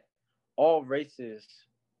that all races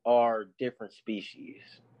are different species,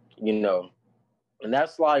 you know, and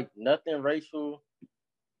that's like nothing racial,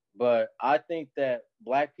 but I think that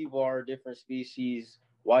black people are a different species,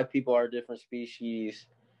 white people are a different species,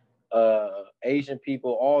 Asian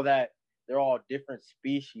people, all that, they're all different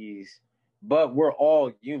species, but we're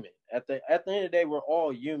all human At the end of the day, we're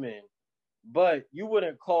all human, but you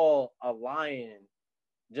wouldn't call a lion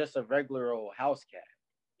just a regular old house cat.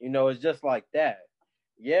 It's just like that.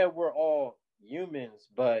 Yeah, we're all humans,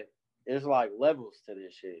 but there's like levels to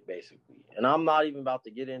this shit, basically. And I'm not even about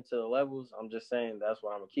to get into the levels. I'm just saying that's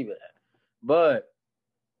where I'm gonna keep it at. But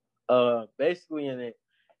basically in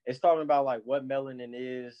it's talking about like what melanin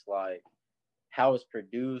is, like how it's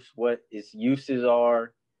produced, what its uses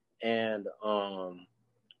are, and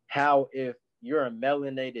how if you're a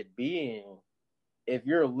melanated being, if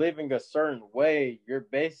you're living a certain way, you're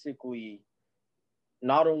basically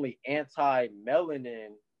not only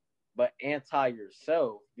anti-melanin but anti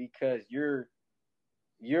yourself, because you're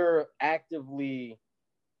actively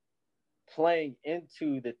playing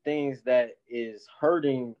into the things that is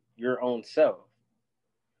hurting your own self.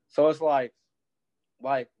 So it's like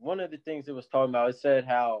one of the things it was talking about, it said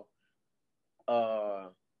how uh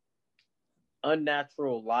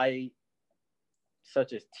unnatural light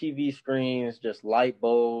such as TV screens, just light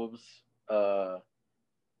bulbs,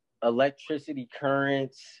 electricity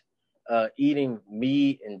currents, eating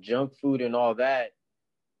meat and junk food and all that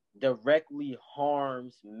directly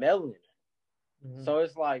harms melanin. Mm-hmm. So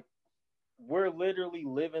it's like we're literally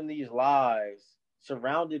living these lives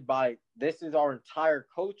surrounded by, this is our entire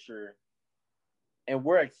culture, and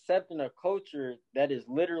we're accepting a culture that is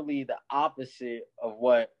literally the opposite of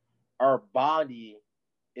what our body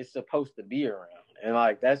is supposed to be around. And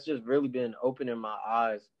like that's just really been opening my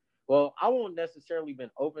eyes. Well, I won't necessarily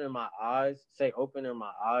been opening my eyes,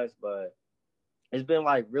 but it's been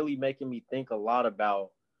like really making me think a lot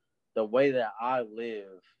about the way that I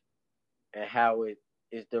live and how it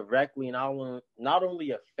is directly not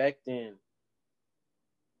only affecting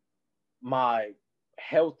my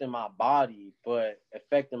health in my body, but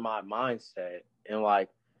affecting my mindset and like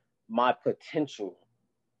my potential,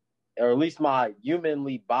 or at least my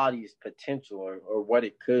humanly body's potential, or what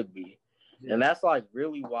it could be. Yeah. And that's like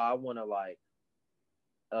really why I want to like,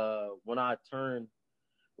 when I turn,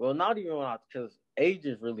 well, not even because age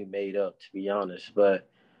is really made up, to be honest. But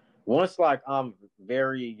once like I'm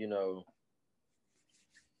very,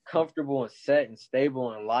 comfortable and set and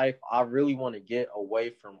stable in life, I really want to get away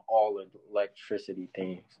from all of the electricity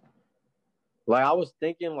things. Like I was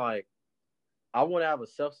thinking, like I want to have a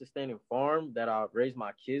self-sustaining farm that I raise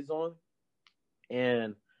my kids on,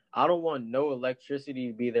 and I don't want no electricity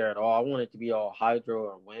to be there at all. I want it to be all hydro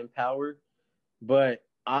or wind powered. But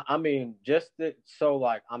I mean, so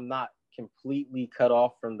like I'm not completely cut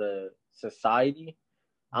off from the society.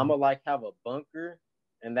 I'm gonna like have a bunker,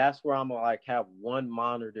 and that's where I'm gonna like have one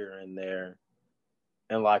monitor in there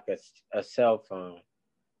and like a cell phone,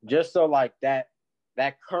 just so like that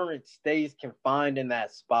current stays confined in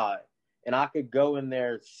that spot, and I could go in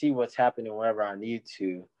there, see what's happening wherever I need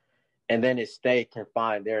to, and then it stay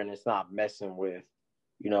confined there, and it's not messing with,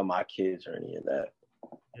 my kids or any of that.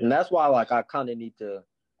 And that's why like I kind of need to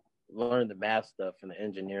learn the math stuff and the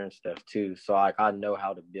engineering stuff too, so like I know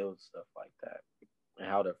how to build stuff like that and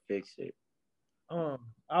how to fix it. I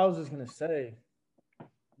was just gonna say,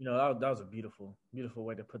 that was a beautiful, beautiful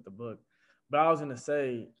way to put the book. But I was gonna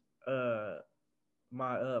say,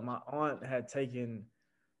 my aunt had taken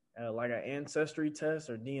like an ancestry test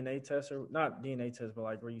or DNA test, or not DNA test, but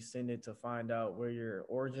like where you send it to find out where your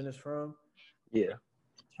origin is from. Yeah.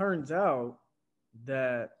 Turns out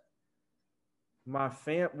that I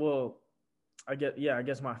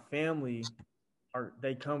guess my family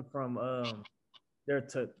they come from they're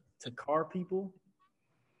Takar people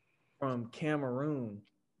from Cameroon.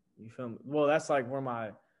 You feel me? Well, that's like where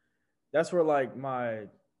my how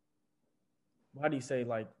do you say,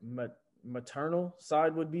 like maternal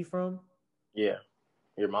side would be from? Yeah.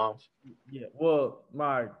 Your mom's? Yeah. Well,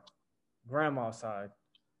 my grandma's side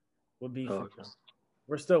would be from. Okay.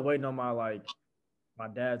 We're still waiting on my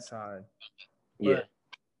dad's side. But yeah.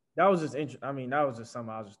 That was just interesting. I mean, that was just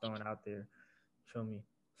something I was just throwing out there. Feel me?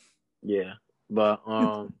 Yeah. But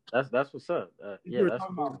that's what's up. You were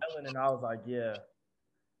talking about melanin, and I was like, yeah.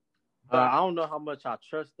 I don't know how much I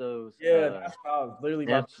trust those. Yeah, that's what I was literally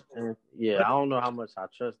about to say. Yeah, I don't know how much I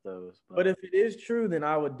trust those. But if it is true, then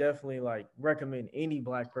I would definitely like recommend any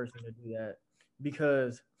Black person to do that,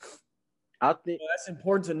 because I think that's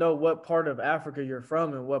important to know what part of Africa you're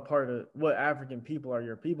from and what African people are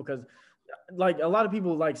your people. Because like a lot of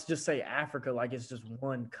people like just say Africa like it's just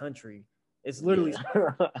one country. It's literally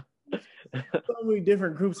so many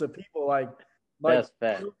different groups of people. Like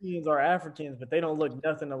Europeans are Africans, but they don't look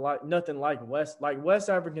nothing like West. Like West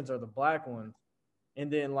Africans are the black ones, and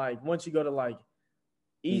then like once you go to like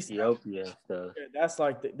East Ethiopia and stuff, that's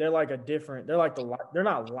like they're like a different. They're like they're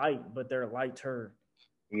not light, but they're lighter.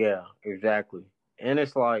 Yeah, exactly. And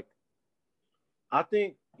it's like I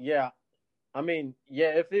think, yeah. I mean, yeah,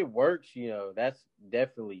 if it works, that's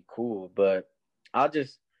definitely cool. But I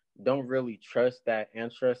just don't really trust that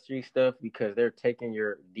ancestry stuff because they're taking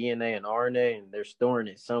your DNA and RNA and they're storing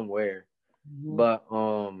it somewhere. Mhm. But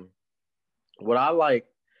what I like,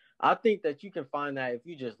 I think that you can find that if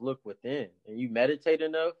you just look within and you meditate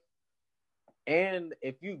enough. And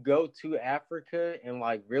if you go to Africa and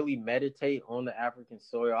like really meditate on the African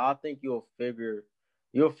soil, I think you'll figure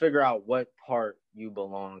out what part you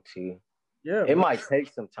belong to. Yeah, It might take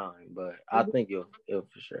some time, but I think it'll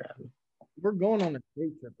for sure happen. we're going on a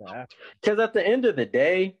day trip to Africa. Because at the end of the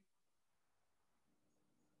day,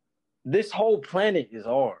 this whole planet is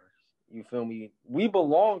ours. You feel me? We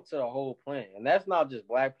belong to the whole planet, and that's not just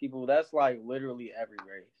black people. That's like literally every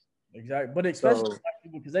race. Exactly, but especially So black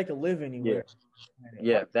people because they can live yeah, anywhere.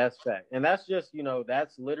 yeah, that's fact, and that's just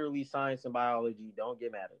that's literally science and biology. Don't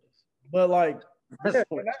get mad But like, at yeah, us.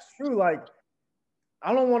 and that's true. Like,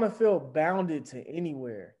 I don't want to feel bounded to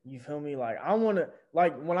anywhere. You feel me? Like, I want to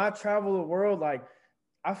like when I travel the world, like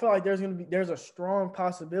I feel like there's a strong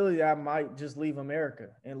possibility that I might just leave America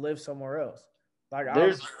and live somewhere else. Like I'm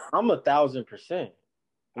 1,000%.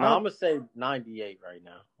 No, I'm I'm gonna say 98 right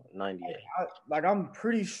now. 98. I'm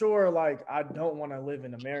pretty sure like I don't want to live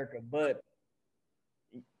in America, but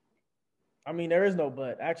I mean there is no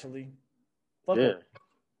but actually. Fuck Yeah, a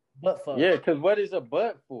butt fuck. yeah. Because what is a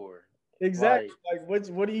butt for? Exactly. Like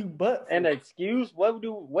what do you butt for? An excuse? What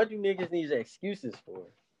do niggas need excuses for?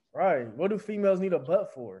 Right. What do females need a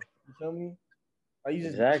butt for? You feel me? Like you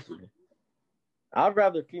just Exactly. I'd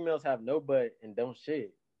rather females have no butt and don't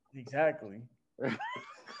shit. exactly.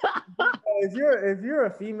 If you're a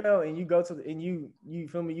female and you go to and you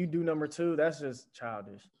feel me, you do number two, that's just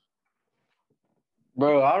childish.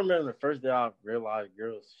 Bro, I remember the first day I realized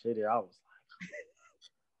girls shitted. I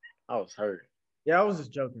was hurt. Yeah, I was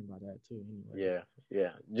just joking about that too. Anyway. Yeah.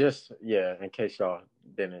 Just in case y'all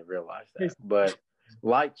didn't realize that. But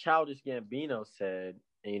like Childish Gambino said,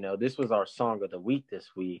 this was our song of the week this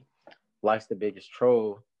week. Life's the biggest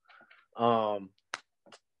troll.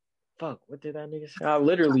 Fuck, what did that nigga say? I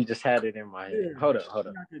literally just had it in my head. Hold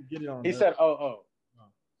up. He said,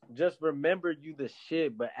 just remember you the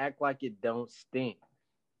shit, but act like it don't stink.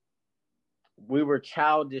 We were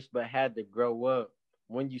childish, but had to grow up.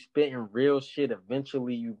 When you spitting real shit,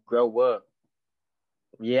 eventually you grow up.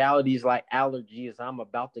 Reality's like allergies. I'm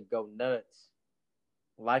about to go nuts.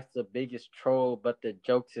 Life's the biggest troll, but the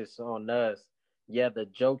jokes is on us. Yeah, the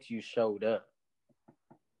jokes you showed up.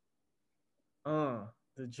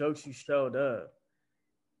 The jokes you showed up.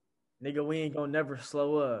 Nigga, we ain't gonna never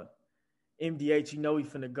slow up. MDH, you know we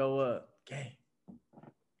finna go up. Gang.